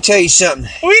 Let me tell you something.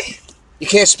 Oi. You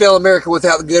can't spell America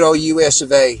without the good old U.S.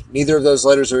 of A. Neither of those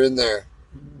letters are in there.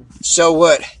 So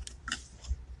what?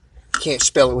 Can't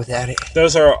spell it without it.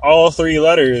 Those are all 3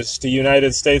 letters to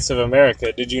United States of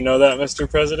America. Did you know that, Mr.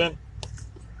 President?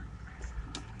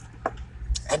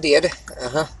 I did.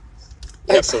 Uh-huh.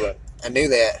 Yep. Excellent. I knew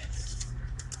that.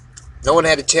 No one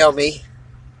had to tell me.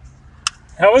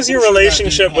 How was your Who should that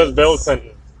relationship be with heads? Bill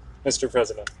Clinton, Mr.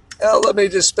 President? Let me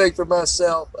just speak for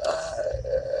myself.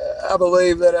 I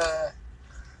believe that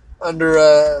under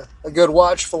a good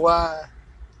watchful eye,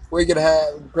 we could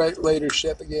have great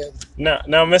leadership again. Now,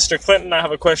 Mr. Clinton, I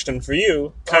have a question for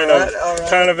you. All right.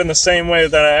 Kind of in the same way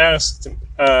that I asked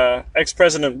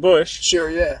ex-President Bush. Sure,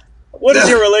 yeah. What is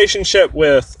your relationship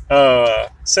with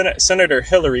Senator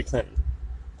Hillary Clinton?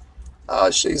 Oh,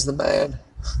 she's the man.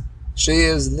 She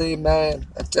is the man.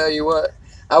 I tell you what,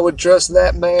 I would trust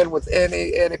that man with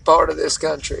any part of this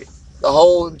country. The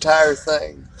whole entire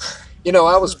thing. You know,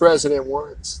 I was president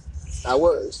once. I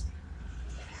was.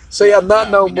 See, I'm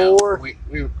not no we know. more.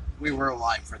 We were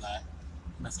alive for that,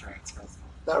 Mr. Ex-President.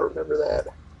 I remember that.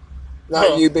 Not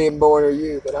Huh. you being born or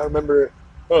you, but I remember.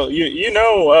 Well, you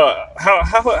know,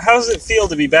 how does it feel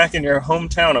to be back in your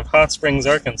hometown of Hot Springs,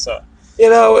 Arkansas? You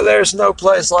know, there's no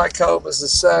place like home, as the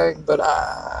saying, but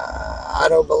I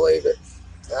don't believe it.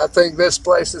 I think this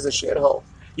place is a shithole.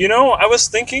 You know, I was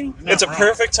thinking it's a wrong.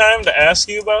 perfect time to ask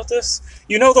you about this.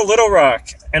 You know the Little Rock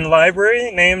and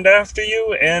Library named after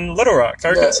you in Little Rock,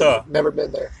 Arkansas. Never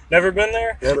been there. Never been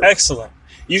there? Never. Excellent.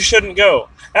 You shouldn't go.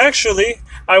 Actually,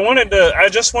 I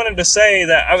just wanted to say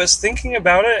that I was thinking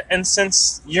about it, and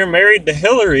since you're married to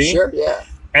Hillary Sure, yeah.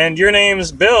 and your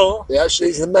name's Bill, Yeah,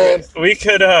 she's the man. we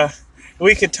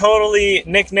could totally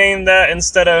nickname that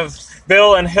instead of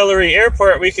Bill and Hillary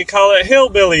Airport, we could call it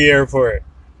Hillbilly Airport.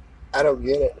 I don't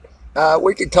get it.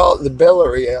 We could call it the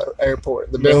Billary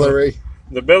Airport. The Billary.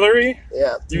 The Billary?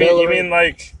 Yeah. You Billary. mean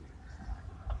like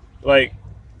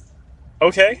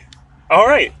okay. All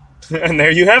right. And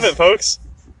there you have it, folks.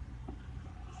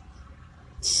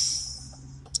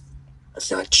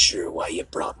 I'm not sure why you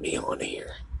brought me on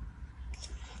here.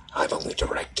 I've only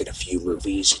directed a few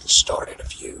movies and starred in a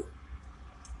few.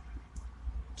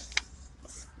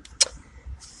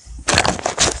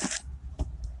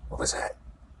 What was that?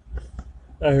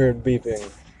 I heard beeping.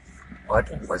 What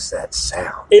was that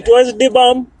sound? It was the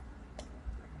bomb.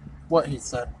 What he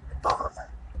said. Bomb.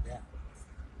 Yeah.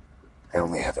 I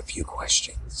only have a few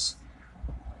questions.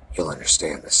 You'll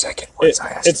understand the second once I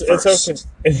ask It's the first.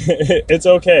 okay. It's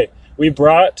okay. We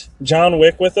brought John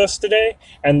Wick with us today,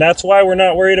 and that's why we're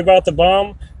not worried about the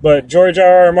bomb. But George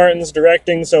R.R. Martin's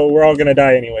directing, so we're all gonna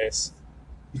die anyways.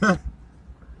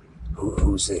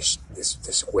 Who's this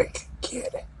Wick kid?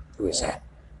 Who is that?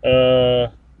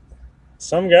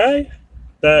 Some guy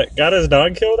that got his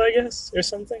dog killed, I guess, or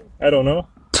something. I don't know.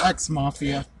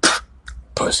 Ex-Mafia.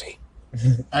 Pussy.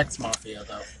 Ex-Mafia,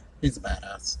 though. He's a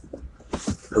badass.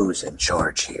 Who's in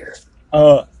charge here?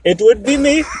 It would be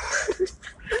me.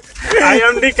 I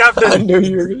am the captain. knew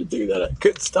you were going to do that. I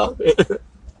couldn't stop it.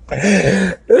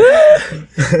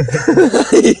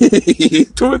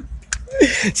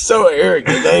 So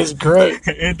arrogant. That is great.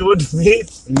 It would be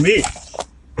me.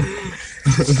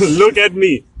 Look at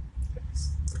me.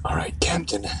 All right,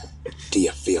 Captain. Do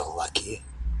you feel lucky?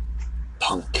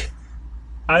 Punk.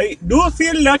 I do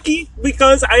feel lucky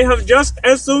because I have just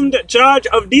assumed charge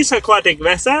of this aquatic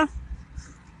vessel.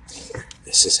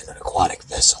 This isn't an aquatic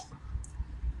vessel.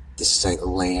 This is a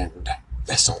land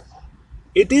vessel.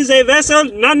 It is a vessel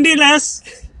nonetheless,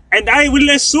 and I will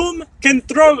assume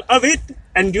control of it,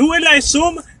 and you will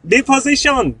assume the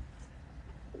position.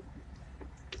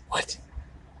 What?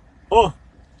 Oh,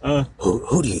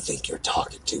 Who do you think you're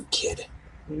talking to, kid?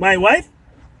 my wife?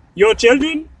 Your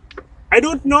children? I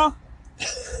don't know.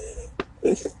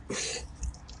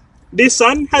 The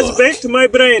sun has Look. baked my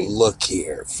brain. Look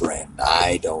here, friend.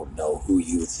 I don't know who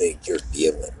you think you're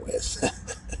dealing with.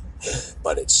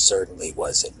 But it certainly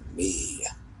wasn't me.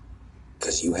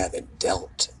 Because you haven't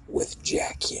dealt with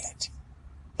Jack yet.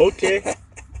 Okay.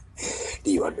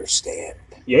 Do you understand?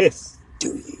 Yes.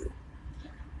 Do you?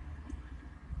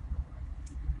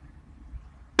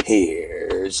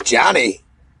 Here's Johnny.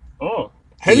 Oh.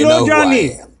 Do you Hello, know Johnny.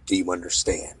 who I am? Do you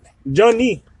understand?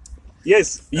 Johnny.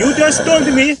 Yes, you just told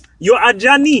me you are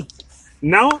Johnny.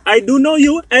 Now I do know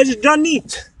you as Johnny.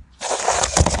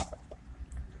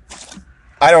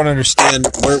 I don't understand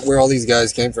where all these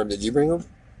guys came from. Did you bring them?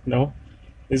 No,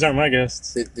 these aren't my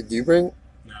guests. Did you bring?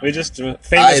 We just I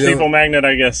famous don't- people magnet,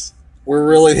 I guess. We're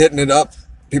really hitting it up.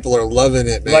 People are loving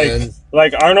it, man.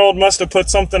 Like Arnold must have put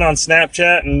something on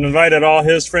Snapchat and invited all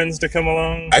his friends to come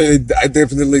along. I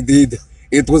definitely did.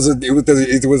 It was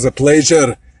a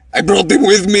pleasure. I brought them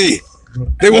with me.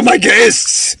 They were my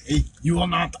guests. Hey, you are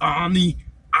not Arnie.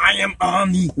 I am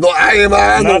Arnie. No, I am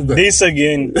Not Arnold. this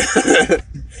again.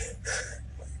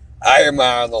 I am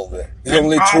Arnold. The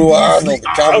only I'm true obviously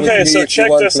Arnold. Come with Okay, me so if you check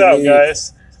want this to out, leave.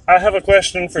 guys. I have a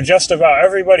question for just about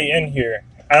everybody in here,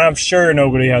 and I'm sure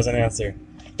nobody has an answer.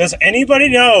 Does anybody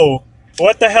know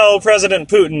what the hell President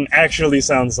Putin actually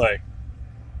sounds like?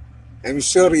 I'm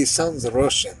sure he sounds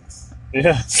Russian.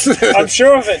 Yeah, I'm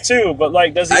sure of it too. But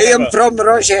like, does he? I have am from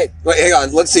Russia. Wait, hang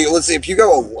on. Let's see. If you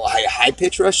go a high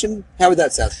pitch Russian, how would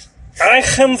that sound? I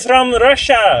am from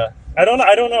Russia. I don't know.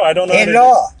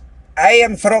 Hello, I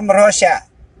am from Russia.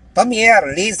 Come here,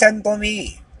 listen to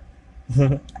me.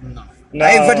 No.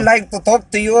 I would like to talk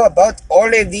to you about all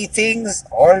of these things.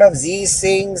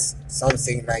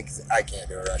 Something like I can't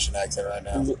do a Russian accent right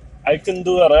now. I can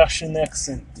do a Russian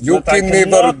accent. You but I can never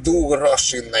cannot- do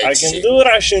Russian I accent. can do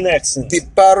Russian accent. The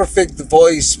perfect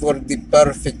voice for the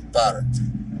perfect part.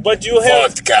 But you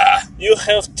have Vodka. two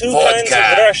kinds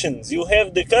Vodka. of Russians. You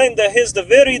have the kind that has the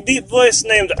very deep voice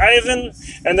named Ivan,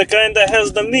 and the kind that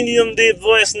has the medium deep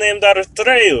voice named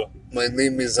Artreyu. My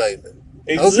name is Ivan.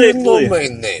 How do you know Exactly. my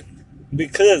name?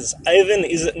 Because Ivan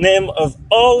is the name of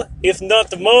all, if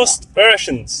not most,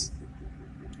 Russians.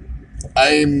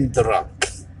 I'm drunk.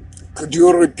 Could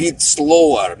you repeat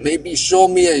slower? Maybe show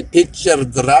me a picture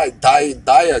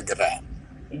diagram.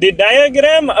 The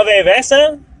diagram of a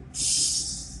vessel.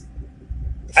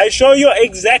 I show you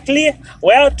exactly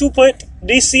where to put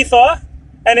the C4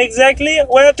 and exactly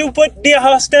where to put the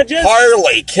hostages.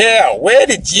 Harley cow, where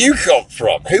did you come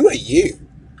from? Who are you?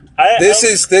 This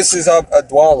is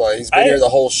Adwala. He's been here the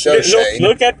whole show, Shane.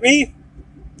 Look at me.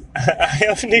 I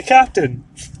am the captain.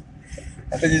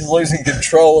 I think he's losing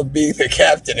control of being the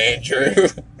captain, Andrew.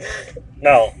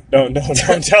 No, don't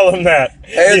tell him that.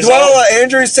 Hey, He's Adwala,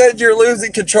 Andrew said you're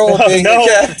losing control of being no,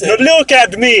 the captain. no, look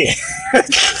at me.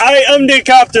 I am the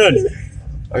captain.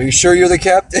 Are you sure you're the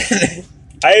captain?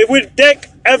 I will take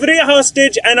every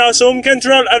hostage and assume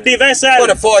control of the vessel.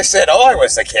 What if I said I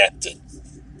was the captain?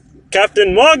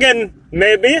 Captain Morgan,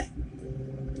 maybe.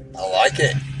 I like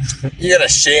it. You gonna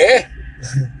share?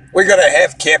 We're gonna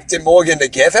have Captain Morgan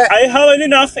together? I have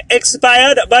enough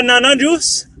expired banana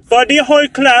juice for the whole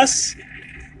class.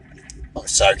 I'm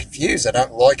so confused. I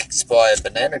don't like expired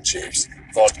banana juice.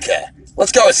 Vodka.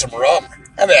 Let's go with some rum.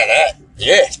 How about that?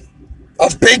 Yeah. A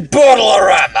big bottle of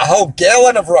rum. A whole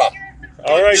gallon of rum.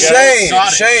 All right,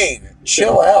 guys. Shane,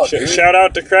 chill out, dude. Shout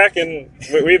out to Kraken.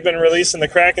 We've been releasing the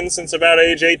Kraken since about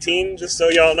age 18, just so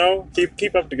y'all know.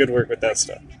 Keep up the good work with that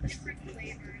stuff.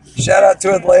 Shout out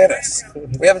to Atlantis.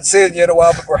 We haven't seen you in a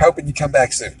while, but we're hoping you come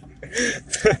back soon.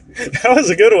 That was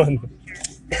a good one.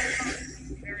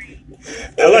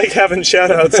 I like having shout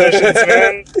out sessions,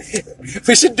 man.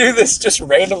 We should do this just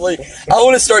randomly. I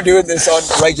want to start doing this on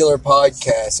regular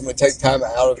podcasts. I'm going to take time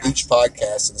out of each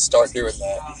podcast and start doing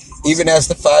that. Even as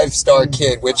the 5-star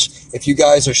kid, which, if you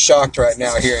guys are shocked right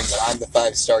now hearing that I'm the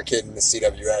 5-star kid in the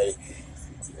CWA,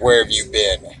 where have you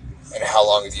been? And how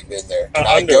long have you been there? Can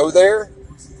I go there?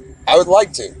 I would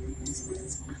like to.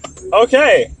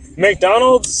 Okay,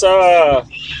 McDonald's,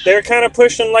 they're kind of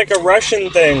pushing like a Russian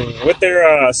thing with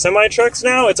their semi-trucks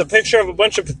now. It's a picture of a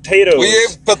bunch of potatoes. We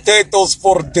have potatoes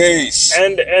for days.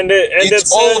 And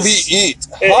It's all we eat.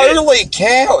 Holy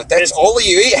cow, that's all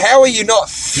you eat? How are you not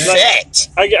fat?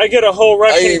 I get a whole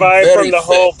Russian am vibe very from the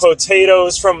whole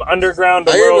potatoes from underground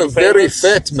to I world am a very famous.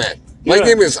 fat man. My Yeah.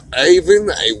 name is Ivan.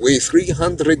 I weigh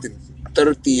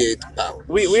 338 pounds.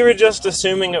 We were just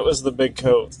assuming it was the big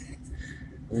coat.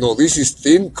 No, this is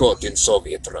thin coat in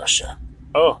Soviet Russia.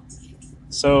 Oh,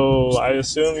 So I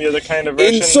assume you're the kind of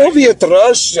Russian. In Soviet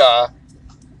Russia,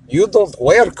 you don't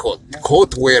wear coat.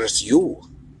 Coat wears you.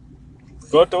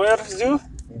 Goat wears you?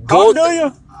 Goat. How do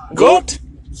you? Goat?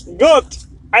 Goat.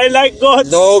 I like goats.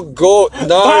 No goat.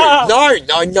 No. Ah. No.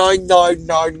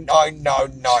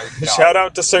 Shout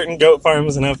out to certain goat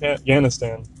farms in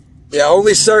Afghanistan. Yeah,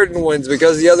 only certain ones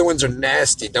because the other ones are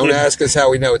nasty. Don't Yeah. ask us how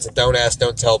we know. It's a don't ask,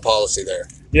 don't tell policy there.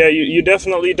 Yeah, you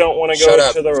definitely don't want to Shut go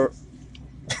up. to the.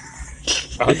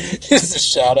 Just a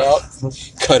shout out.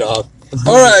 Cut off.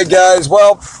 All right, guys.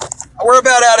 Well, we're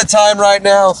about out of time right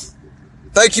now.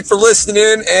 Thank you for listening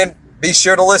in, and be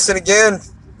sure to listen again.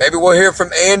 Maybe we'll hear from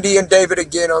Andy and David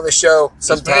again on the show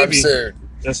sometime maybe. soon.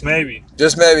 Just maybe.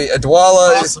 Just maybe.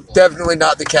 Adwala Possible. is definitely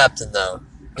not the captain, though.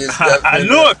 He's definitely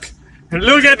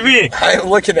Look at me. I am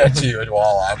looking at you,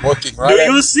 Adwala. I'm looking right Do at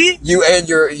you see? you and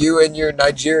your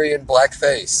Nigerian black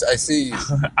face. I see you.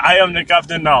 I am the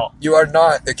captain now. You are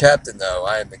not the captain, though.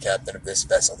 I am the captain of this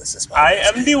vessel. This is my. I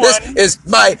am the This one. is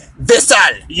my vessel.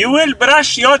 You will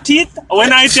brush your teeth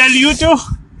when I tell you to.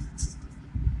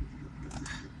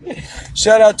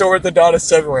 Shout out to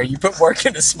orthodontists everywhere. You put work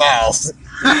into smiles,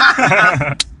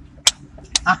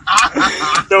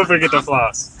 Don't forget to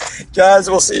floss. guys.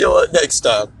 We'll see you next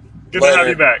time. Good to have Later.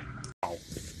 you back.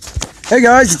 Hey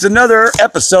guys, it's another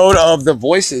episode of the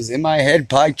Voices in My Head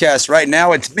podcast. Right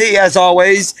now, it's me, as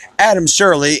always, Adam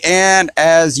Shirley, and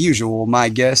as usual, my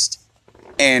guest,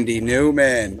 Andy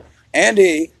Newman.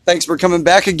 Andy, thanks for coming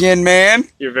back again, man.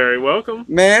 You're very welcome.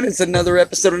 Man, it's another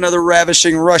episode, another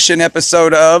ravishing Russian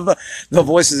episode of the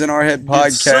Voices in Our Head Did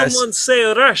podcast. someone say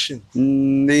Russian?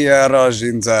 The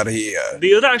Russians are here.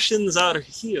 The Russians are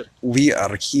here. We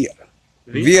are here.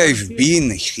 We We are have here.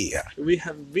 been here We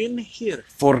have been here.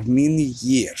 for many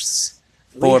years.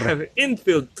 We For have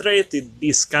infiltrated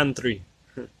this country.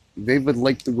 they would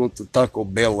like to go to Taco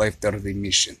Bell after the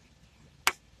mission.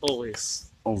 Always.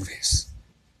 Always.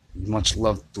 Much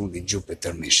love to the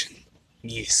Jupiter mission.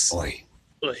 Yes. Oi,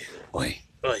 Oi, oi.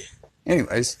 oi.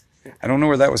 Anyways, I don't know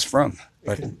where that was from,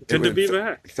 but Good to be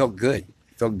back. It felt good.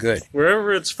 It felt good.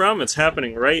 Wherever it's from, it's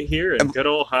happening right here in good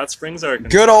old Hot Springs, Arkansas.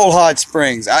 Good old Hot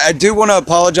Springs. I do want to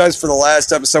apologize for the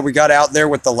last episode. We got out there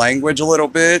with the language a little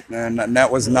bit, and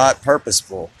that was not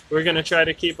purposeful. We're going to try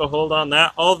to keep a hold on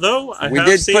that. Although I We have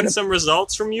did seen put a- some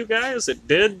results from you guys. It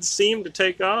did seem to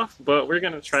take off, but we're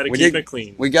going to try to We keep did- it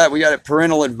clean. We got a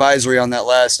parental advisory on that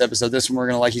last episode. This one we're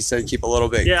gonna, like you said, keep a little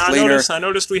bit Yeah, cleaner. I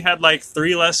noticed we had like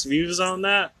 3 less views on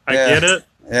that. I Yeah. get it.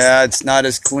 Yeah, it's not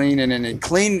as clean and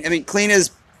clean. I mean, clean is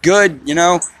good, you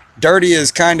know. Dirty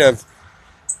is kind of,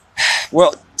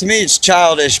 well, to me it's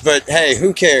childish. But hey,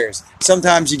 who cares?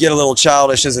 Sometimes you get a little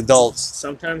childish as adults.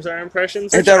 Sometimes our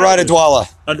impressions are Ain't that right, childish.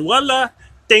 Adwala? Adwala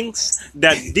thinks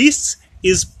that this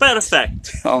is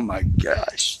perfect. Oh my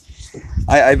gosh.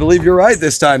 I believe you're right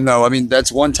this time, though. I mean,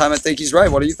 that's one time I think he's right.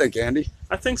 What do you think, Andy?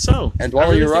 I think so. And I while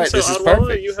really you're think right, so. this is Adwala,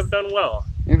 perfect. you have done well.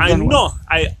 You've I done know. well.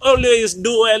 I always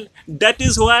do well. That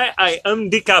is why I am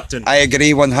the captain. I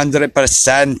agree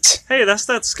 100%. Hey, that's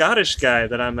that Scottish guy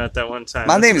that I met that one time.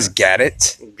 My name is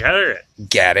Garrett. Garrett.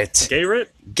 Garrett.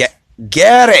 Garrett?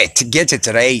 Garrett. Get it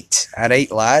right.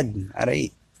 Alright, lad.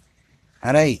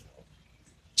 Alright.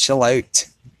 Chill out.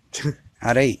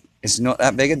 Alright. It's not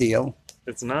that big a deal.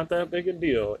 It's not that big a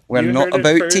deal. We're You not heard it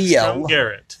about first to yell. from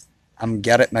Garrett. I'm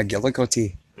Garrett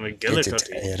McGillicuddy. Get McGillicuddy.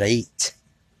 it right.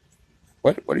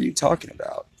 What are you talking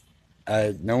about?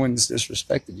 No one's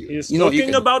disrespected you. He's you know,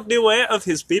 talking about the way of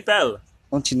his people.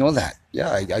 Don't you know that?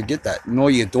 Yeah, I get that. No,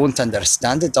 you don't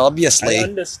understand it, obviously. I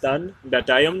understand that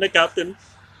I am the captain,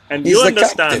 and He's you the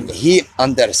understand. captain. He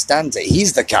understands it.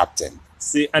 He's the captain.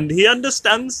 See, and he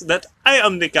understands that I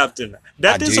am the captain.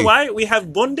 That I is do. why we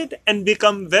have bonded and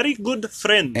become very good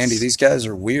friends. Andy, these guys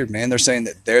are weird, man. They're saying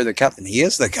that they're the captain. He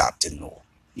is the captain, though.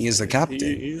 He is the captain.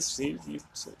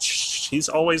 He's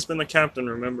always been the captain,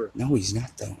 remember. No, he's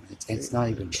not, though. It's not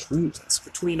even true. It's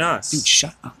between us. Dude,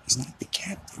 shut up. He's not the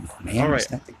captain, man. All right. He's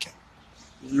not the captain.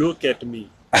 Look at me.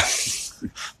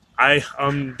 I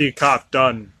am the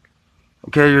captain.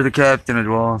 Okay, you're the captain as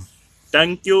well.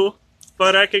 Thank you for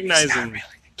He's recognizing not me.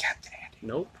 really the captain, Andy.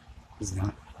 Nope. He's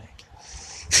not.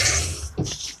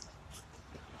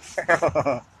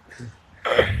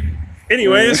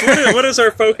 Anyways, what is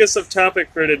our focus of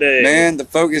topic for today? Man, the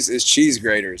focus is cheese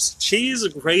graters. Cheese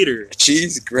grater.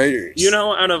 Cheese graters. You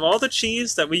know, out of all the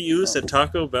cheese that we use at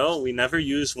Taco Bell, we never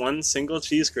use one single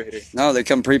cheese grater. No, they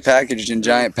come prepackaged in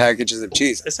giant packages of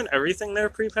cheese. Isn't everything there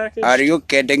prepackaged? Are you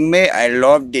kidding me? I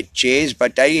love the cheese,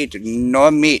 but I eat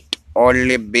no meat,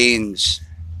 only beans.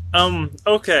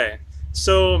 Okay.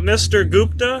 So, Mr.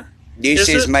 Gupta, This Is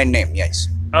is it? my name, yes.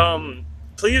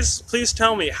 please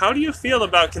tell me, how do you feel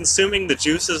about consuming the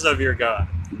juices of your god?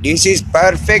 This is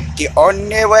perfect. The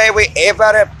only way we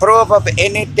ever approve of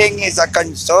anything is a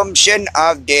consumption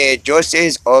of the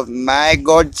juices of my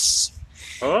gods.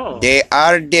 Oh. They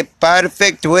are the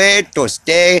perfect way to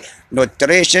stay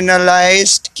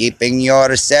nutritionalized, keeping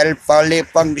yourself fully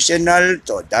functional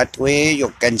so that way you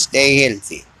can stay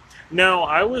healthy. Now,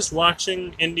 I was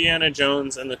watching Indiana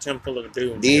Jones and the Temple of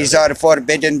Doom. These are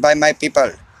forbidden by my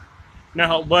people.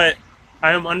 Now, but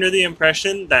I am under the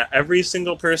impression that every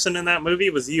single person in that movie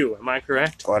was you. Am I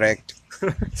correct? Correct.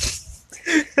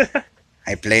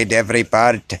 I played every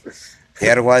part.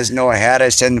 There was no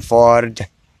Harrison Ford.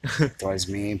 It was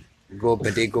me.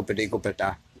 Goopity goopity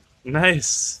goopita.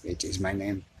 Nice. It is my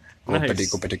name. Nice. Goopity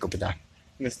goopity goopita.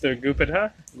 Mr.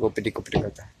 Gupita? Goopity goopity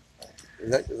goopita.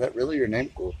 Is that really your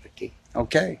name? Goopity.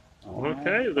 Okay.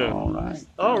 Okay, then. All right.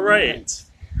 All right.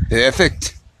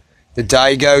 Perfect. The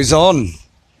day goes on.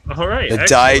 All right. The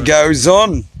day excellent. goes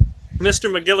on. Mr.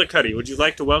 McGillicuddy, would you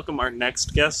like to welcome our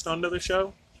next guest onto the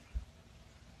show?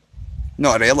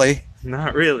 Not really.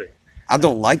 Not really. I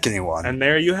don't like anyone. And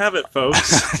there you have it,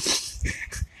 folks.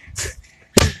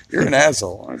 You're an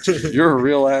asshole, aren't you? You're a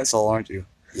real asshole, aren't you?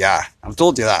 Yeah, I've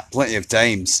told you that plenty of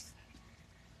times.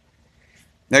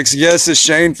 Next guest is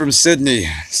Shane from Sydney.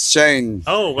 Shane.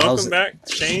 Oh, how's welcome it- back,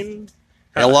 Shane.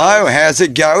 Hello, how's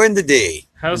it going today?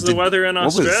 How's the weather in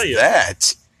Australia? What was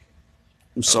that?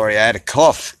 I'm sorry, I had a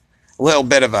cough. A little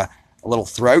bit of a little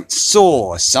throat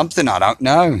sore or something, I don't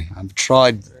know. I've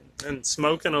tried, And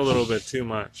smoking a little bit too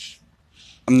much.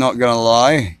 I'm not gonna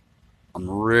lie. I'm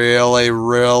really,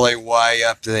 really way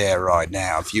up there right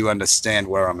now, if you understand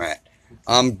where I'm at.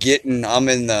 I'm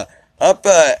in the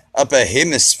upper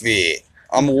hemisphere.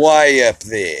 I'm way up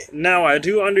there. Now, I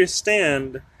do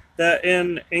understand that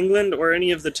in England or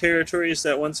any of the territories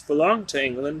that once belonged to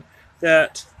England,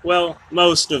 that, well,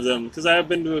 most of them, because I've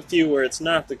been to a few where it's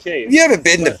not the case. Have you ever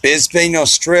been to Brisbane,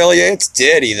 Australia? It's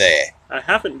dirty there. I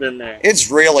haven't been there.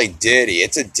 It's really dirty.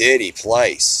 It's a dirty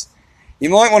place. You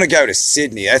might want to go to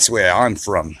Sydney. That's where I'm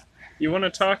from. You want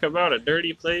to talk about a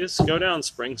dirty place? Go down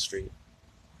Spring Street.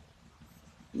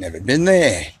 Never been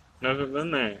there. Never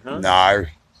been there, huh? No.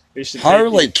 We should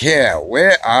Holy take you. cow,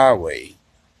 where are we?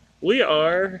 We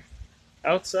are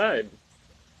outside.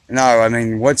 No, I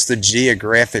mean, what's the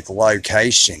geographic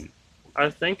location? I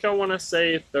think I want to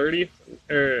say 30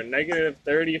 or negative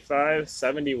 35,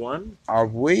 71. Are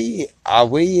we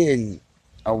in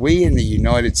the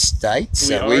United States?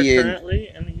 We are are we in? currently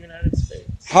in the United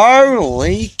States.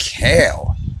 Holy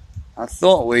cow! I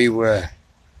thought we were.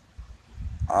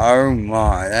 Oh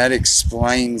my, that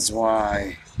explains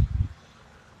why.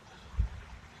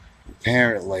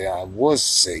 Apparently, I was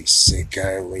seasick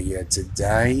earlier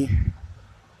today.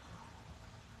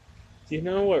 Do you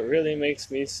know what really makes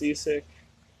me seasick?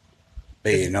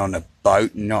 Being on a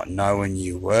boat and not knowing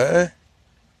you were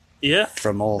Yeah.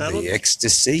 from all That'll- the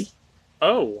ecstasy.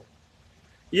 Oh.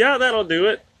 Yeah, that'll do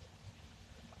it.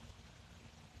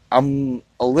 I'm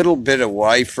a little bit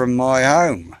away from my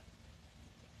home.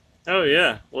 Oh,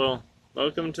 yeah. Well,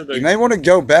 welcome to the... You may want to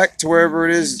go back to wherever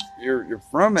it is you're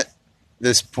from at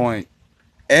this point.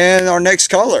 And our next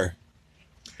caller.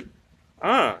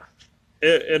 Ah.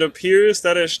 It appears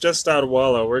that it's just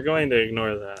Adwala. We're going to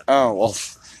ignore that. Oh, well,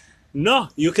 No,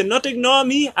 you cannot ignore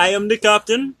me. I am the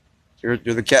captain. you're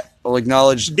the cat. We'll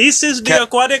acknowledge. This is the Cap-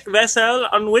 aquatic vessel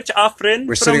on which our friend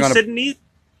We're sitting from on a- Sydney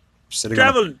Sitting on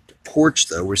traveled. a porch,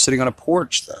 though. We're sitting on a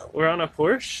porch, though. We're on a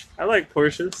Porsche. I like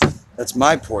Porsches. That's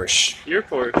my Porsche. Your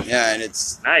Porsche. Yeah, and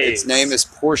its Nice. name is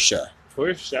Porsche.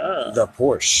 Porsche. The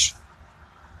Porsche.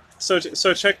 So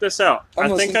check this out. I'm I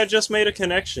think listening. I just made a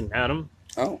connection, Adam.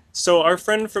 Oh, So our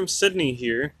friend from Sydney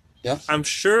here, yeah. I'm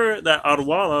sure that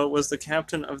Adwala was the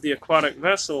captain of the aquatic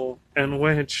vessel in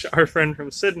which our friend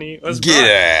from Sydney was Get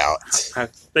brought. out. I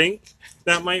think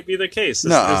that might be the case.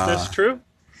 Nuh-uh. Is this true?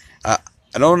 I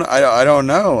don't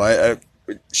know.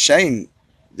 Shane,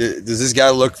 does this guy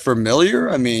look familiar?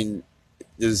 I mean,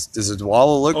 does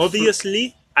Adwala look?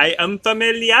 Obviously, I am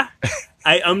familiar.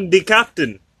 I am the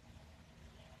captain.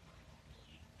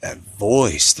 That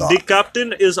voice, though. The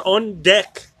captain is on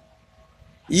deck.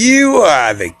 You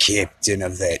are the captain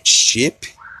of that ship.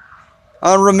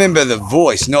 I remember the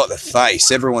voice, not the face.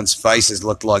 Everyone's faces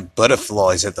look like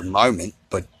butterflies at the moment,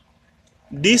 but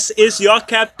This is your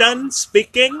captain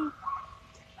speaking.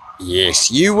 yes,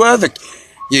 you are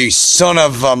you son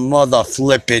of a mother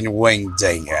flipping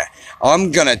wingdinger.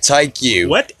 I'm gonna take you.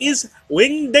 What is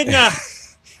Wingdinger?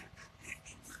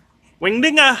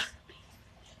 Wingdinger.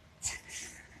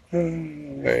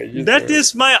 That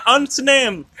is my aunt's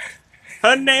name.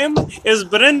 Her name is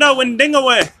Brenda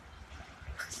Windingaway.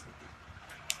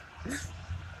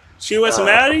 She was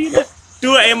married to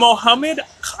a Mohammed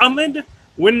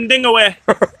Windingaway.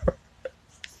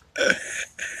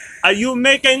 Are you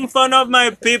making fun of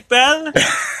my people?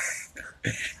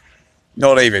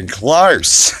 Not even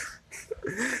close.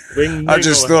 I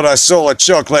just thought I saw a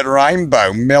chocolate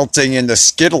rainbow melting into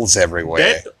Skittles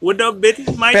everywhere. That would have been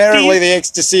my Apparently teeth. the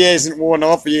ecstasy hasn't worn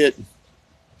off yet.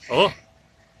 Oh.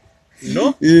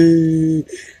 No? Dude,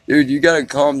 you gotta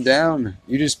calm down.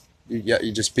 You just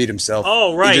beat himself.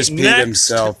 Oh, right. He just beat Next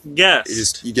himself.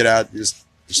 guest. You get out, just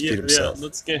beat Yeah, himself.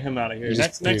 let's get him out of here. He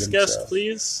just Next beat guest, himself.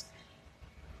 please.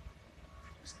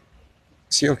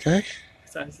 Is he okay?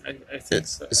 I think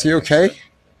so. Is he okay?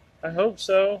 I hope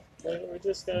so. We're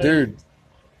just gonna... Dude,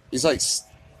 he's like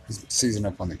he's seizing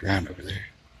up on the ground over there.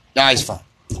 Nah, he's fine.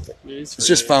 It's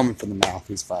just foaming from the mouth.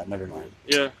 He's fine. Never mind.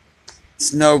 Yeah.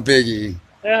 It's no biggie.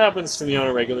 It happens to me on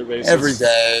a regular basis. Every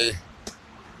day.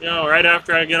 You know, right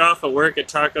after I get off of work at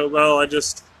Taco Bell, I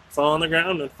just fall on the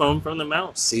ground and foam from the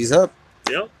mouth. Seize up.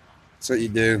 Yep. That's what you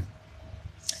do.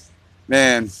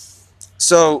 Man,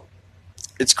 so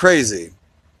it's crazy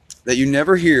that you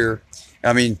never hear,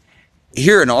 I mean,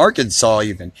 here in Arkansas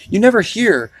even, you never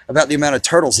hear about the amount of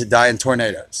turtles that die in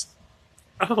tornadoes.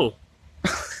 Oh.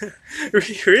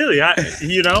 Really?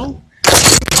 The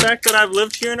fact that I've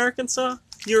lived here in Arkansas,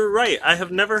 you're right. I have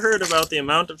never heard about the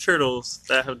amount of turtles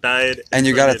that have died in And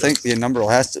you got to tornadoes.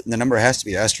 think the number has to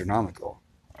be astronomical.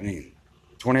 I mean,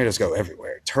 tornadoes go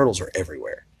everywhere. Turtles are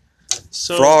everywhere.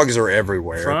 So, Frogs are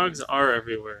everywhere. Frogs are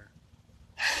everywhere.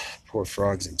 Poor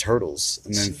frogs and turtles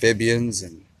and amphibians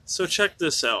and So check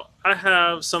this out. I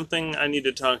have something I need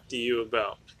to talk to you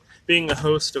about. Being the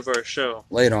host of our show.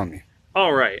 lay it on me.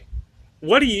 All right.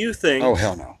 What do you think? Oh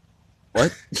hell no.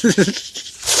 What?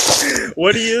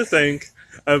 What do you think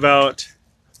about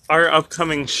our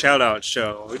upcoming shout-out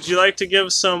show? Would you like to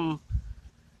give some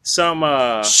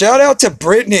Shout out to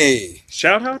Brittany.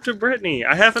 shout out to Brittany?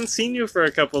 I haven't seen you for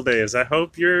a couple days. I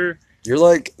hope you're. You're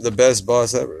like the best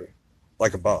boss ever.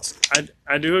 Like a boss.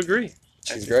 I do agree.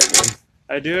 She's great, man.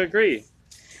 I do agree.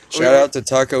 Shout out to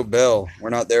Taco Bell. We're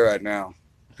not there right now.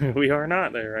 We are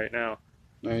not there right now.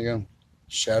 There you go.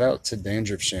 Shout out to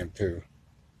Dandruff Shampoo.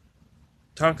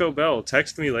 Taco Bell,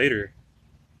 text me later.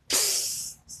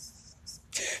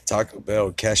 Taco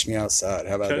Bell, cash me outside.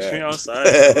 How about Cash that? me outside.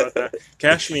 How about that?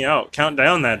 Cash me out. Count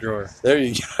down that drawer. There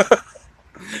you go.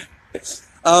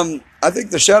 I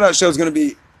think the shout out show is going to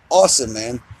be awesome,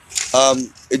 man.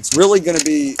 It's really going to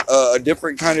be a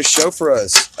different kind of show for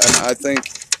us. And I think,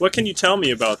 What can you tell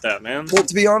me about that, man? well,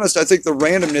 to be honest, I think the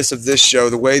randomness of this show,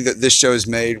 the way that this show is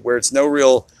made, where it's no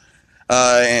real,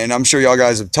 and I'm sure y'all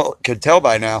guys could tell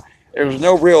by now, there's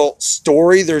no real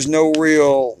story. There's no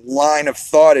real line of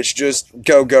thought. It's just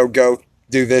go, go, go,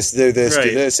 do this, do this, do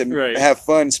Right, this, and right. have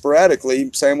fun sporadically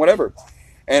saying whatever.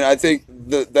 And I think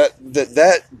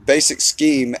that basic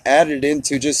scheme added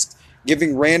into just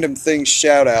giving random things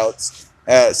shout outs,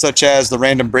 such as the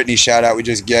random Brittany shout out we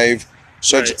just gave,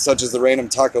 Right. such as the random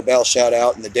Taco Bell shout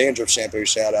out and the Dandruff Shampoo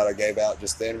shout out I gave out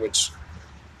just then, which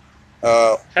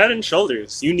Head and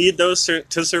shoulders. You need those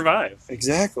to survive.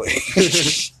 exactly.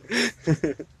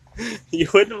 You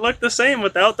wouldn't look the same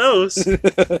without those. But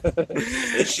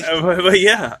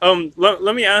yeah,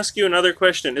 let me ask you another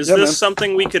question. Is Yeah, this man.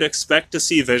 something we could expect to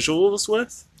see visuals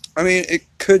with? I mean, it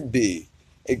could be.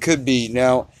 It could be.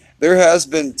 Now, there has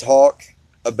been talk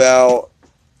about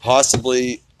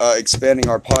possibly expanding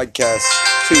our podcast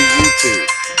to YouTube.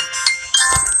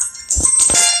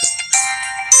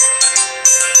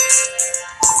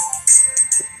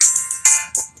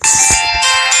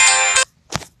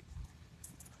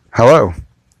 Hello.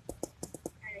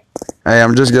 Hey,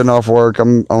 I'm just getting off work.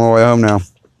 I'm on my way home now.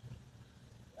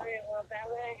 Alright, well, that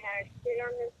way I had shit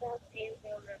on myself and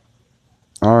filmer.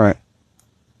 All right.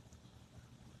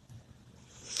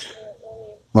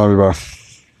 Love you, bye.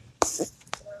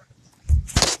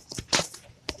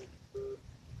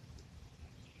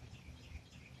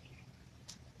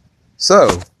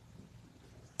 So,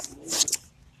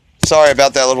 sorry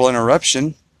about that little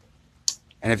interruption.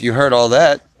 And if you heard all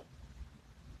that,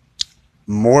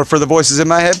 more for the Voices in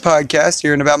My Head podcast,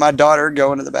 hearing about my daughter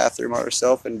going to the bathroom on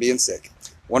herself and being sick.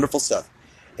 Wonderful stuff.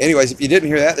 Anyways, if you didn't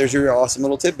hear that, there's your awesome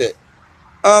little tidbit.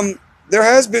 There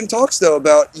has been talks, though,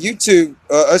 about YouTube,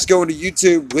 us going to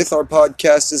YouTube with our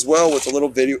podcast as well, with a little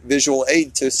visual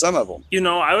aid to some of them. You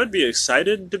know, I would be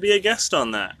excited to be a guest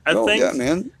on that. I Oh, think yeah,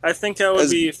 man. I think that would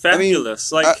be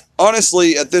fabulous.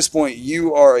 Honestly, at this point,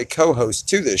 you are a co-host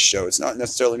to this show. It's not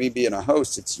necessarily me being a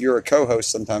host. It's you're a co-host.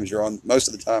 Sometimes you're on most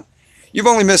of the time. You've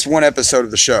only missed one episode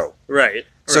of the show. right.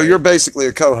 So right. you're basically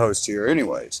a co-host here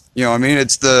anyways. You know what I mean?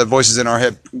 It's the Voices in Our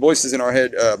Head,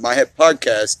 My Head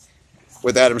podcast.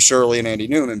 with Adam Shirley and Andy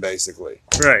Newman, basically.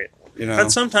 Right. You know,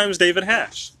 And sometimes David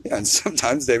Hash. yeah, and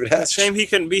sometimes David Hatch. Shame he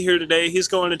couldn't be here today. He's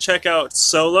going to check out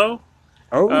Solo.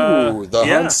 Oh, the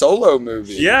yeah. Han Solo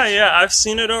movie. Yeah, I've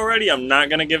seen it already. I'm not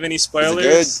going to give any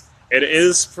spoilers. It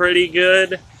is pretty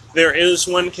good. There is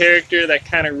one character that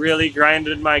kind of really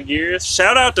grinded my gears.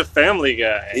 Shout out to Family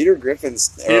Guy. Peter Griffin's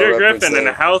Peter Griffin and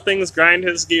how things grind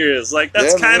his gears. Like,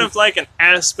 that's kind of like an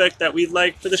aspect that we'd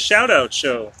like for the Shout Out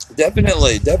show.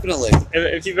 Definitely.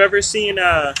 If you've ever seen,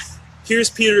 here's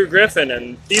Peter Griffin,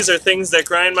 and these are things that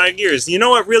grind my gears. You know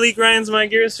what really grinds my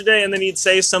gears today? And then he'd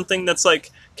say something that's,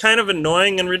 like, kind of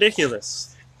annoying and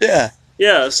ridiculous. Yeah.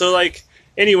 Yeah, so, like,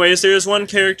 anyways, there's one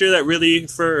character that really,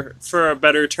 for a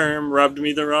better term, rubbed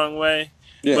me the wrong way.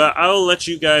 Yeah. But I'll let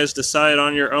you guys decide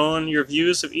on your own your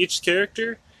views of each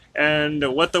character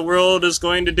and what the world is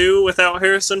going to do without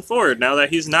Harrison Ford now that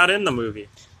he's not in the movie.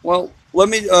 Well, let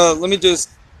me just,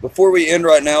 before we end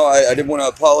right now, I did want to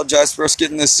apologize for us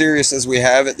getting this serious as we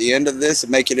have at the end of this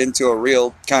and make it into a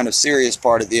real kind of serious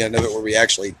part at the end of it where we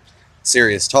actually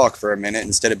serious talk for a minute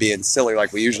instead of being silly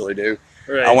like we usually do.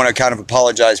 Right. I want to kind of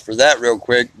apologize for that real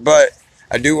quick, but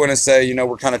I do want to say, you know,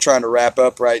 we're kind of trying to wrap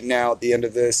up right now at the end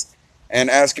of this and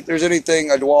ask if there's anything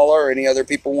Adwala or any other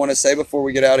people want to say before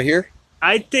we get out of here.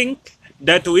 I think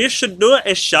that we should do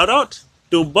a shout out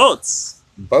to boats.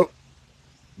 Boat.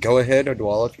 Go ahead,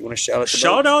 Adwala, if you want to shout out to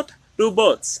Shout boats. out to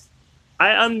boats. I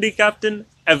am the captain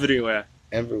everywhere.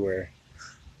 Everywhere.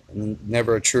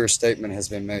 Never a truer statement has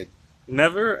been made.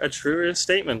 Never a truer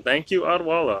statement. Thank you,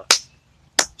 Adwala.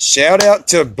 Shout out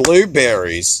to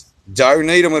blueberries. Don't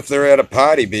need them if they're at a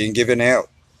party being given out.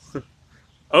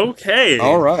 Okay.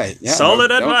 All right. Yeah, Solid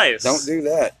don't- advice. Don't do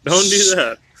that. Don't do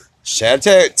that. Shout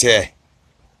out to.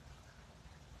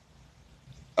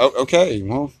 Oh, okay.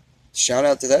 Well, shout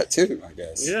out to that too, I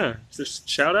guess. Yeah, just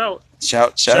shout out.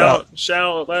 Shout out.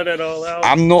 Shout, let it all out.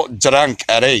 I'm not drunk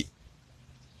at 8.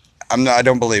 I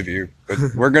don't believe you. But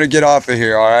we're gonna get off of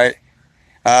here. All right.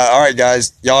 All right,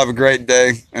 guys. Y'all have a great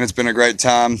day, and it's been a great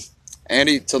time.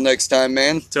 Andy, till next time,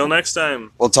 man. Till next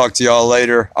time. We'll talk to y'all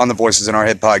later on the Voices in Our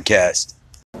Head podcast.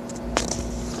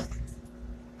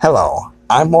 Hello,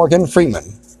 I'm Morgan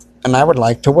Freeman, and I would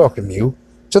like to welcome you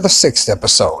to the 6th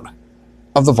episode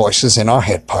of the Voices in Our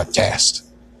Head podcast.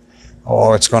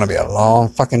 Oh, it's going to be a long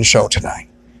fucking show tonight.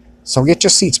 So get your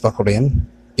seats buckled in,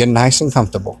 get nice and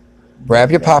comfortable,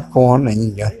 grab your popcorn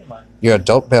and your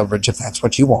adult beverage if that's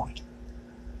what you want,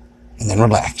 and then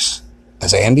relax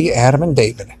as Andy, Adam, and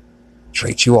David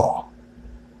treat you all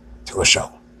to a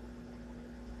show.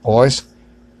 Boys,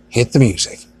 hit the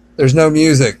music. There's no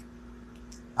music.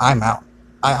 I'm out.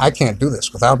 I can't do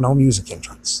this without no music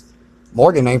entrance.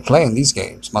 Morgan ain't playing these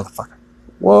games, motherfucker.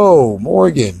 Whoa,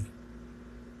 Morgan.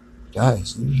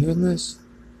 Guys, you hear this?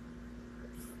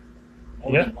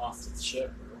 Yeah.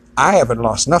 I haven't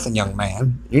lost nothing, young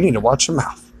man. You need to watch your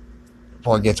mouth.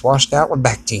 Boy gets washed out with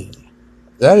Bactine.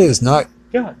 That is not...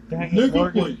 God dang it,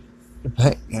 Morgan.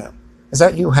 Hey, yeah. Is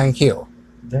that you, Hank Hill?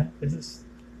 That is...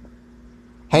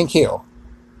 Hank Hill,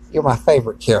 you're my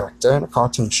favorite character in a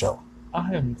cartoon show.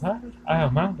 I am glad I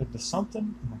amounted to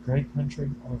something in the great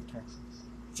country of Texas.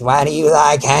 Why do you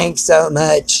like Hank so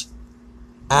much?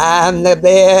 I'm the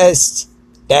best.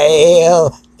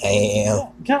 Dale.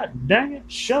 God dang it,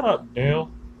 shut up,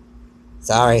 Dale.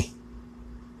 Sorry.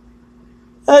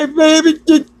 Hey, baby.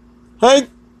 Hank.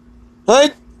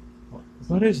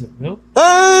 What is it, Bill?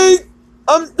 Hank.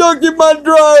 I'm stuck in my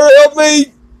dryer. Help me.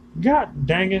 God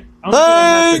dang it, I'm gonna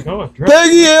have to go address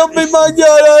Peggy, help me. My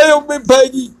God, help me,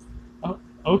 Peggy.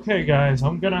 Okay, guys,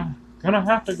 I'm gonna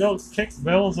have to go kick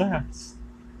Bill's ass.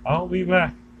 I'll be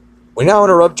back. We now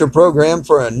interrupt your program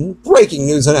for a breaking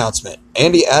news announcement.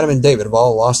 Andy, Adam, and David have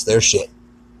all lost their shit.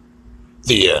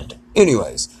 The end.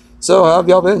 Anyways, so how have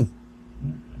y'all been?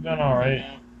 Been alright.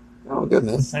 Oh, good,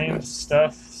 man. Same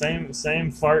stuff,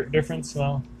 same fart, different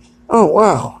smell. Oh,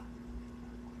 wow.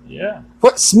 Yeah,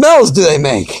 What smells do they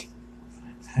make?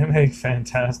 they make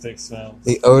fantastic smells.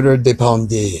 The odor de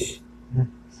Pondy.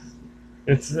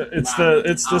 It's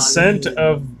the scent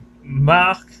of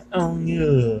Marc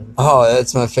Onion. Oh,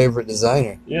 that's my favorite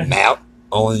designer. Yeah. Marc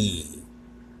Onion.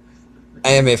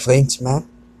 I am a Frenchman,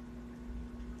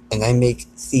 and I make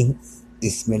things that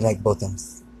smell like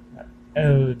bottoms.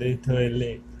 Oh, the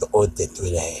toilet. The eau de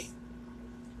toilette.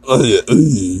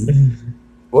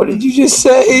 What did you just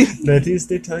say? That is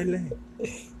the toilet.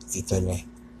 The toilet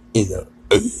is a...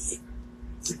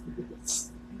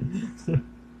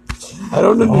 I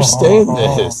don't understand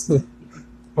this.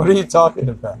 What are you talking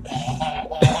about?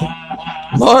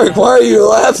 Mark, why are you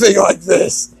laughing like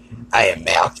this? I am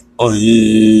Mark.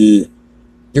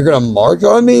 You're gonna mark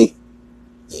on me?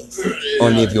 Yes.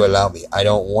 Only if you allow me. I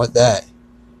don't want that.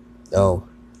 No.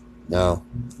 No.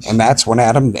 And that's when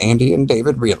Adam, Andy, and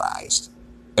David realized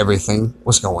everything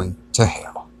was going to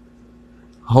hell.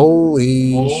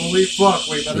 Holy fuck,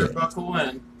 we better shit. buckle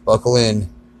in. Buckle in.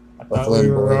 I thought Buckle we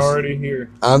in, were boys. already here.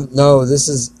 No, this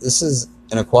is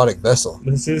an aquatic vessel.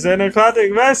 This is an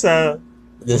aquatic vessel.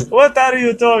 This, What are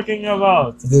you talking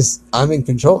about? I'm in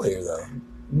control here, though.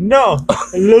 No,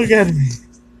 look at me.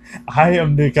 I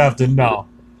am the captain now.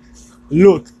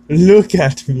 Look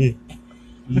at me.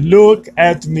 Look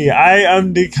at me. I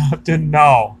am the captain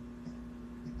now.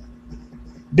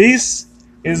 This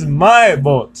is my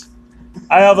boat.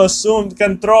 I have assumed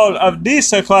control of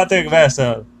this aquatic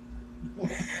vessel.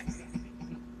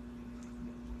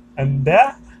 And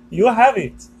there you have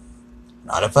it.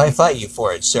 Not if I fight you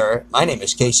for it, sir. My name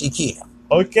is Casey Keenum.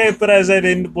 Okay,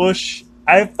 President Bush,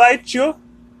 I fight you.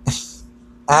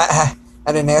 I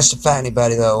didn't ask to fight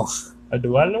anybody, though.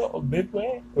 Eduardo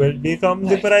Obitwe will become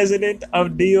the President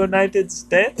of the United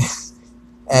States.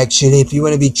 Actually, if you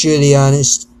want to be truly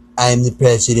honest, I am the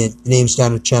president. The name's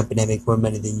Donald Trump, and I make more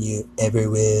money than you ever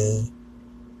will.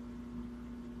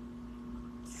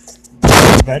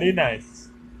 Very nice.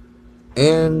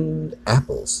 And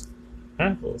apples.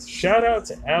 Apples. Shout out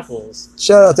to apples.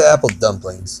 Shout out to apple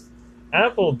dumplings.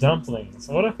 Apple dumplings.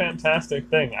 What a fantastic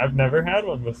thing. I've never had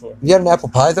one before. You had an apple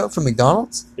pie, though, from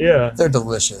McDonald's? Yeah. They're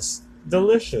delicious.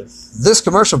 Delicious. This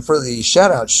commercial for the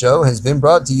Shout Out Show has been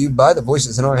brought to you by the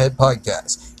Voices in Our Head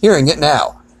podcast. Hearing it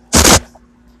now.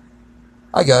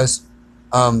 Hi, guys.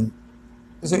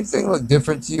 Does anything look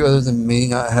different to you other than me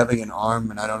not having an arm,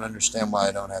 and I don't understand why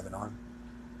I don't have an arm?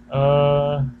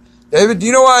 David, do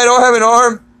you know why I don't have an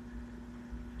arm?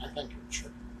 I think you're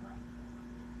tripping.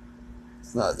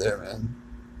 It's not there, man.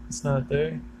 It's not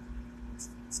there.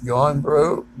 It's gone,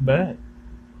 bro. Bet.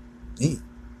 Neat.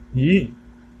 Yee.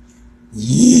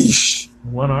 Yeesh.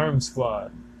 One arm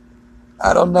squad.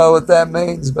 I don't know what that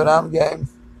means, but I'm game.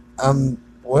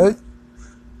 What?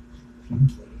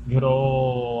 Good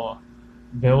old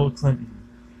Bill Clinton.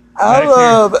 I Back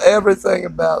love everything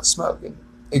about smoking,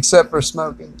 except for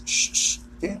smoking. Shh.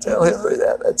 Can't tell Hillary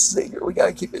that. That's a secret. We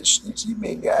gotta keep it. You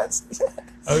mean, guys?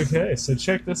 Okay, so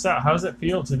check this out. How's it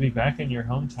feel to be back in your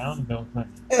hometown, Bill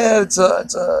Clinton? Yeah, it's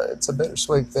a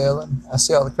bittersweet feeling. I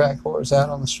see all the crack whores out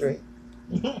on the street.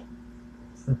 You're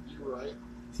right.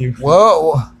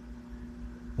 Whoa!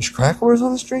 There's crack whores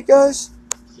on the street, guys?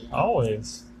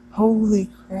 Always. Holy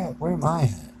crap! Where am I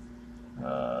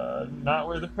at? Not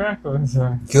where the crack whores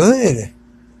are. Good. I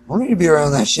don't need to be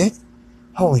around that shit.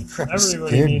 Holy crap! I'm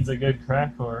Everybody scared. needs a good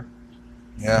crack whore.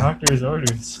 Yeah. Doctor's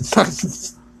orders.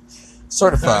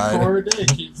 Certified. That a day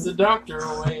keeps the doctor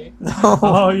away. No.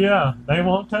 Oh yeah, they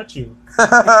won't touch you.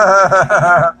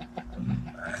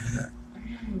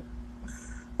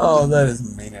 Oh, that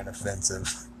is mean and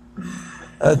offensive.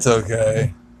 That's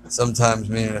okay. Sometimes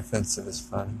mean and offensive is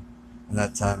funny. And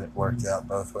that time it worked out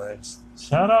both ways.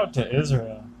 Shout out to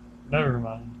Israel. Never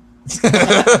mind.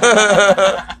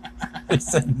 He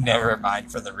said never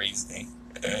mind for the reasoning.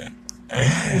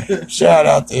 Shout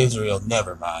out to Israel,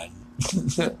 never mind.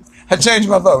 I changed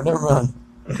my vote, never mind.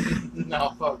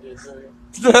 No, fuck Israel.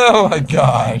 Oh my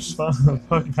gosh. Fuck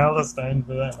Palestine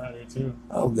for that matter too.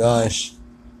 Oh gosh.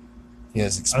 He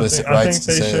has I explicit think rights to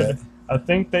they say should. that. I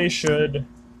think they should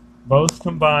both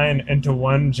combine into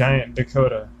one giant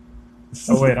Dakota.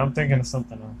 Oh wait, I'm thinking of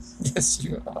something else. Yes,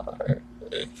 you are.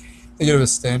 Thinking of a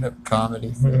stand-up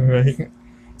comedy. Right.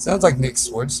 Sounds like Nick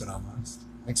Swardson almost.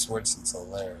 Nick Swardson's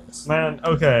hilarious. Man,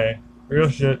 okay. Real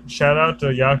shit. Shout out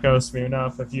to Yakov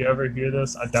Smirnoff. If you ever hear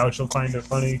this, I doubt you'll find it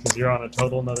funny because you're on a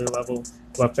total nother level.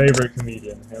 My favorite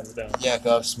comedian, hands down.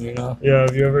 Yakov Smirnoff. Yeah,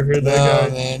 have you ever heard that No,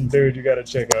 guy? man. Dude, you gotta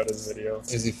check out his video.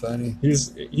 Is he funny?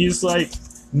 He's like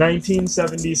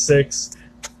 1976,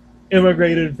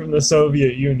 immigrated from the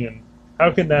Soviet Union.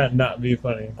 How can that not be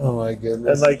funny? Oh my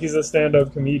goodness. And like he's a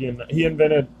stand-up comedian. He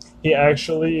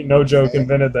actually, no joke,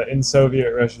 invented the in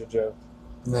Soviet Russia joke.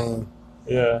 Man.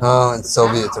 Yeah. Oh, in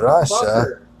Soviet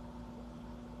Russia.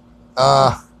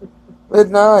 Fucker.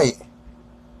 Midnight.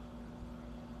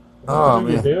 Oh What are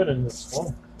you man. doing in this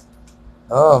phone?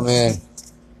 Oh man.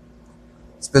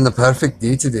 It's been the perfect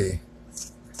day today.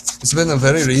 It's been a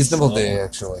very reasonable day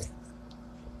actually.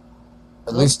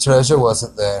 At least Treasure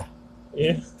wasn't there.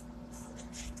 Yeah.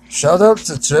 Shout out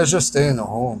to Treasure staying at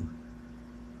home.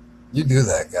 You do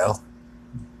that, gal.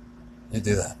 You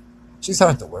do that. She's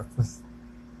hard to work with.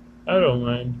 I don't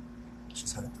mind.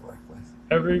 She's hard to work with.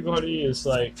 Everybody is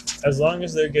like, as long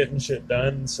as they're getting shit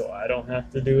done, so I don't have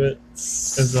to do it,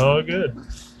 it's all good.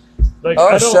 Like, Oh,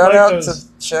 I don't shout like out those.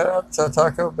 to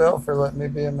Taco Bell for letting me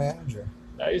be a manager.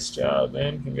 Nice job,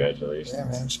 man. Congratulations. Yeah,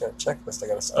 man. Just got a checklist. I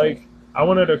got to Like, I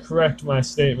wanted to correct my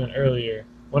statement earlier.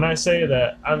 When I say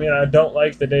that, I mean I don't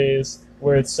like the days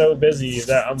where it's so busy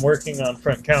that I'm working on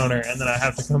front counter and then I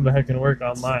have to come back and work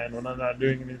online when I'm not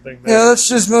doing anything there. Yeah, that's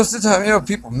just most of the time. You know,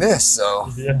 people miss, so.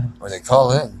 Yeah. Or they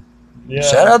call in. Yeah.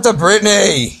 Shout out to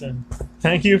Brittany.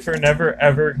 Thank you for never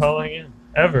ever calling in.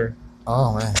 Ever.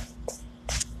 Oh, man.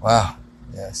 Wow.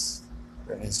 Yes.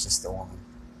 Brittany's just the woman.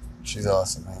 She's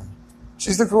awesome, man.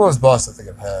 She's the coolest boss I think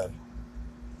I've had.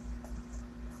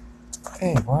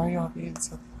 Hey, why are y'all being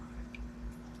so...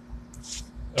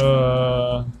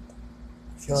 I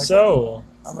feel like So,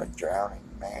 I'm a drowning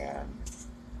man.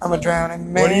 I'm a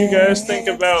drowning man. what do you guys think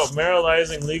about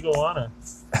marijuana legalana?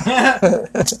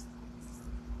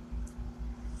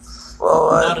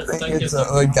 Well, Not I as think think it's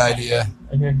as a good idea.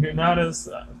 You're not as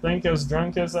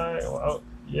drunk as I. Well,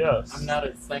 yes. I'm not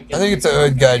as thinking. I think it's a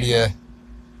good idea.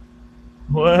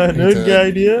 What I a think it's good a-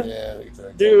 idea, Yeah, I think it's a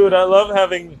good dude! I love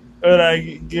having. But I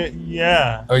get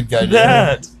yeah. idea. Good idea.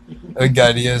 That Good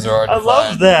ideas are hard to I love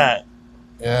find. that.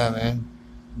 Yeah, man.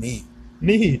 Neat.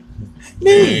 Neat.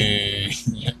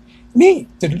 Neat.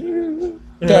 Neat. Da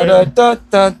da da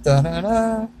da da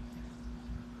da.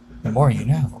 The more you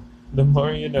know. The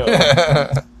more you know.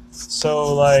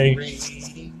 So like,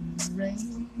 Reading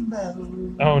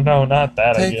rainbow. oh no, not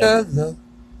that Take again. a look.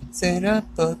 It's in a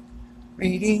book.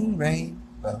 Reading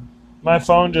rainbow. My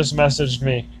phone just messaged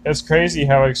me. It's crazy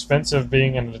how expensive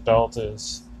being an adult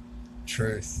is.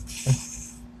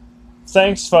 Truth.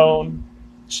 Thanks, phone.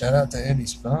 Shout out to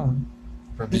Andy's phone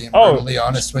for being Oh. brutally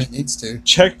honest when it needs to.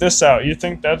 Check this out. You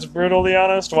think that's brutally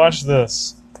honest? Watch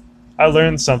this. I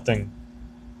learned something.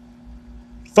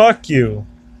 Fuck you.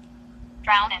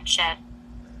 Drown in shit.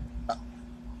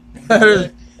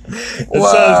 It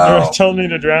Wow. says, told me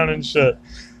to drown in shit.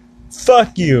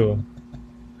 Fuck you.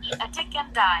 Eat a dick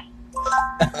and die.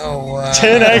 Oh wow.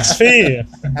 10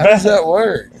 XP. How does that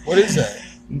work? What is that?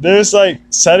 There's like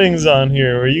settings on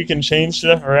here where you can change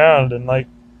stuff around and like,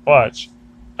 watch.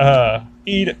 No.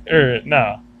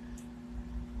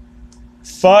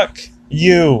 Fuck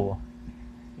you.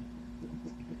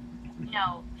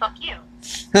 No, fuck you.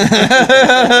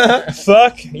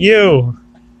 Fuck you.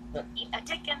 Eat a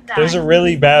dick and die. There's a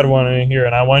really bad one in here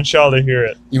and I want y'all to hear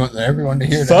it. You want everyone to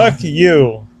hear Fuck that?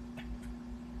 you.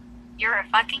 You're a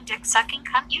fucking dick sucking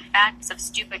cunt, you fat piece of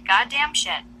stupid goddamn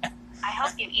shit. I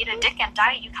hope you eat a dick and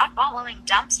die, you cock-ballowing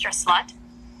dumpster slut.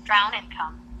 Drown in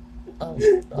cum. Oh,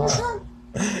 God.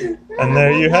 And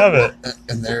there you have it.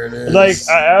 And there it is. Like,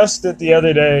 I asked it the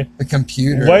other day, the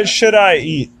computer. what should I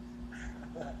eat?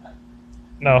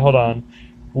 No, hold on.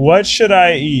 What should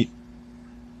I eat?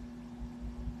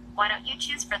 Why don't you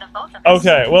choose for the both of us?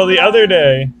 Okay, well, the other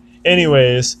day,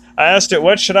 anyways, I asked it,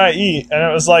 what should I eat? And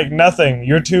it was like, nothing.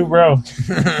 You're too broke.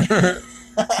 That's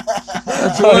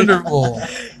wonderful.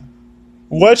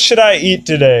 What should I eat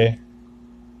today?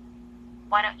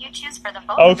 Why don't you choose for the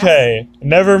both of us? Okay,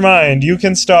 never mind. You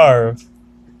can starve.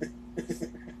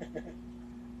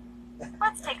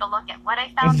 Let's take a look at what I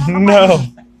found on the No.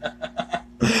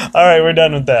 Alright, we're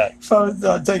done with that. Phone's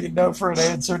not taking no for an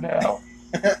answer now.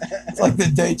 It's like the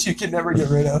date you can never get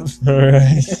rid of.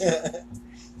 Alright.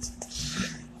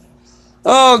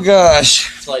 Oh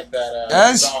gosh. It's like that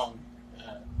Guys? song.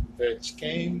 Bitch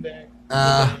came back.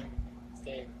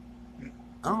 Came.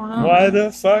 I don't know. Why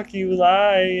the fuck you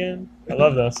lying? I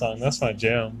love that song. That's my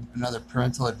jam. Another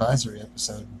parental advisory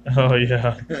episode. Oh,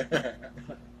 yeah.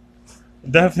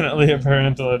 Definitely a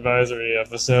parental advisory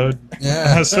episode.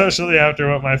 Yeah. Especially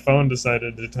after what my phone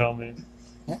decided to tell me.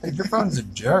 Yeah, your phone's a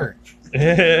jerk.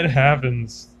 It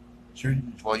happens.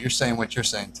 Well, you're saying what you're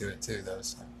saying to it too, though.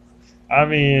 So I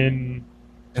mean,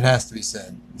 it has to be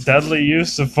said. deadly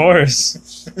use of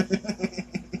force.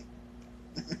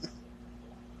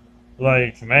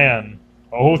 Like, man,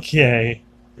 okay.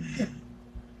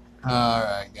 All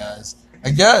right, guys. I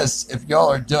guess if y'all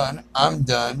are done, I'm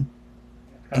done.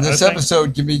 And this I think-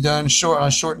 episode can be done on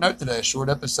a short note today. A short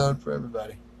episode for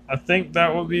everybody. I think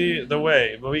that will be the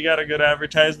way, but we got a good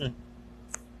advertisement.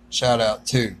 Shout out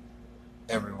to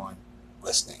everyone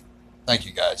listening. Thank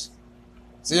you, guys.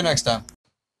 See you next time.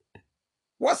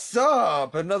 What's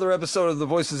up? Another episode of the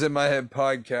Voices in My Head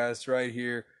podcast right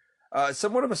here.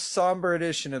 Somewhat of a somber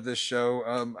edition of this show.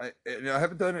 I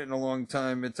haven't done it in a long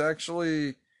time. It's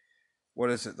actually, what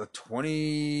is it, the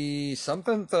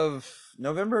 20-something of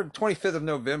November? 25th of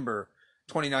November,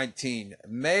 2019.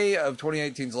 May of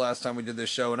 2018 is the last time we did this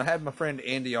show, and I had my friend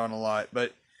Andy on a lot,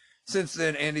 but since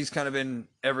then, Andy's kind of been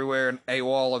everywhere and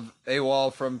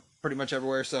AWOL from pretty much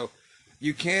everywhere, so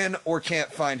you can or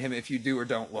can't find him if you do or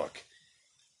don't look.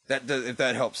 If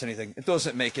that helps anything. It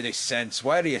doesn't make any sense.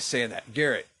 Why are you saying that?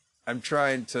 Garrett, I'm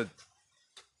trying to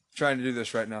do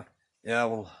this right now. Yeah,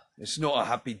 well, it's not a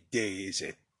happy day, is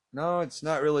it? No, it's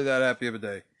not really that happy of a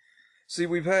day. See,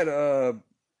 we've had a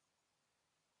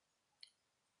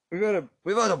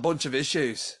bunch of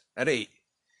issues. Alright.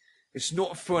 It's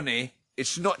not funny.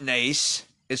 It's not nice.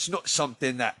 It's not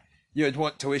something that you'd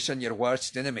want to wish on your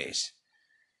worst enemies.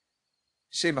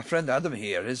 See, my friend Adam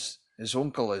here, his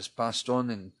uncle has passed on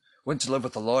and went to live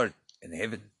with the Lord in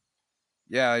heaven.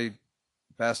 Yeah, he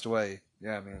passed away.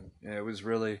 Yeah, man. Yeah,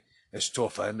 it's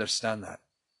tough, I understand that.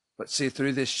 But see,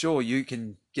 through this show, you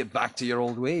can get back to your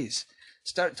old ways.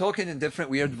 Start talking in different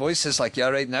weird voices like you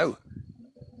are right now.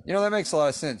 You know, that makes a lot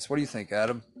of sense. What do you think,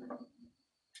 Adam?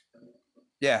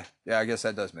 Yeah, I guess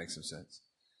that does make some sense.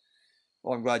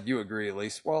 Well, I'm glad you agree at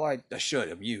least. Well, I should.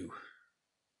 I'm you.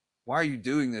 Why are you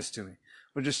doing this to me?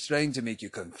 We're just trying to make you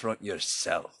confront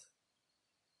yourself.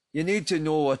 You need to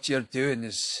know what you're doing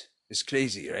is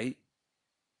crazy, right?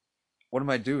 What am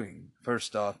I doing?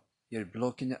 First off, you're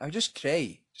blocking it. I just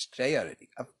cry. Just cry already.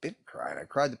 I've been crying. I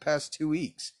cried the past 2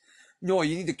 weeks. No,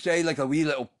 you need to cry like a wee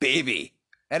little baby.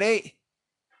 Alright?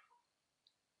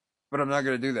 But I'm not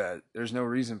going to do that. There's no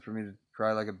reason for me to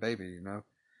cry like a baby, you know?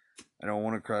 I don't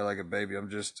want to cry like a baby. I'm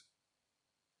just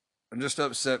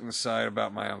upset inside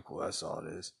about my uncle. That's all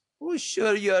it is. Oh,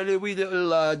 sure, you're a wee little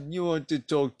lad. You want to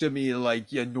talk to me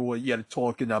like you know what you're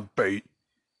talking about. With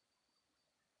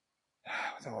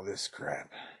all this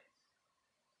crap.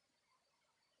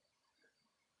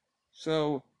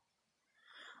 So,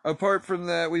 apart from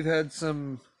that, we've had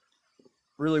some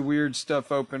really weird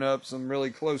stuff open up. Some really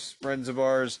close friends of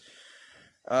ours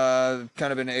kind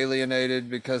of been alienated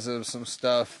because of some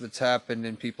stuff that's happened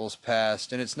in people's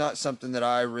past. And it's not something that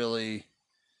I really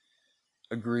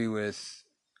agree with.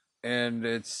 And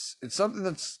it's something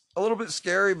that's a little bit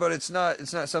scary, but it's not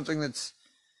something that's,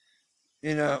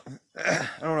 you know, I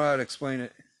don't know how to explain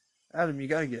it. Adam, you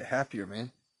gotta get happier,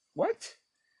 man. What?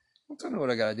 Don't tell me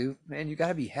what I gotta do. Man, you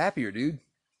gotta be happier, dude.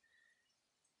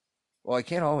 Well, I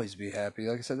can't always be happy.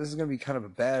 Like I said, this is gonna be kind of a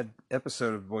bad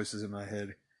episode of Voices in My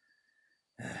Head.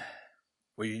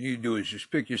 What you need to do is just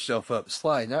pick yourself up.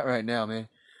 Sly, not right now, man.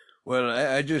 Well,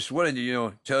 I just wanted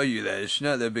to, tell you that it's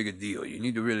not that big a deal. You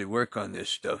need to really work on this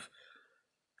stuff.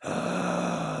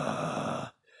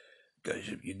 Because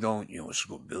if you don't, it's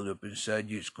going to build up inside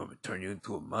you. It's going to turn you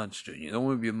into a monster. You don't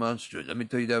want to be a monster. Let me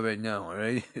tell you that right now, all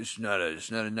right? It's not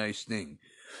a nice thing.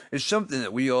 It's something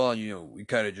that we all, we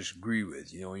kind of just agree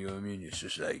with. You know what I mean? It's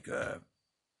just like,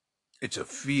 it's a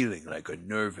feeling, like a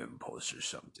nerve impulse or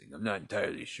something. I'm not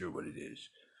entirely sure what it is.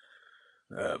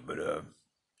 But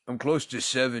I'm close to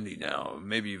 70 now,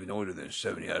 maybe even older than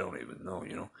 70. I don't even know,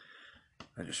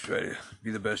 I just try to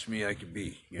be the best me I can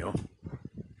be, I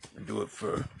do it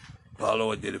for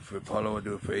Apollo. I did it for Apollo. I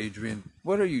do it for Adrian.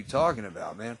 What are you talking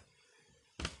about, man?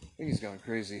 I think he's going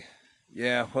crazy.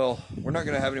 Yeah, well, we're not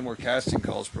going to have any more casting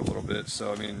calls for a little bit,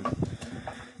 so, I mean,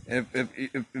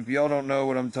 if y'all don't know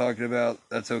what I'm talking about,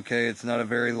 that's okay. It's not a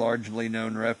very largely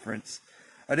known reference.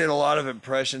 I did a lot of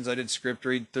impressions. I did script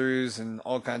read-throughs and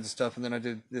all kinds of stuff, and then I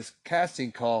did this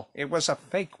casting call. It was a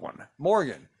fake one.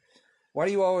 Morgan, why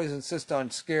do you always insist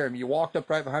on scaring me? You walked up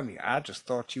right behind me. I just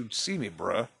thought you'd see me,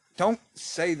 bruh. Don't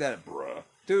say that, bruh.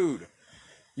 Dude,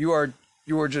 you are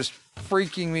just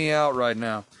freaking me out right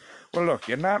now. Well, look,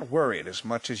 you're not worried as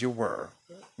much as you were.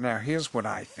 Now, here's what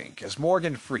I think. As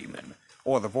Morgan Freeman,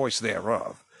 or the voice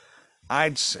thereof,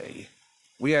 I'd say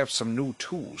we have some new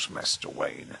tools, Mr.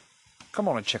 Wayne. Come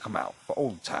on and check them out, for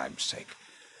old time's sake.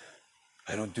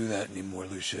 I don't do that anymore,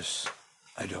 Lucius.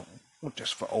 I don't. Well,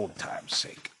 just for old time's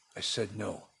sake. I said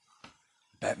no.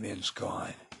 Batman's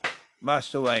gone.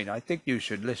 Master Wayne, I think you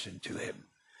should listen to him.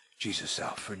 Jesus,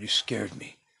 Alfred, you scared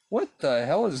me. What the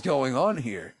hell is going on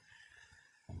here?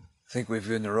 I think we've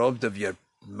been robbed of your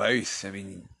mouth. I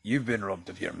mean, you've been robbed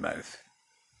of your mouth.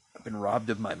 I've been robbed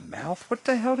of my mouth? What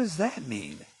the hell does that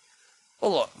mean?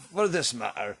 Well, look, what does this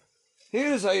matter?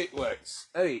 Here's how it works.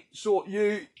 Hey, so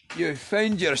you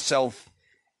find yourself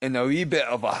in a wee bit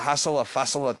of a hassle, a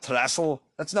fassle, a trassle.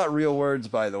 That's not real words,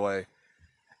 by the way.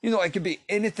 It could be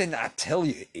anything I tell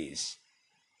you it is.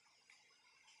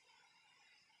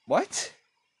 What?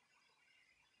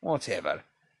 Whatever.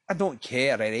 I don't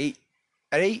care, alright?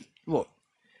 Alright? Look.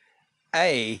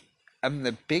 I am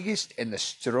the biggest and the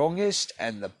strongest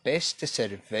and the best to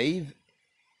survive.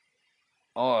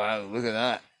 Oh, look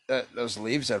at that. Those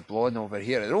leaves are blowing over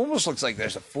here. It almost looks like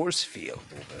there's a force field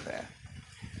over there.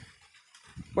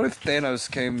 What if Thanos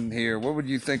came here? What would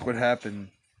you think would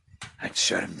happen? I'd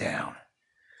shut him down.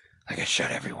 Like I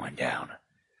shut everyone down.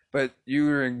 But you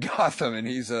were in Gotham and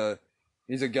he's a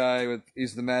He's a guy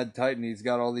he's the Mad Titan. He's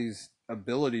got all these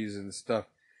abilities and stuff.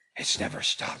 It's never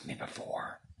stopped me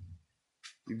before.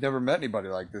 You've never met anybody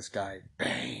like this guy.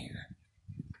 Bane.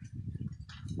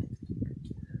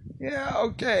 Yeah,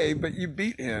 okay, but you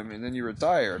beat him and then you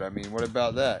retired. I mean, what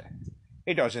about that?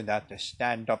 He doesn't have to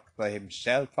stand up for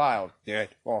himself. I'll do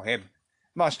it for him.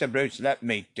 Master Bruce let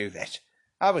me do that.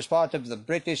 I was part of the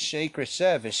British Secret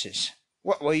Services.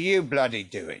 What were you bloody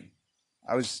doing?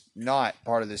 I was not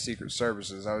part of the Secret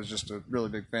Services. I was just a really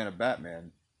big fan of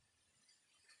Batman.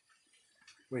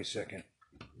 Wait a second.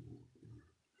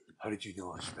 How did you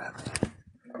know I was Batman?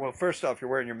 Well, first off, you're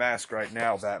wearing your mask right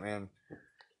now, Batman.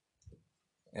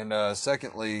 And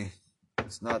secondly,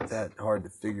 it's not that hard to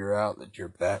figure out that you're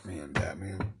Batman. I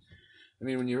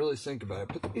mean, when you really think about it,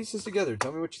 put the pieces together.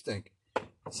 Tell me what you think.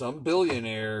 Some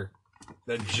billionaire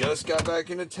that just got back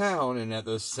into town and at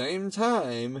the same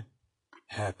time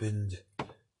happened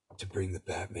to bring the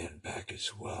Batman back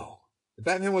as well. The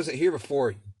Batman wasn't here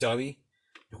before, dummy.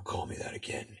 Don't call me that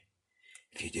again.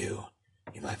 If you do,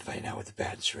 you might find out what the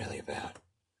Bat's really about.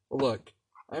 Well, look,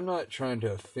 I'm not trying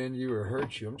to offend you or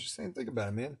hurt you. I'm just saying, think about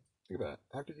it, man. Think about it.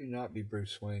 How could you not be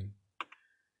Bruce Wayne?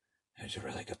 That's a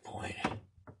really good point.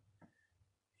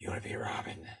 You want to be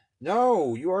Robin?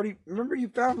 No, you already... Remember, you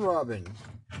found Robin.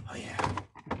 Oh, yeah.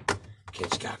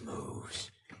 Kid's got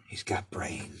moves. He's got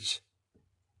brains.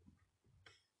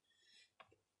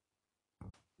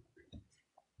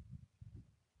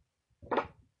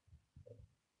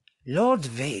 Lord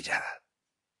Vader.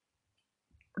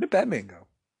 Where did Batman go?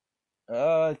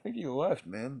 I think he left,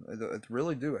 man. I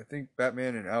really do. I think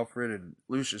Batman and Alfred and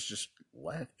Lucius just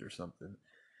left or something.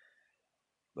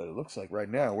 But it looks like right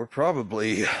now we're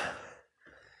probably...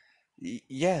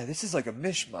 Yeah, this is like a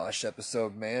mishmash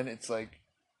episode, man. It's like...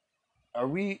 Are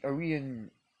we in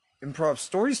improv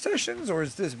story sessions, or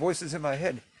is this voices in my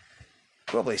head?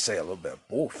 Probably say a little bit of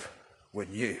both,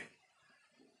 wouldn't you?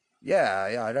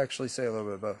 Yeah, I'd actually say a little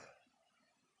bit of both.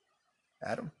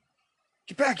 Adam?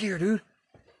 Get back here, dude!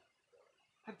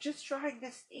 I'm just trying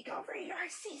to sneak over here. I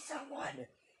see someone.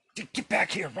 Get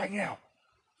back here right now!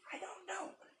 I don't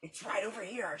know. It's right over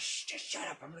here. Shh, just shut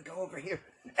up. I'm gonna go over here.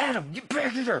 Adam, get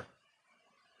back here!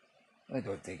 I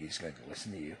don't think he's going to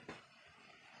listen to you.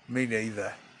 Me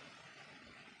neither.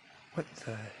 What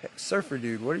the heck? Surfer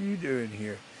dude, what are you doing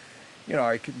here? You know,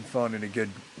 I couldn't find any good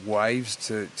waves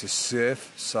to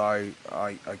surf, so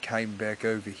I came back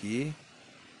over here.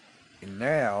 And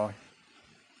now,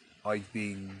 I've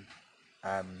been,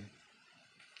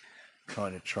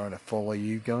 kind of trying to follow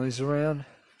you guys around.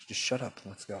 Just shut up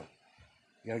and let's go.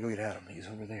 You gotta go get Adam, he's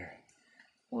over there.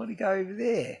 Why'd he go over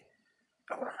there?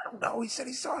 Oh, I don't know, he said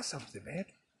he saw something, man.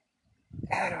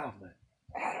 Adam!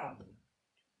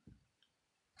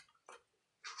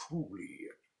 Truly,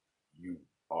 you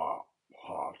are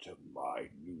part of my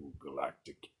new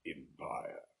galactic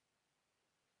empire.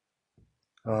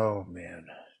 Oh, man.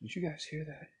 Did you guys hear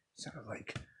that? It sounded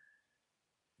like...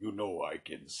 You know I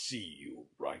can see you,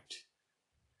 right?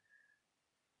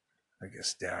 I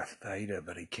guess Darth Vader,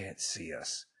 but he can't see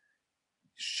us.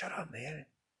 Shut up, man.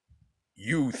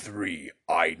 You three,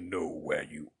 I know where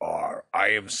you are. I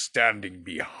am standing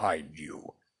behind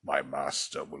you. My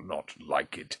master will not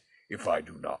like it if I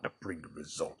do not bring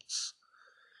results.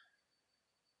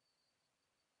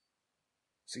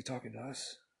 Is he talking to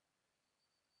us?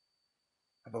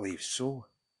 I believe so.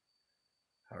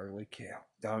 Holy cow.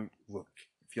 Don't look.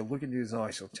 If you look into his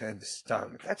eyes, he'll turn to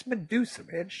stone. That's Medusa,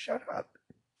 man. Shut up.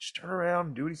 Just turn around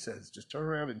and do what he says. Just turn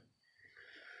around and...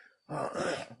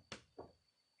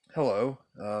 Hello.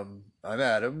 I'm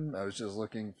Adam. I was just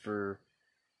looking for...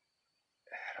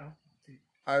 Adam?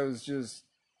 I was just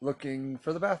looking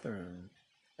for the bathroom.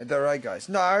 And they're right, guys.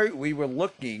 No, we were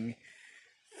looking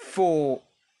for...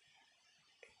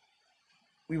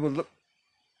 We were look...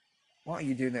 Why are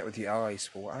you doing that with your eyes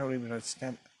for? I don't even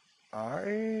understand.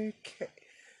 Okay.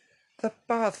 The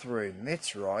bathroom.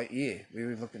 That's right. Yeah, we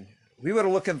were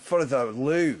looking for the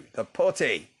loo, the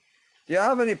potty. Do you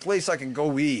have any place I can go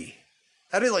wee?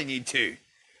 I really need to.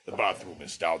 The bathroom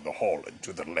is down the hall and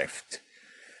to the left.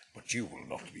 But you will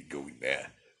not be going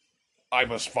there. I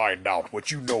must find out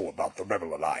what you know about the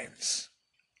Rebel Alliance.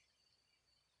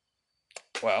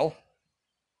 Well,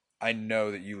 I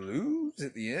know that you lose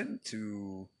at the end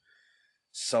to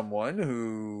someone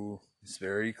who is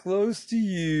very close to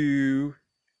you,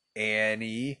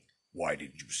 Annie. Why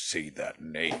did you say that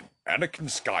name? Anakin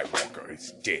Skywalker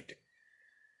is dead.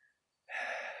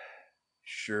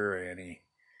 Sure, Annie.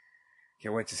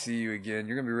 Can't wait to see you again.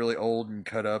 You're going to be really old and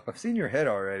cut up. I've seen your head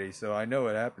already, so I know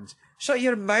what happens. Shut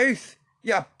your mouth,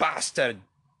 you bastard!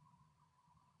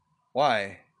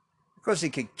 Why? Because he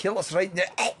could kill us right now.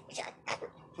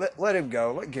 Let him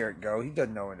go. Let Garrett go. He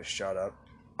doesn't know when to shut up.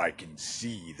 I can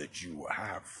see that you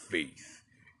have faith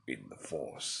in the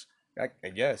Force. I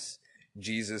guess.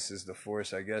 Jesus is the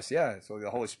Force, I guess. Yeah, so the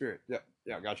Holy Spirit. Yeah,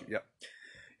 I got you.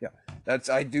 Yeah.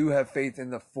 I do have faith in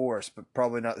the Force, but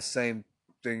probably not the same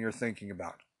thing you're thinking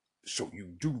about. So you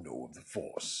do know of the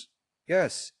Force?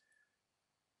 Yes.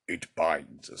 It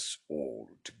binds us all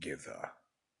together.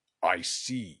 I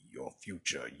see your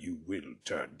future. You will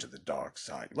turn to the dark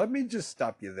side. Let me just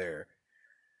stop you there.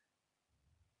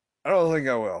 I don't think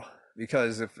I will.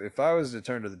 Because if I was to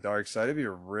turn to the dark side, it'd be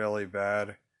really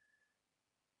bad.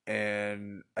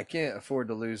 And I can't afford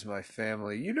to lose my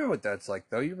family. You know what that's like,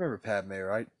 though. You remember Padme,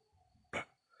 right?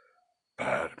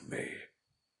 Padme.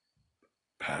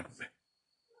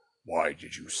 Why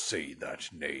did you say that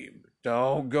name?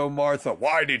 Don't go, Martha.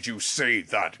 Why did you say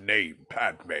that name,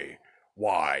 Padme?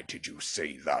 Why did you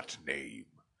say that name?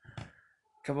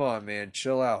 Come on, man.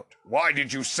 Chill out. Why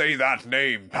did you say that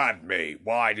name, Padme?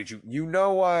 Why did you... You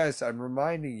know why I'm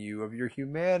reminding you of your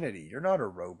humanity. You're not a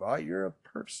robot. You're a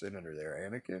person under there,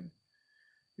 Anakin.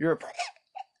 You're a...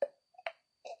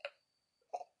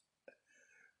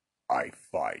 I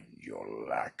find your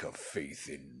lack of faith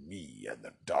in me and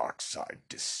the dark side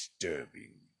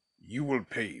disturbing. You will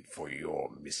pay for your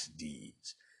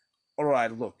misdeeds.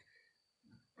 Alright, look.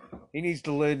 He needs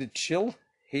to learn to chill.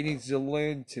 He needs to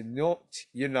learn to not,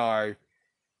 he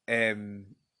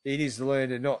needs to learn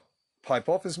to not pipe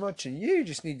off as much, and you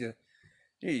just need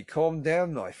to calm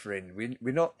down, my friend.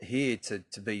 We're not here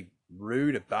to be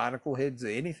rude or barnacle heads or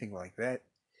anything like that.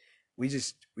 We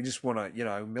just want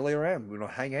to, milly around. We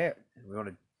want to hang out. We want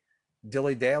to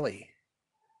dilly-dally.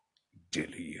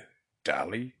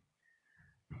 Dilly-dally?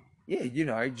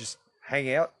 Yeah, just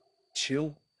hang out,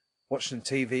 chill, watch some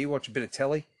TV, watch a bit of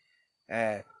telly.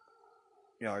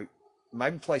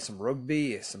 Maybe play some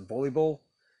rugby or some volleyball.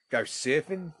 Go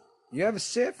surfing. You have a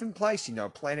surfing place, a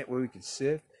planet where we can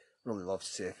surf. Really love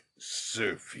surf.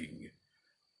 Surfing.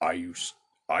 I used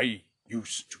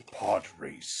to pod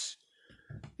race.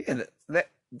 Yeah,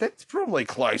 that's probably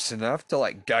close enough to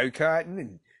like go-karting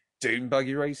and dune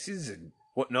buggy races and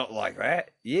whatnot like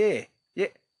that. Yeah.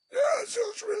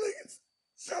 Sounds really good.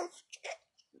 Sounds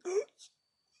good.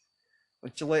 Why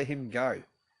don't you let him go?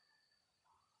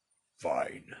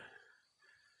 Fine.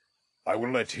 I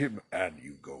will let him and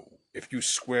you go, if you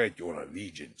swear your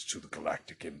allegiance to the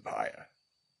Galactic Empire.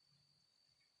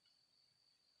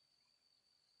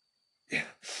 Yeah,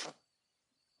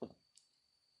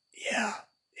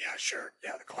 sure.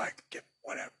 Yeah, the Galactic,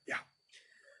 whatever, yeah.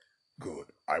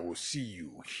 Good. I will see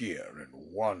you here in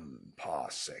 1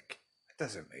 parsec. That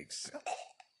doesn't make sense.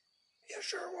 Yeah,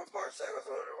 sure, 1 parsec. That's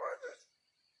what it was.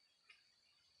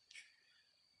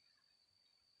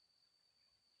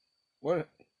 What?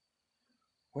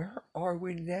 Where are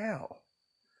we now?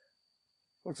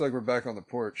 Looks like we're back on the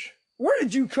porch. Where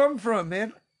did you come from,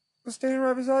 man? I'm standing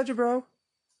right beside you, bro.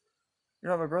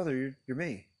 You're not my brother. You're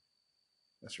me.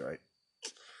 That's right.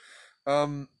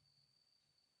 No,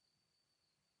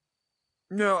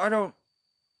 I don't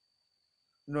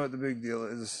know what the big deal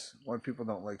is. Why people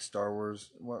don't like Star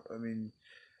Wars.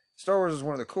 Star Wars is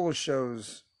one of the coolest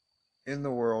shows in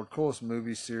the world. Coolest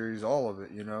movie series. All of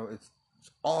it, It's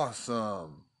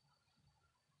awesome.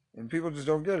 And people just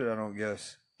don't get it, I don't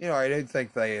guess. I don't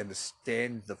think they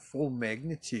understand the full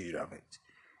magnitude of it.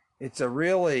 It's a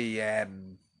really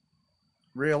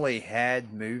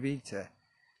hard movie to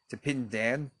pin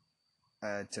down,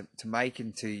 to make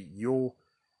into your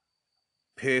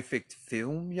perfect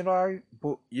film,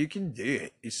 but you can do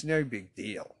it. It's no big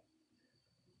deal.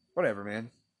 Whatever,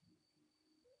 man.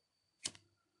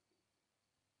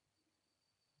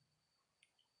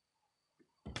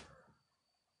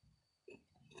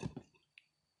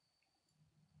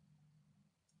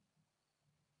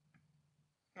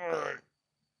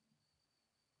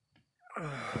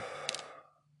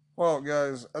 Well,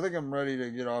 guys, I think I'm ready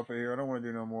to get off of here. I don't want to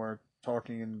do no more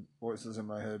talking and voices in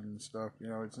my head and stuff.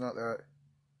 It's not that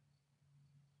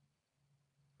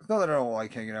I don't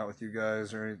like hanging out with you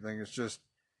guys or anything. It's just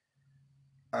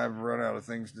I've run out of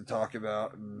things to talk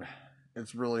about, and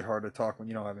it's really hard to talk when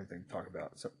you don't have anything to talk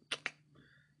about. So,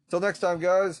 till next time,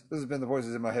 guys, this has been the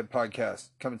Voices in My Head podcast.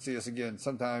 Come and see us again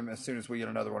sometime as soon as we get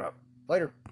another one up. Later.